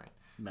down, right?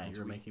 Man,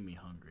 you're making me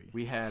hungry.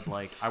 We had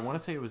like, I want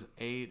to say it was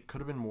 8, could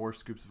have been more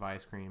scoops of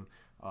ice cream,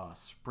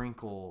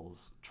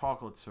 sprinkles,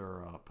 chocolate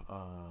syrup,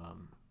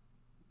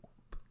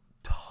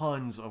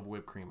 tons of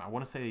whipped cream. I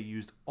want to say they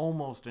used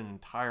almost an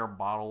entire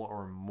bottle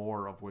or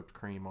more of whipped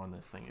cream on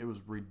this thing. It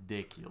was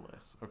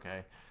ridiculous.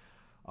 Okay.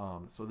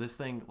 So this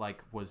thing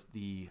like was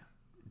the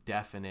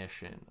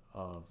definition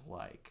of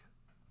like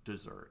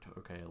dessert,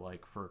 okay,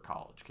 like for a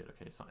college kid,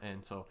 okay.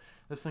 So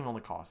this thing only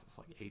costs us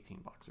like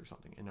 $18 or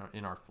something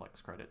in our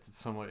flex credits.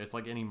 It's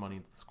like any money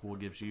that the school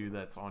gives you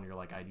that's on your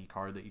like ID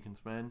card that you can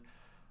spend.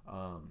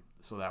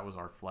 So that was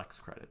our flex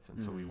credits,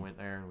 and so we went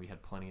there and we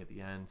had plenty at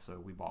the end, so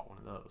we bought one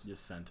of those.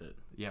 Just sent it.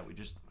 Yeah,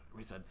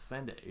 we said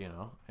send it,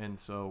 and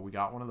so we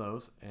got one of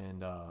those,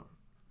 and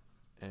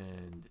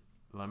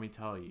let me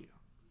tell you,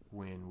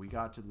 when we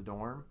got to the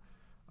dorm,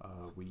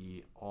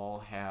 we all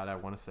had, I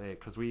want to say,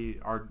 because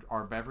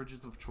our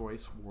beverages of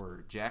choice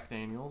were Jack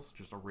Daniels,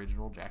 just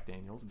original Jack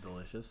Daniels.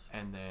 Delicious.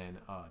 And then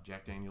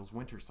Jack Daniels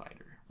Winter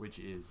Cider, which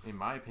is, in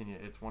my opinion,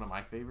 it's one of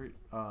my favorite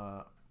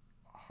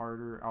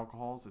harder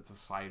alcohols. It's a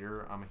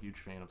cider. I'm a huge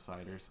fan of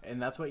ciders.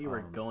 And that's what you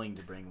were going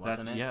to bring,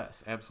 wasn't it?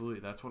 Yes, absolutely.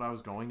 That's what I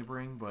was going to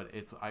bring, but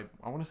I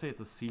want to say it's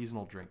a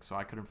seasonal drink, so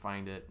I couldn't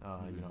find it,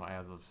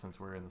 since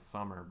we're in the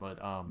summer. But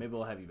maybe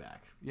we'll have you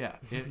back. Yeah,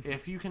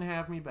 if you can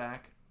have me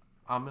back,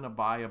 I'm going to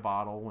buy a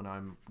bottle when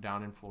I'm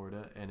down in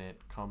Florida and it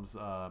comes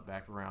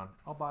back around.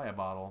 I'll buy a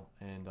bottle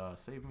and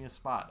save me a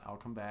spot. I'll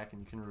come back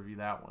and you can review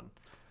that one.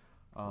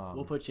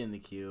 We'll put you in the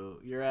queue.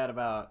 You're at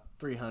about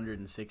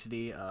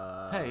 360. Hey,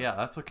 yeah,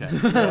 that's okay.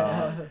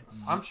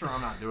 I'm sure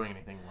I'm not doing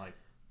anything like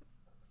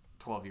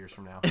 12 years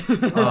from now.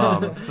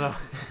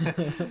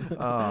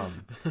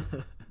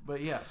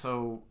 But yeah,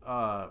 so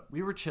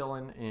we were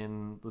chilling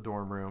in the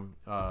dorm room.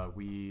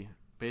 We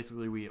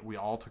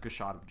all took a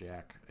shot of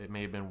Jack. It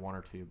may have been one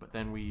or two, but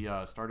then we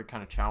started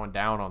kind of chowing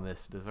down on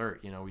this dessert.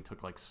 You know, we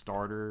took like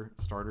starter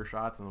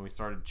shots, and then we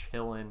started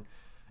chilling,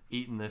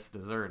 eating this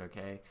dessert.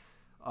 Okay.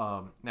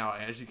 Now,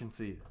 as you can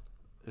see,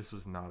 this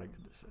was not a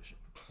good decision.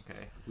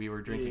 Okay, we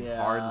were drinking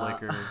hard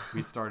liquor.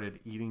 We started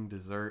eating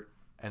dessert,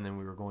 and then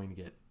we were going to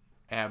get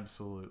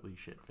absolutely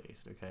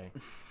shit-faced. Okay,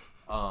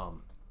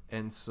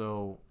 and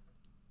so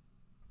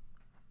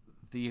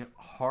the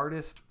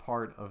hardest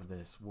part of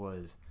this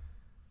was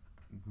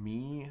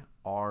me,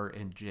 R,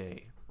 and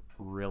J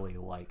really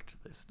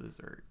liked this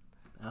dessert.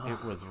 Oh.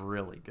 It was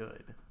really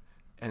good,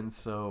 and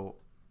so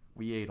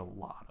we ate a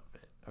lot of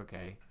it.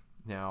 Okay,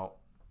 now,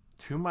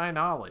 to my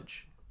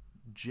knowledge,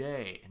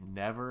 Jay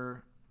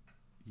never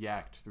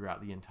yacked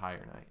throughout the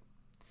entire night.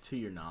 To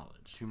your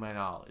knowledge. To my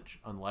knowledge.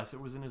 Unless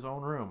it was in his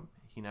own room,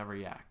 he never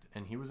yacked.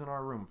 And he was in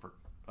our room for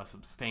a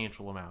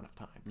substantial amount of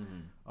time.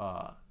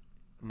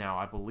 Mm-hmm. Now,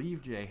 I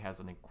believe Jay has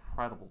an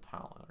incredible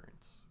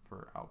tolerance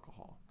for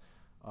alcohol.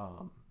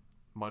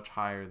 Much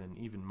higher than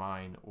even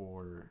mine,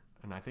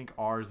 and I think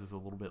ours is a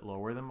little bit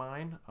lower than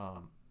mine,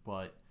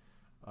 but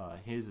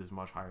his is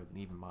much higher than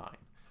even mine.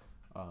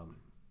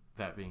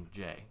 That being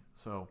Jay.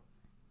 So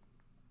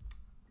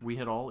we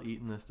had all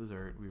eaten this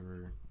dessert. We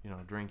were,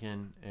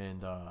 drinking,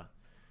 and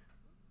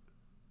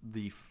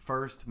the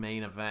first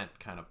main event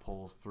kind of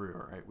pulls through.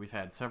 All right, we've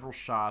had several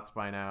shots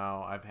by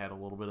now. I've had a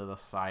little bit of the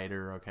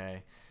cider.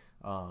 Okay,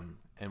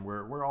 and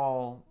we're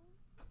all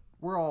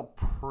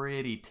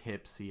pretty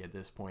tipsy at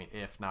this point,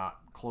 if not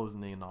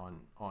closing in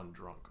on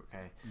drunk.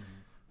 Okay,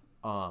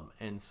 mm-hmm.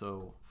 And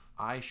so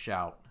I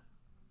shout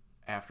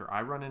after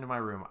I run into my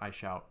room. I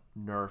shout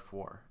Nerf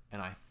War,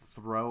 and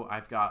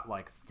I've got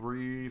like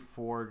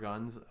 3-4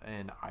 guns,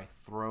 and I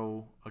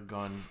throw a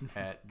gun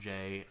at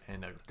Jay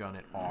and a gun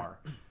at R,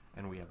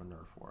 and we have a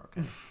Nerf War.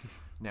 Okay.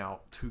 Now,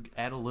 to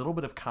add a little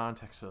bit of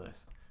context to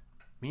this,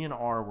 me and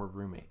R were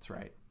roommates,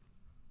 right?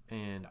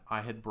 And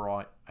I had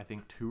brought, I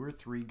think, 2 or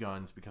 3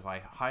 guns because I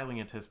highly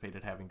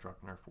anticipated having drunk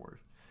Nerf Wars.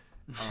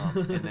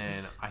 And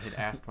then I had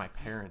asked my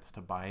parents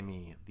to buy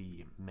me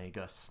the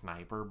Mega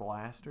Sniper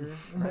Blaster,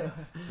 right?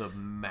 The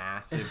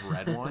massive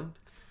red one.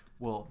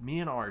 Well, me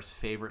and R's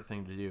favorite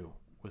thing to do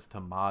was to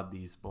mod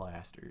these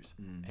blasters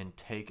and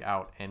take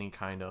out any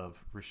kind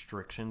of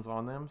restrictions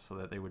on them so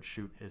that they would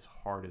shoot as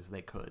hard as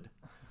they could.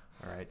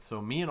 All right,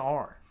 so me and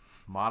R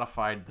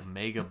modified the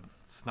Mega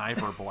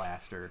Sniper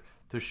Blaster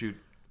to shoot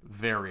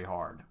very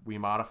hard. We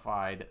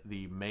modified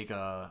the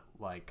Mega,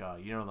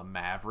 the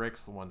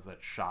Mavericks, the ones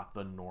that shot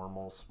the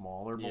normal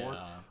smaller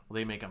bullets. Well,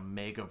 they make a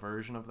Mega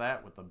version of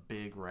that with the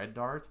big red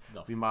darts.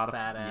 We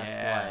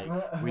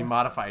modified, we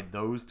modified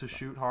those to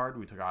shoot hard.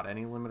 We took out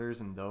any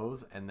limiters in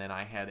those, and then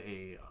I had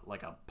a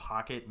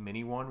pocket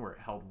mini one where it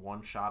held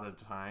one shot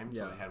at a time.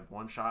 So it had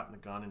one shot in the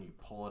gun, and you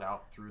pull it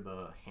out through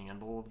the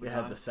handle of the gun.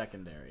 You had the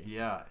secondary.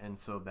 Yeah, and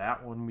so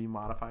that one we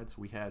modified. So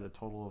we had a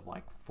total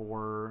of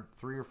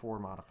 3 or 4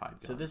 modified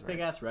guns. So this big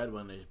ass red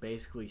one is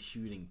basically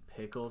shooting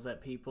pickles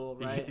at people,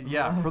 right?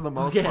 Yeah, for the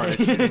most part,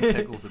 it's shooting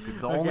pickles at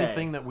people. The only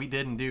thing that we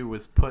didn't do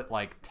was put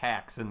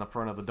tacks in the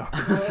front of the dart.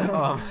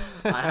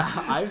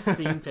 I've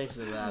seen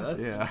pictures of that.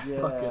 That's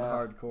fucking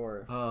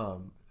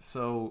hardcore.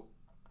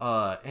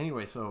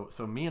 Anyway, so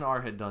me and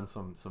R had done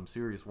some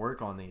serious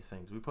work on these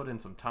things. We put in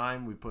some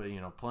time. We put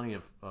plenty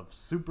of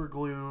super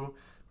glue,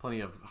 plenty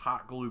of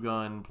hot glue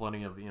gun,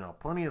 plenty of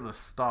the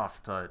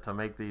stuff to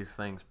make these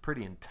things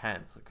pretty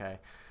intense. Okay.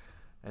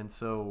 And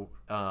so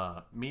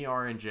me,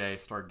 R, and J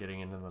start getting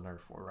into the Nerf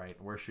War, right?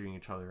 We're shooting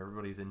each other.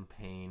 Everybody's in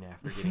pain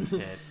after getting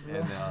hit.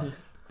 And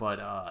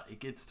but it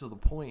gets to the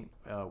point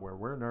where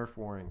we're Nerf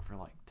warring for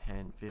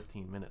 10,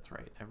 15 minutes,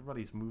 right?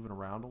 Everybody's moving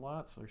around a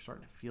lot, so they're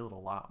starting to feel it a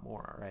lot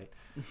more, all right?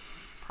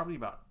 Probably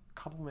about a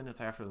couple minutes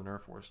after the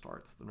Nerf War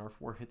starts, the Nerf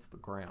War hits the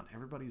ground.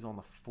 Everybody's on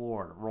the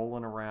floor,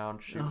 rolling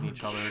around, shooting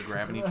each other,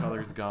 grabbing each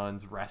other's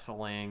guns,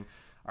 wrestling.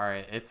 All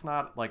right, it's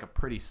not a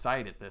pretty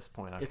sight at this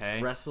point, okay?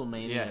 It's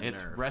WrestleMania Yeah, Nerf.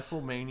 it's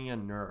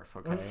WrestleMania Nerf,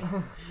 okay?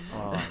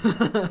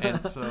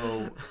 And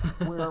so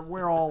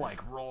we're all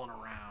rolling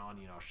around,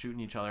 shooting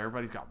each other.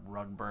 Everybody's got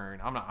rug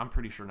burn. I'm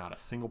pretty sure not a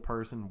single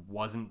person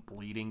wasn't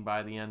bleeding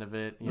by the end of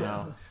it,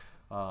 Now,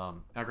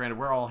 granted,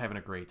 we're all having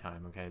a great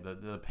time, okay?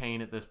 The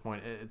pain at this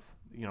point, it's,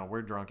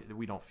 we're drunk.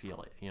 We don't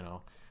feel it,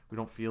 We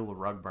don't feel the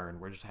rug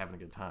burn. We're just having a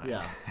good time.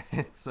 Yeah.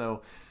 And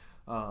so,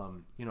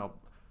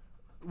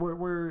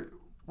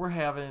 we're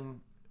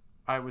having,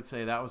 I would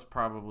say that was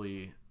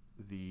probably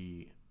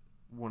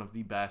one of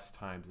the best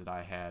times that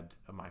I had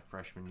of my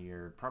freshman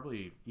year,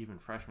 probably even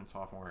freshman,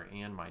 sophomore,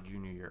 and my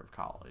junior year of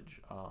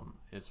college,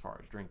 as far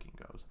as drinking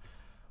goes.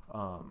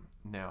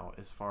 Now,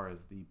 as far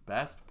as the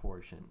best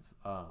portions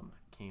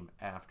came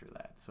after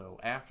that. So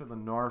after the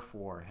Nerf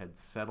War had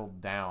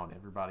settled down,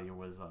 everybody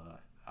was,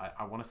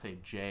 I want to say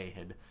Jay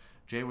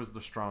was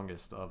the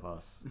strongest of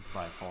us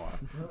by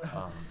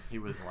far. He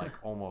was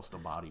almost a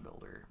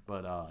bodybuilder,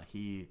 but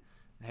he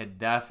had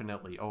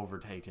definitely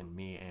overtaken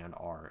me and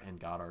R and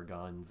got our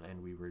guns,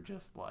 and we were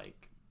just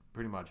like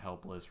pretty much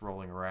helpless,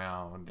 rolling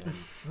around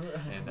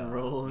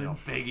and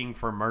begging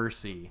for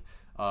mercy.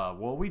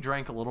 Well, we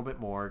drank a little bit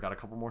more, got a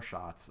couple more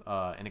shots,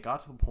 and it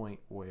got to the point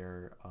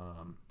where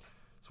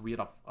so we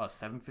had a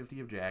 750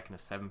 of Jack and a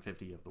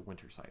 750 of the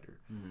winter cider.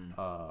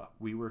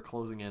 We were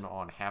closing in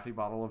on half a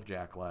bottle of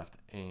Jack left,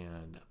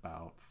 and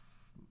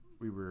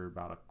we were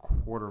about a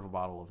quarter of a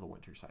bottle of the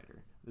winter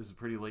cider. This is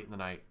pretty late in the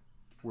night.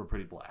 We're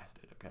pretty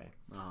blasted, okay?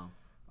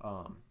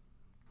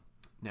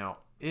 Now,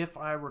 if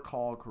I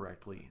recall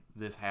correctly,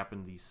 this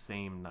happened the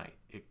same night.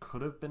 It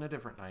could have been a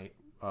different night,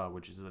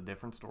 which is a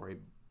different story,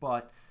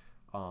 but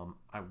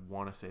I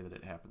want to say that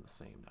it happened the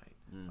same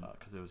night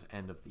because it was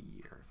end of the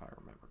year, if I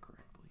remember correctly.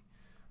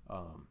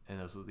 And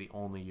this was the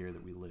only year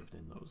that we lived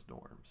in those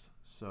dorms.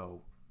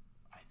 So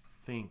I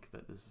think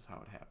that this is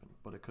how it happened,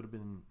 but it could have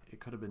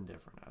been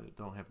different. I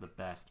don't have the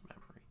best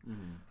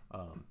memory.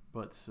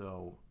 But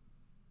so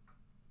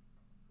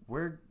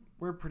we're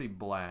pretty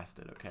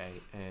blasted, okay?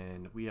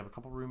 And we have a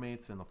couple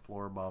roommates in the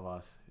floor above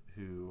us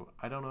who,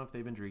 I don't know if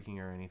they've been drinking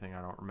or anything,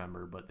 I don't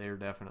remember, but they're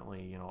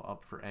definitely,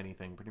 up for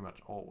anything pretty much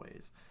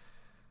always.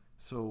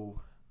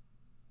 So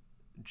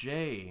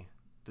Jay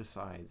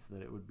decides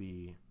that it would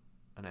be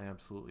an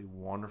absolutely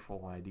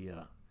wonderful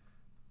idea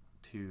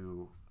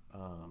to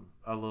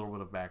a little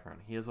bit of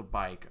background. He has a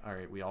bike. All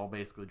right, we all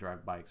basically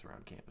drive bikes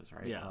around campus,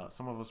 right? Yeah.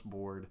 Some of us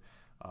board.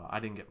 I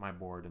didn't get my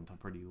board until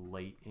pretty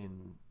late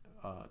in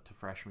to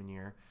freshman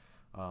year,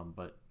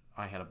 but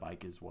I had a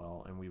bike as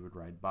well, and we would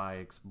ride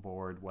bikes,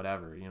 board,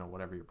 whatever,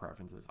 whatever your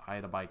preference is. I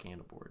had a bike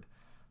and a board.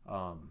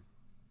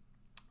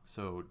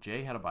 So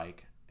Jay had a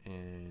bike,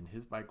 and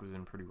his bike was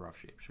in pretty rough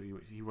shape, so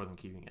he wasn't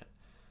keeping it.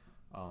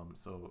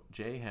 So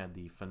Jay had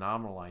the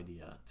phenomenal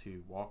idea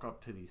to walk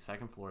up to the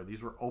second floor.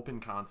 These were open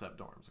concept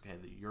dorms, okay?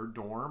 Your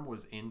dorm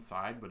was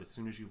inside, but as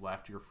soon as you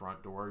left your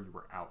front door, you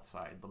were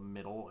outside. The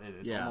middle,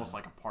 it's almost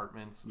like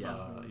apartments,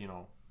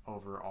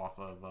 over off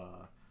of,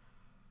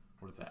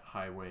 what is that,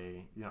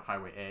 Highway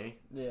A?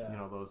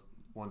 Yeah. Those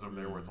ones over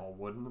there where it's all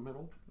wood in the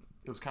middle?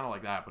 It was kind of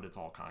like that, but it's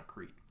all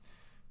concrete.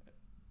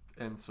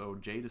 And so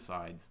Jay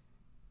decides,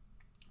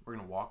 we're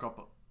going to walk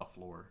up a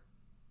floor.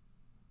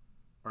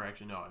 Or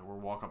actually, no, we'll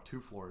walk up 2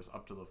 floors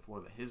up to the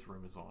floor that his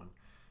room is on.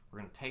 We're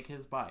going to take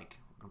his bike.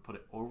 We're going to put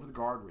it over the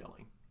guard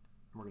railing.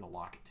 And we're going to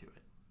lock it to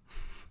it.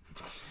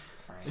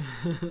 All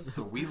right.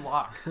 So we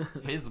locked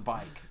his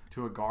bike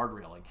to a guard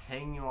railing.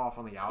 Hanging off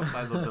on the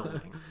outside of the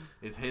building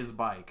is his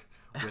bike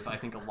with, I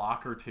think, a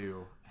lock or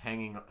 2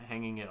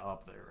 hanging it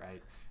up there,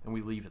 right? And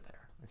we leave it there,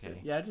 okay?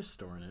 Yeah, just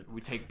storing it.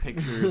 We take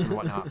pictures and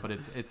whatnot, but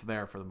it's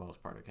there for the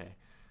most part, okay?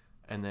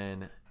 And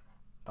then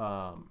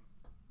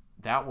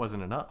that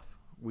wasn't enough.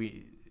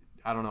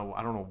 I don't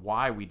know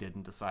why we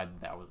didn't decide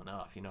that was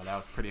enough. That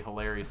was pretty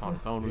hilarious on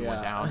its own. We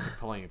went down, took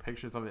plenty of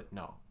pictures of it.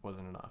 No,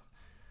 wasn't enough.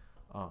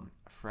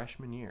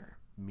 Freshman year,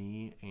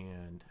 me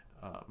and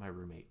my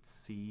roommate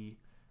C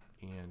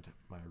and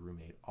my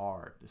roommate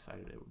R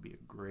decided it would be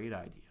a great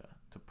idea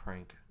to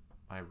prank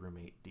my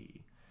roommate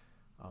D.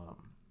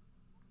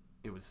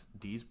 It was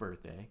D's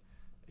birthday,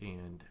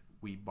 and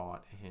we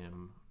bought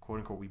him, quote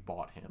unquote,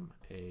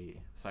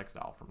 a sex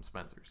doll from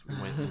Spencer's. We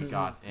went and we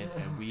got it,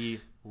 and we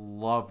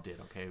loved it,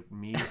 okay?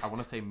 I want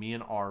to say me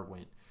and R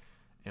went,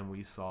 and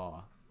we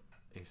saw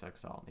a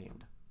sex doll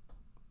named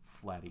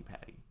Flatty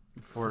Patty.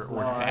 Or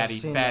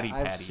Fatty Patty.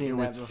 It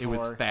was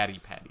Fatty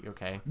Patty,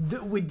 okay?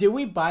 Did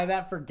we buy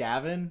that for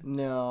Gavin?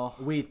 No.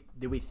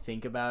 Did we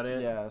think about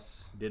it?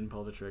 Yes. Didn't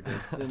pull the trigger.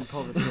 Didn't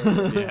pull the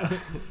trigger. Yeah.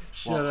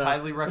 Well,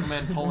 highly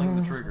recommend pulling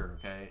the trigger,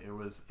 okay? It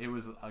was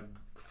a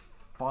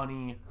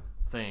funny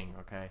thing,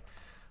 okay?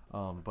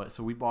 But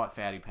so we bought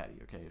Fatty Patty,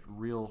 okay?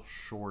 Real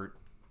short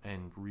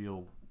and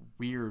real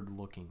weird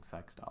looking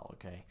sex doll,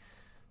 okay?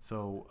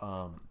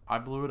 So I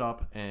blew it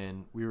up,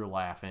 and we were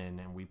laughing,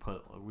 and we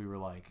were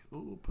like,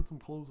 oh, put some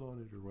clothes on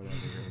it or whatever.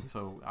 And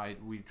so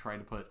we tried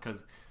to put,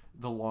 because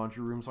the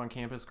laundry rooms on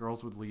campus,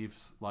 girls would leave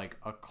like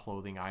a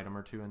clothing item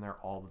or 2 in there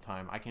all the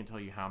time. I can't tell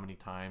you how many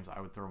times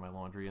I would throw my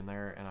laundry in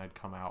there, and I'd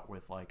come out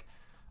with like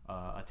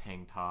a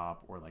tank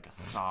top or like a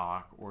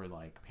sock or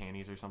like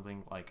panties or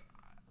something. Like,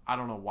 I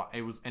don't know why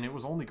it was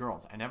only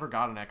girls. I never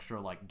got an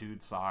extra like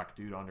dude sock,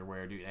 dude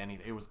underwear, dude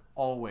anything. It was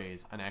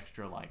always an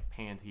extra like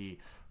panty,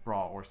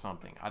 bra, or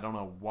something. I don't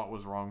know what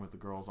was wrong with the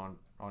girls on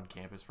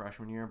campus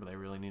freshman year, but they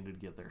really needed to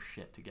get their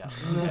shit together.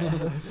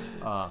 Okay?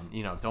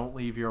 Don't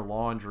leave your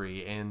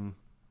laundry in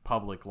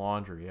public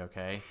laundry,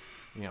 okay?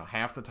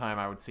 Half the time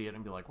I would see it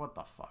and be like, what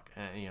the fuck?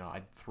 And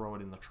I'd throw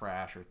it in the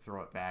trash or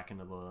throw it back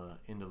into the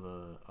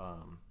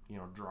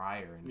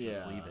dryer and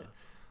just leave it.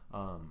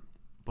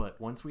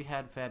 But once we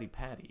had Fatty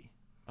Patty,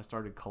 I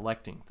started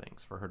collecting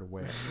things for her to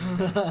wear.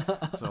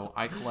 So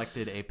I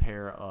collected a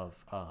pair of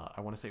I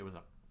want to say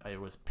it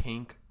was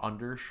pink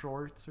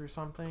undershorts or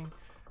something,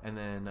 and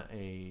then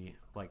a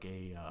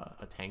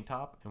tank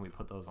top, and we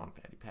put those on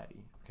Fatty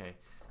Patty, okay?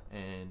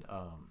 And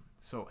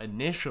so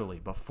initially,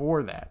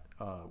 before that,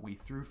 we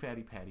threw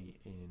Fatty Patty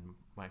in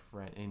my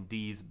friend in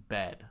D's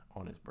bed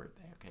on his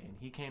birthday, okay? And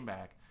he came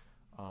back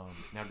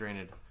Now,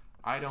 granted,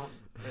 I don't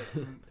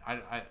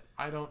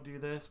do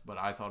this, but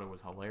I thought it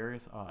was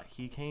hilarious.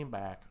 He came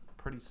back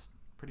pretty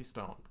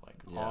stoned, like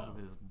off of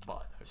his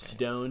butt. Okay?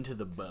 Stone to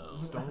the bone.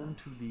 Stone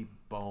to the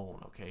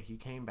bone. Okay, he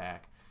came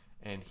back,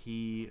 and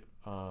he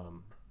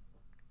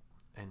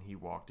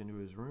walked into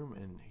his room,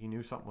 and he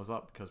knew something was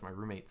up because my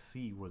roommate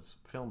C was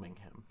filming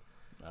him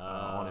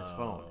on his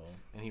phone,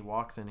 and he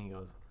walks in, and he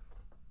goes,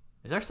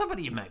 "Is there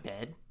somebody in my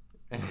bed?"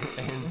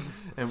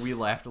 And we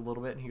laughed a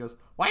little bit, and he goes,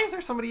 "Why is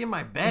there somebody in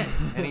my bed?"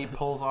 And he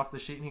pulls off the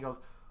sheet, and he goes,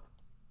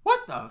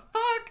 "What the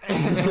fuck?"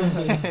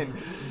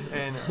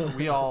 and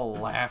we all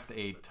laughed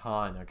a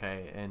ton,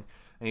 okay? And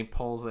he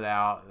pulls it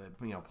out,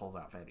 pulls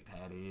out Fatty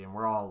Patty, and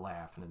we're all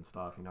laughing and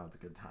stuff. It's a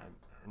good time.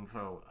 And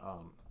so,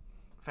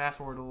 fast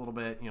forward a little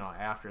bit,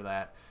 after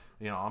that,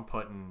 I'm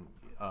putting,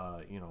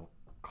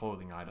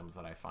 clothing items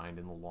that I find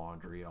in the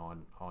laundry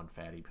on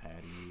Fatty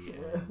Patty,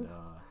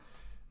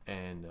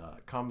 and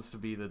comes to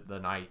be the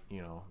night,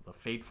 the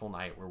fateful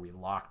night where we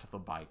locked the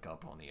bike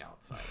up on the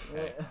outside.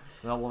 Okay?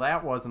 Well,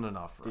 that wasn't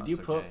enough for us. Did you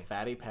put okay?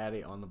 Fatty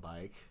Patty on the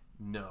bike?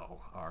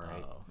 No. All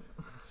right. Oh.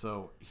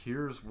 So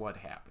here's what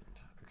happened.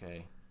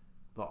 Okay,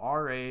 the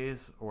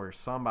RAs or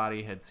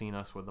somebody had seen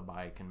us with the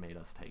bike and made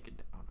us take it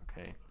down.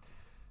 Okay,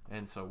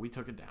 and so we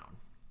took it down.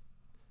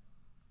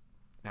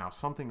 Now,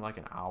 something like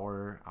an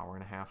hour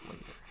and a half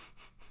later,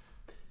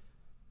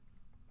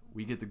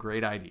 we get the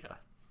great idea.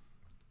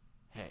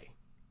 Hey,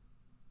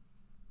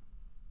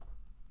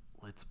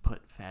 let's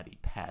put Fatty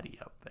Patty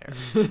up there.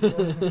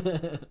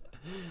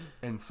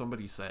 And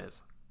somebody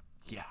says,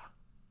 yeah,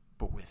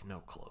 but with no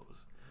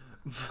clothes.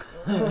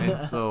 And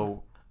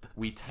so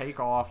we take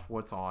off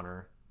what's on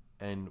her,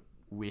 and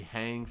we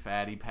hang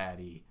Fatty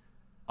Patty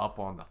up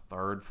on the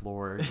 3rd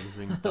floor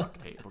using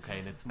duct tape, okay?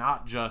 And it's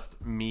not just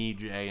me,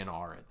 Jay, and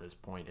R at this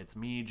point. It's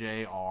me,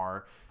 Jay,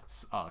 R,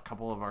 a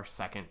couple of our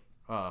 2nd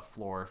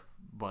floor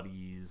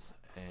buddies,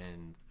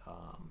 and...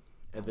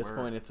 At this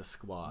point, it's a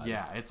squad.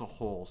 Yeah, it's a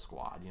whole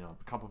squad.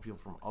 A couple of people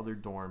from other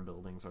dorm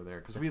buildings are there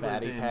because we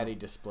Fatty lived in Patty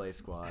display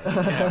squad.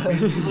 Yeah,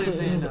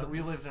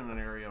 we lived in an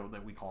area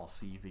that we call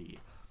CV,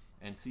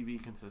 and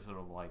CV consisted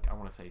of I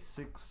want to say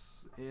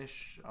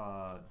 6-ish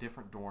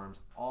different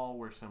dorms. All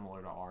were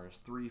similar to ours.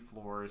 3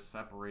 floors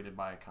separated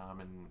by a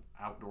common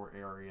outdoor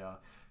area.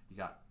 You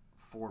got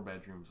 4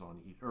 bedrooms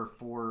on each, or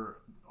 4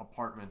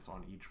 apartments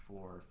on each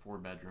floor. 4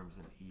 bedrooms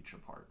in each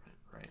apartment,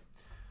 right?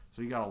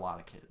 So you got a lot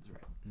of kids,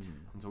 right?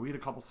 Mm-hmm. And so we had a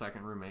couple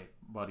 2nd roommate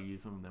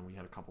buddies, and then we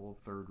had a couple of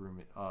 3rd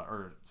roommate,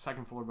 or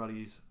 2nd floor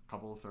buddies, a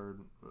couple of 3rd,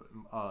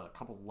 a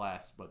couple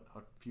less, but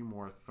a few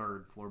more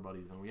 3rd floor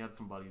buddies, and we had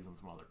some buddies in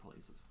some other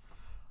places.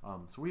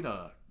 So we had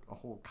a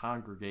whole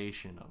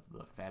congregation of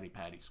the Fatty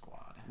Patty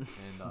squad, and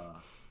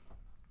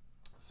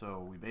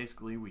so we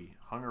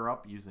hung her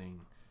up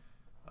using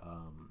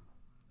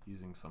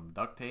some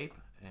duct tape,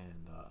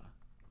 and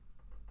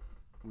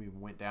we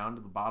went down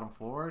to the bottom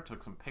floor,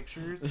 took some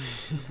pictures,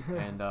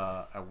 and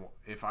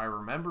if I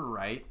remember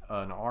right,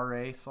 an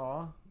RA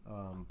saw.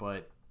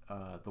 But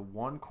the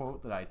one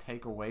quote that I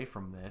take away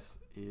from this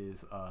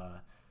is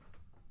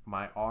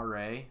my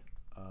RA,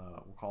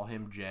 we'll call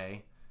him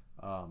Jay.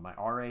 My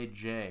RA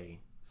Jay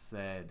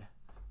said,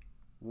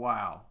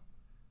 "Wow,"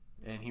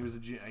 and he was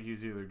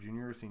either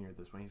junior or senior at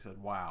this point. He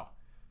said, "Wow,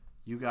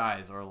 you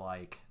guys are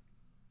like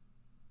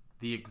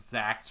the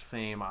exact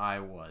same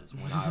I was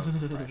when I was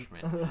a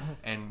freshman."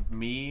 And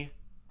me,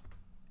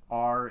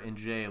 R, and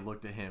Jay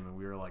looked at him, and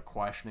we were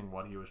questioning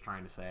what he was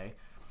trying to say.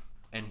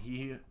 And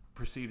he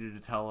proceeded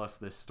to tell us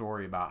this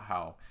story about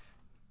how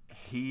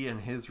he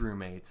and his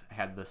roommates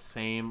had the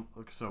same.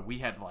 So we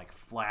had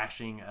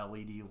flashing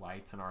LED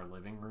lights in our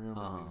living room,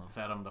 and we'd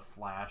set them to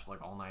flash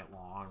all night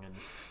long. And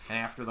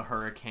after the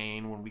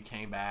hurricane, when we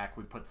came back,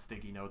 we put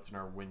sticky notes in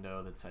our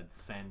window that said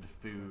 "send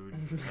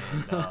foods"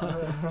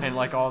 and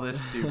all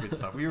this stupid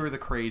stuff. We were the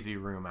crazy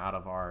room out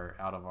of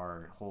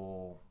our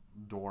whole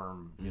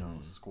dorm,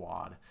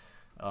 squad.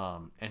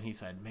 And he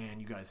said, "Man,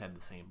 you guys had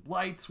the same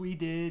lights we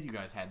did. You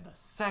guys had the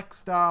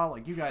sex doll.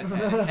 You guys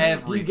had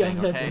everything,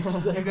 okay?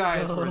 You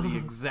guys were the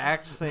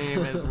exact same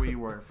as we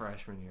were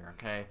freshman year,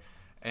 okay?"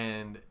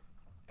 And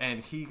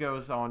he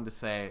goes on to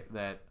say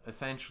that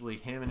essentially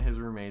him and his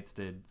roommates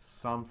did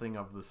something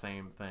of the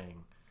same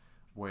thing,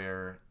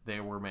 where they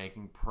were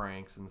making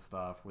pranks and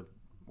stuff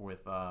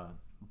with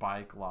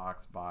bike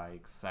locks,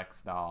 bikes,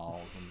 sex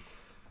dolls, and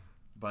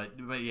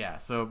But yeah,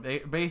 so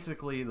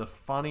basically the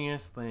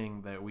funniest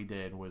thing that we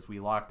did was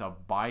we locked a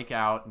bike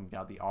out and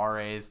got the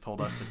RAs,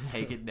 told us to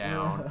take it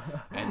down,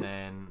 and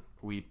then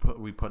we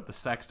put the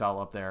sex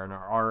doll up there, and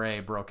our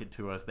RA broke it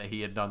to us that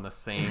he had done the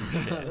same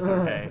shit,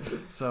 okay?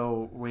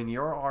 So when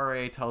your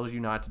RA tells you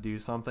not to do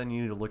something,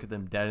 you need to look at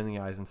them dead in the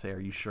eyes and say, "Are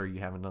you sure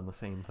you haven't done the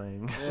same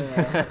thing?"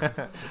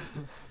 Yeah.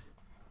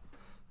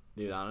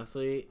 Dude,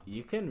 honestly,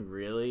 you can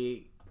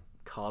really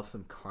cause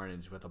some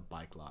carnage with a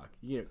bike lock.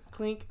 You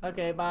clink.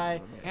 Okay,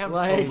 bye.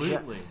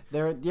 Absolutely.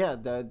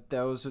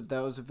 That was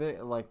a bit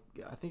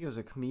I think it was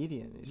a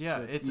comedian.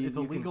 It's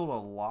illegal to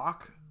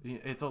lock.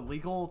 It's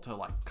illegal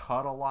to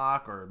cut a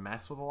lock or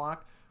mess with a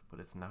lock, but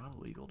it's not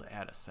illegal to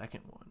add a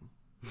second one.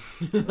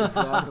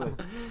 Exactly.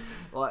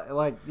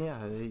 Like yeah,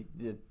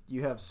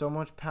 you have so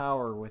much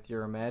power with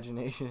your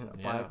imagination in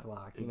a Yeah, bike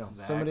lock. You know,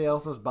 exactly. somebody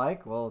else's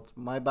bike. Well, it's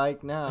my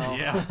bike now.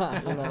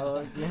 Yeah. You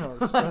know.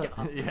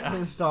 Yeah.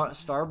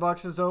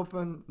 Starbucks is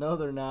open. No,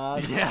 they're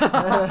not.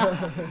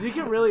 Yeah. You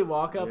can really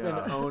walk up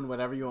Yeah. and own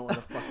whatever you want with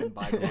a fucking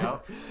bike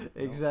lock. Yep.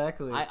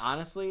 Exactly. I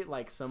honestly,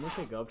 like, someone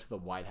could go up to the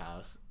White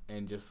House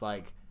and just,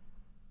 like,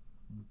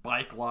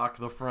 Bike lock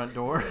the front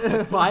door.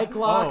 bike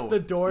lock Oh, the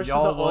doors to the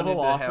y'all wanted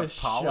Oval to have Office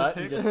shut and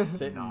politics? just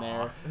sitting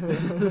Nah.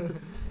 there.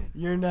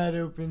 You're not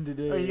open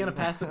today. Are you going to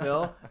pass a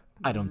bill?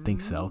 I don't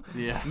think so.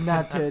 Yeah.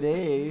 Not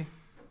today.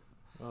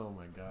 Oh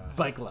my god.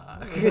 Bike lock.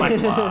 Bike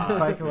lock.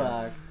 Bike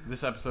lock.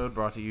 This episode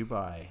brought to you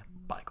by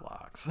Bike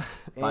Locks.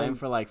 Buy them And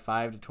for like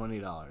 $5 to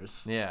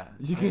 $20. Yeah.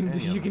 You can Any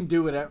of you them. can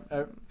do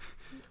whatever.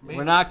 Man.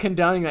 We're not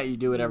condoning that you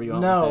do whatever you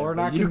want. no, with it, we're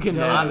but not. You can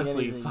condoning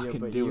honestly anything, fucking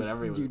but do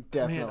whatever you You want.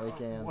 definitely Man,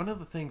 can. one of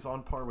the things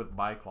on par with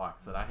bike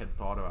locks that I had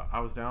thought about, I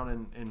was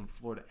down in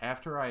Florida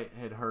after I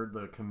had heard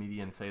the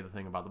comedian say the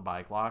thing about the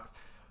bike locks.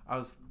 I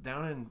was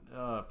down in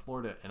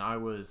Florida and I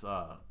was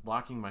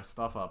locking my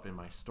stuff up in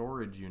my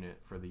storage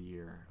unit for the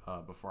year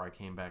before I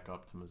came back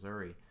up to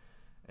Missouri.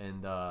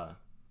 And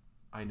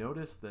I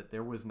noticed that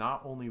there was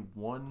not only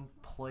one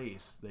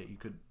place that you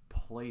could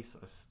place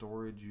a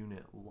storage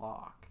unit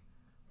lock.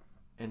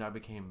 And I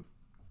became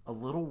a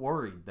little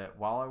worried that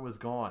while I was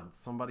gone,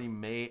 somebody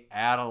may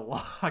add a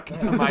lock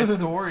to my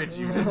storage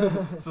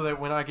unit so that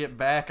when I get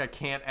back, I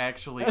can't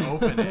actually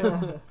open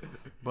it.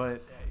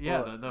 But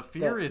yeah, Well, the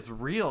fear that- is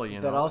real, you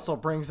know. That also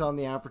brings on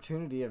the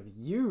opportunity of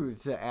you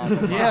to add.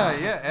 the yeah,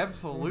 lock. yeah,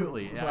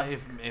 absolutely.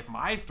 If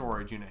my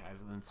storage unit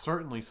has it, then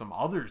certainly some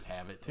others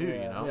have it too.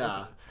 Yeah.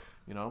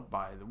 You know,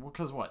 Yeah.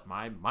 because what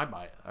my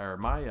buy or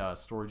my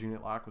storage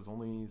unit lock was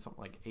only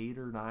something like $8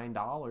 or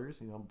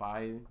 $9. You know,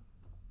 buy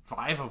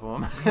 5 of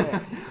them.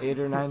 $8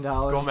 or $9.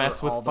 Go for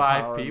mess with all the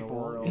 5 power in the people.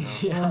 world. You know?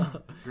 Yeah.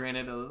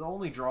 Granted, the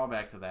only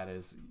drawback to that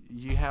is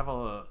you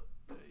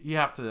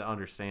have to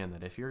understand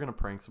that if you're gonna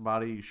prank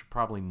somebody, you should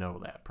probably know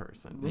that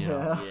person. You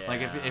know? Yeah.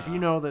 Like if you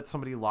know that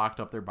somebody locked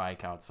up their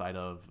bike outside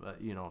of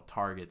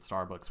Target,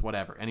 Starbucks,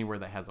 whatever, anywhere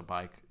that has a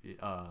bike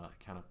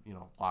kind of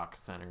lock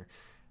center,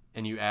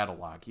 and you add a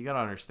lock, you gotta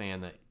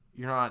understand that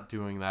you're not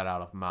doing that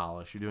out of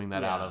malice. You're doing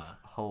that out of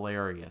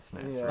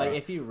hilariousness. Yeah. Right? Like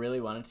if you really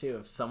wanted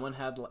to,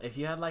 if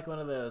you had like one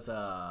of those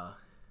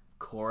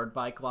cord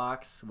bike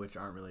locks, which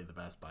aren't really the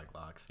best bike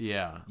locks.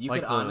 Yeah, You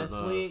like could the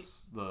honestly-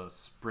 the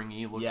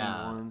springy looking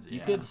Yeah, ones. you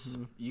Yeah.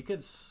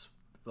 could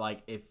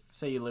like if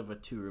say you live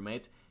with 2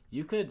 roommates,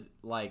 you could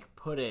like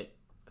put it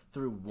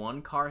through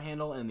one car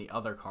handle and the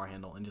other car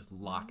handle and just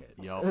lock it.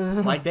 Yup.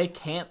 Like they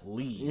can't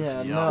leave.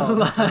 Yeah, Yeah. no.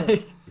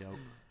 Like, Yup.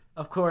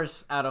 of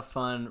course, out of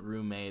fun,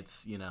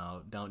 roommates,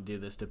 don't do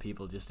this to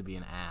people just to be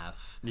an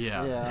ass.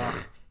 Yeah.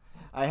 Yeah.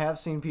 I have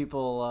seen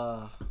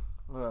people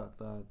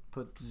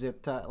put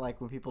zip tie,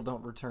 like when people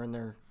don't return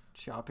their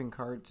shopping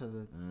cart to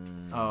the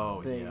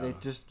Oh thing. yeah. They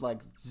just like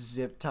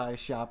zip tie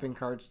shopping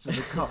carts to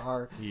the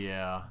car.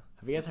 Yeah.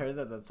 Have you guys heard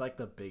that that's like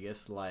the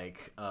biggest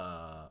like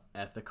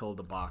ethical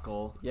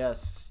debacle?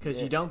 Yes.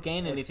 Because you don't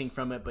gain it's- anything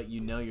from it, but you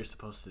know you're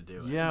supposed to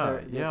do it. Yeah.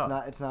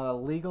 Yeah. It's not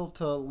illegal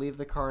to leave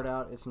the cart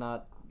out. It's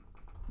not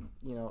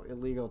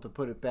illegal to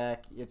put it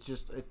back. It's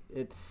just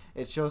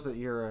it shows that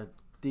you're a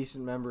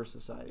decent member of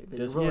society. That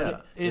Does, you're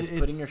willing- Yeah. does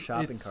putting your It's-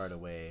 shopping it's- cart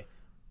away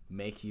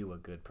make you a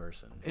good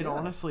person? It Yeah,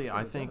 honestly,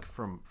 I it think does.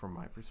 from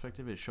my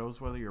perspective, it shows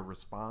whether you're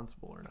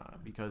responsible or not.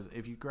 Because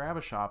if you grab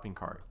a shopping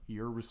cart,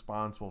 you're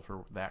responsible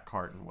for that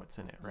cart and what's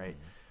in it, right?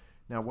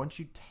 Now, once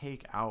you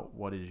take out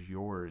what is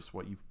yours,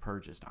 what you've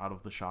purchased out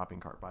of the shopping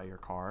cart by your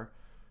car,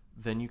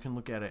 then you can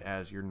look at it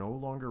as you're no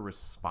longer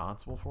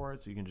responsible for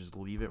it, so you can just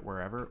leave it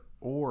wherever,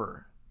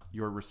 or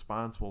you're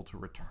responsible to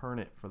return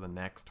it for the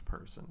next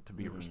person to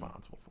be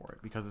responsible for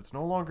it, because it's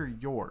no longer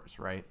yours,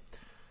 right?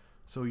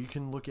 So you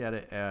can look at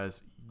it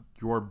as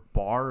you're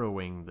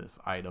borrowing this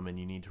item and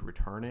you need to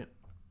return it,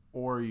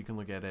 or you can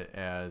look at it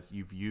as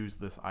you've used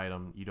this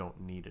item, you don't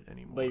need it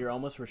anymore. But you're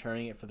almost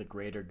returning it for the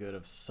greater good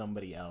of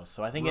somebody else.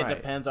 So I think it Right.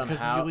 depends on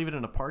because how. if you leave it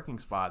in a parking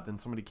spot, then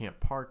somebody can't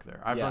park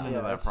there. I've Yeah. run into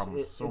Yeah, that it's- problem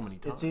so it's- many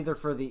times. It's either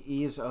for the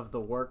ease of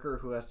the worker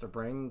who has to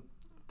bring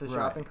the Right.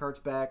 shopping carts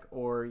back,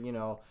 or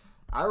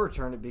I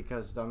return it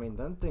because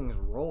then things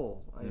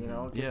roll.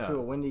 It gets Yeah. to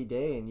a windy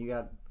day and you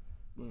got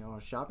a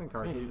shopping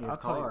cart Man, in dude, your I'll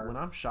tell car. you, when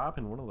I'm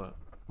shopping, one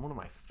of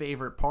my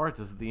favorite parts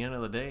is at the end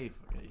of the day,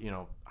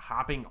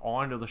 hopping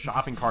onto the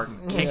shopping cart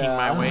and kicking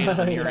my way to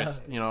the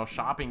nearest,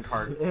 shopping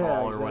cart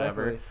stall or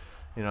whatever.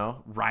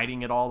 exactly.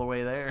 Riding it all the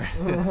way there.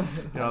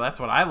 That's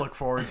what I look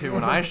forward to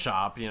when I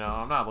shop.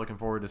 I'm not looking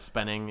forward to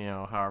spending,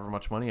 however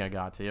much money I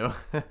got to.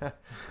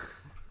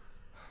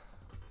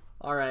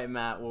 All right,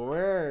 Matt. Well,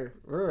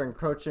 We're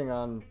encroaching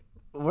on.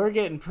 we're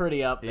getting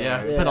pretty up there.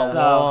 Yeah, it's Yeah. been a So,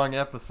 long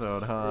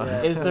episode, huh?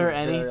 Yeah. Is there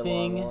Very long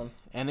anything, one.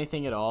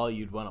 anything at all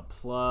you'd want to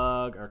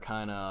plug or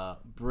kind of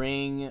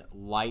bring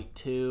light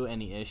to?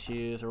 Any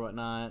issues or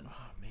whatnot?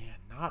 Man,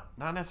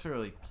 not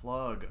necessarily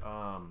plug.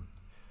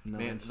 No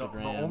Man,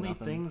 Instagram. the only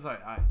nothing. things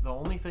the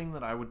only thing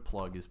that I would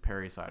plug is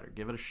Perry cider.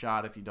 Give it a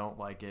shot. If you don't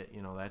like it,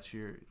 that's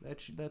your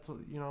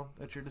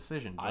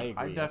decision. But I agree.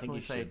 I think definitely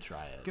you say should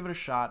try it. give it a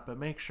shot, but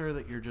make sure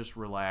that you're just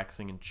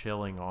relaxing and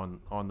chilling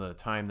on the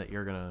time that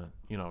you're gonna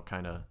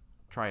kind of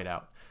try it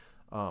out.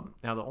 Now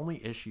the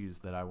only issues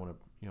that I want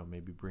to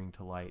maybe bring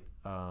to light,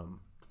 my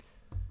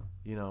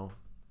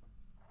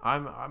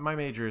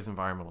major is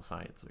environmental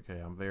science. Okay,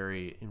 I'm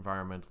very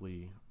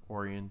environmentally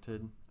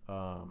oriented.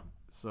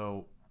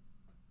 So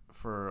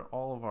for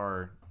all of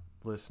our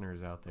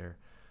listeners out there,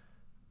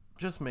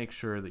 just make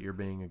sure that you're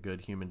being a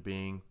good human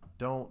being.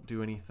 Don't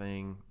do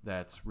anything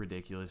that's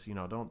ridiculous.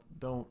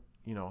 Don't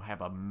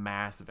have a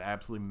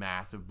absolutely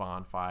massive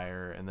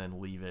bonfire and then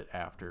leave it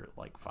after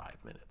like 5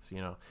 minutes.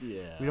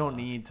 Yeah. We don't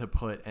need to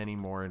put any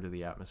more into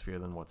the atmosphere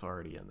than what's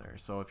already in there.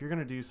 So if you're going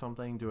to do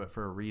something, do it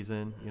for a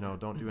reason.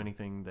 Don't do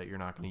anything that you're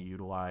not going to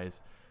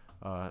utilize.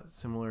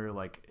 Similar,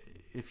 like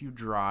if you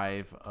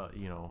drive,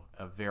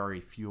 a very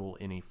fuel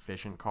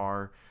inefficient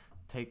car,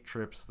 take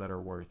trips that are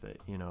worth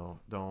it.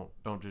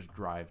 Don't just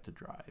drive to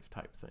drive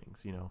type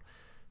things.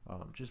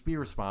 Just be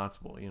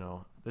responsible.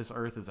 This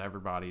earth is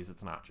everybody's.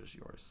 It's not just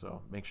yours.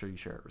 So make sure you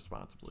share it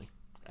responsibly.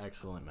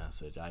 Excellent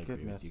message. I Good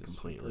agree with you message.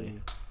 completely.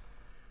 Agree.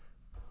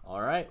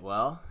 All right.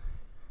 Well,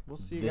 We'll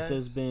see you this guys.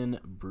 has been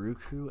Brew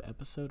Crew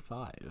episode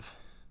 5.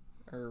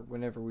 Or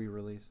whenever we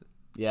release it.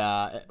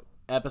 Yeah.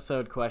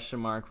 Episode ?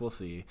 We'll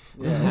see.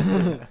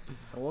 Yeah.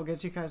 We'll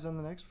get you guys on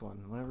the next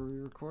one whenever we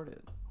record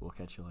it. We'll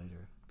catch you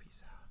later.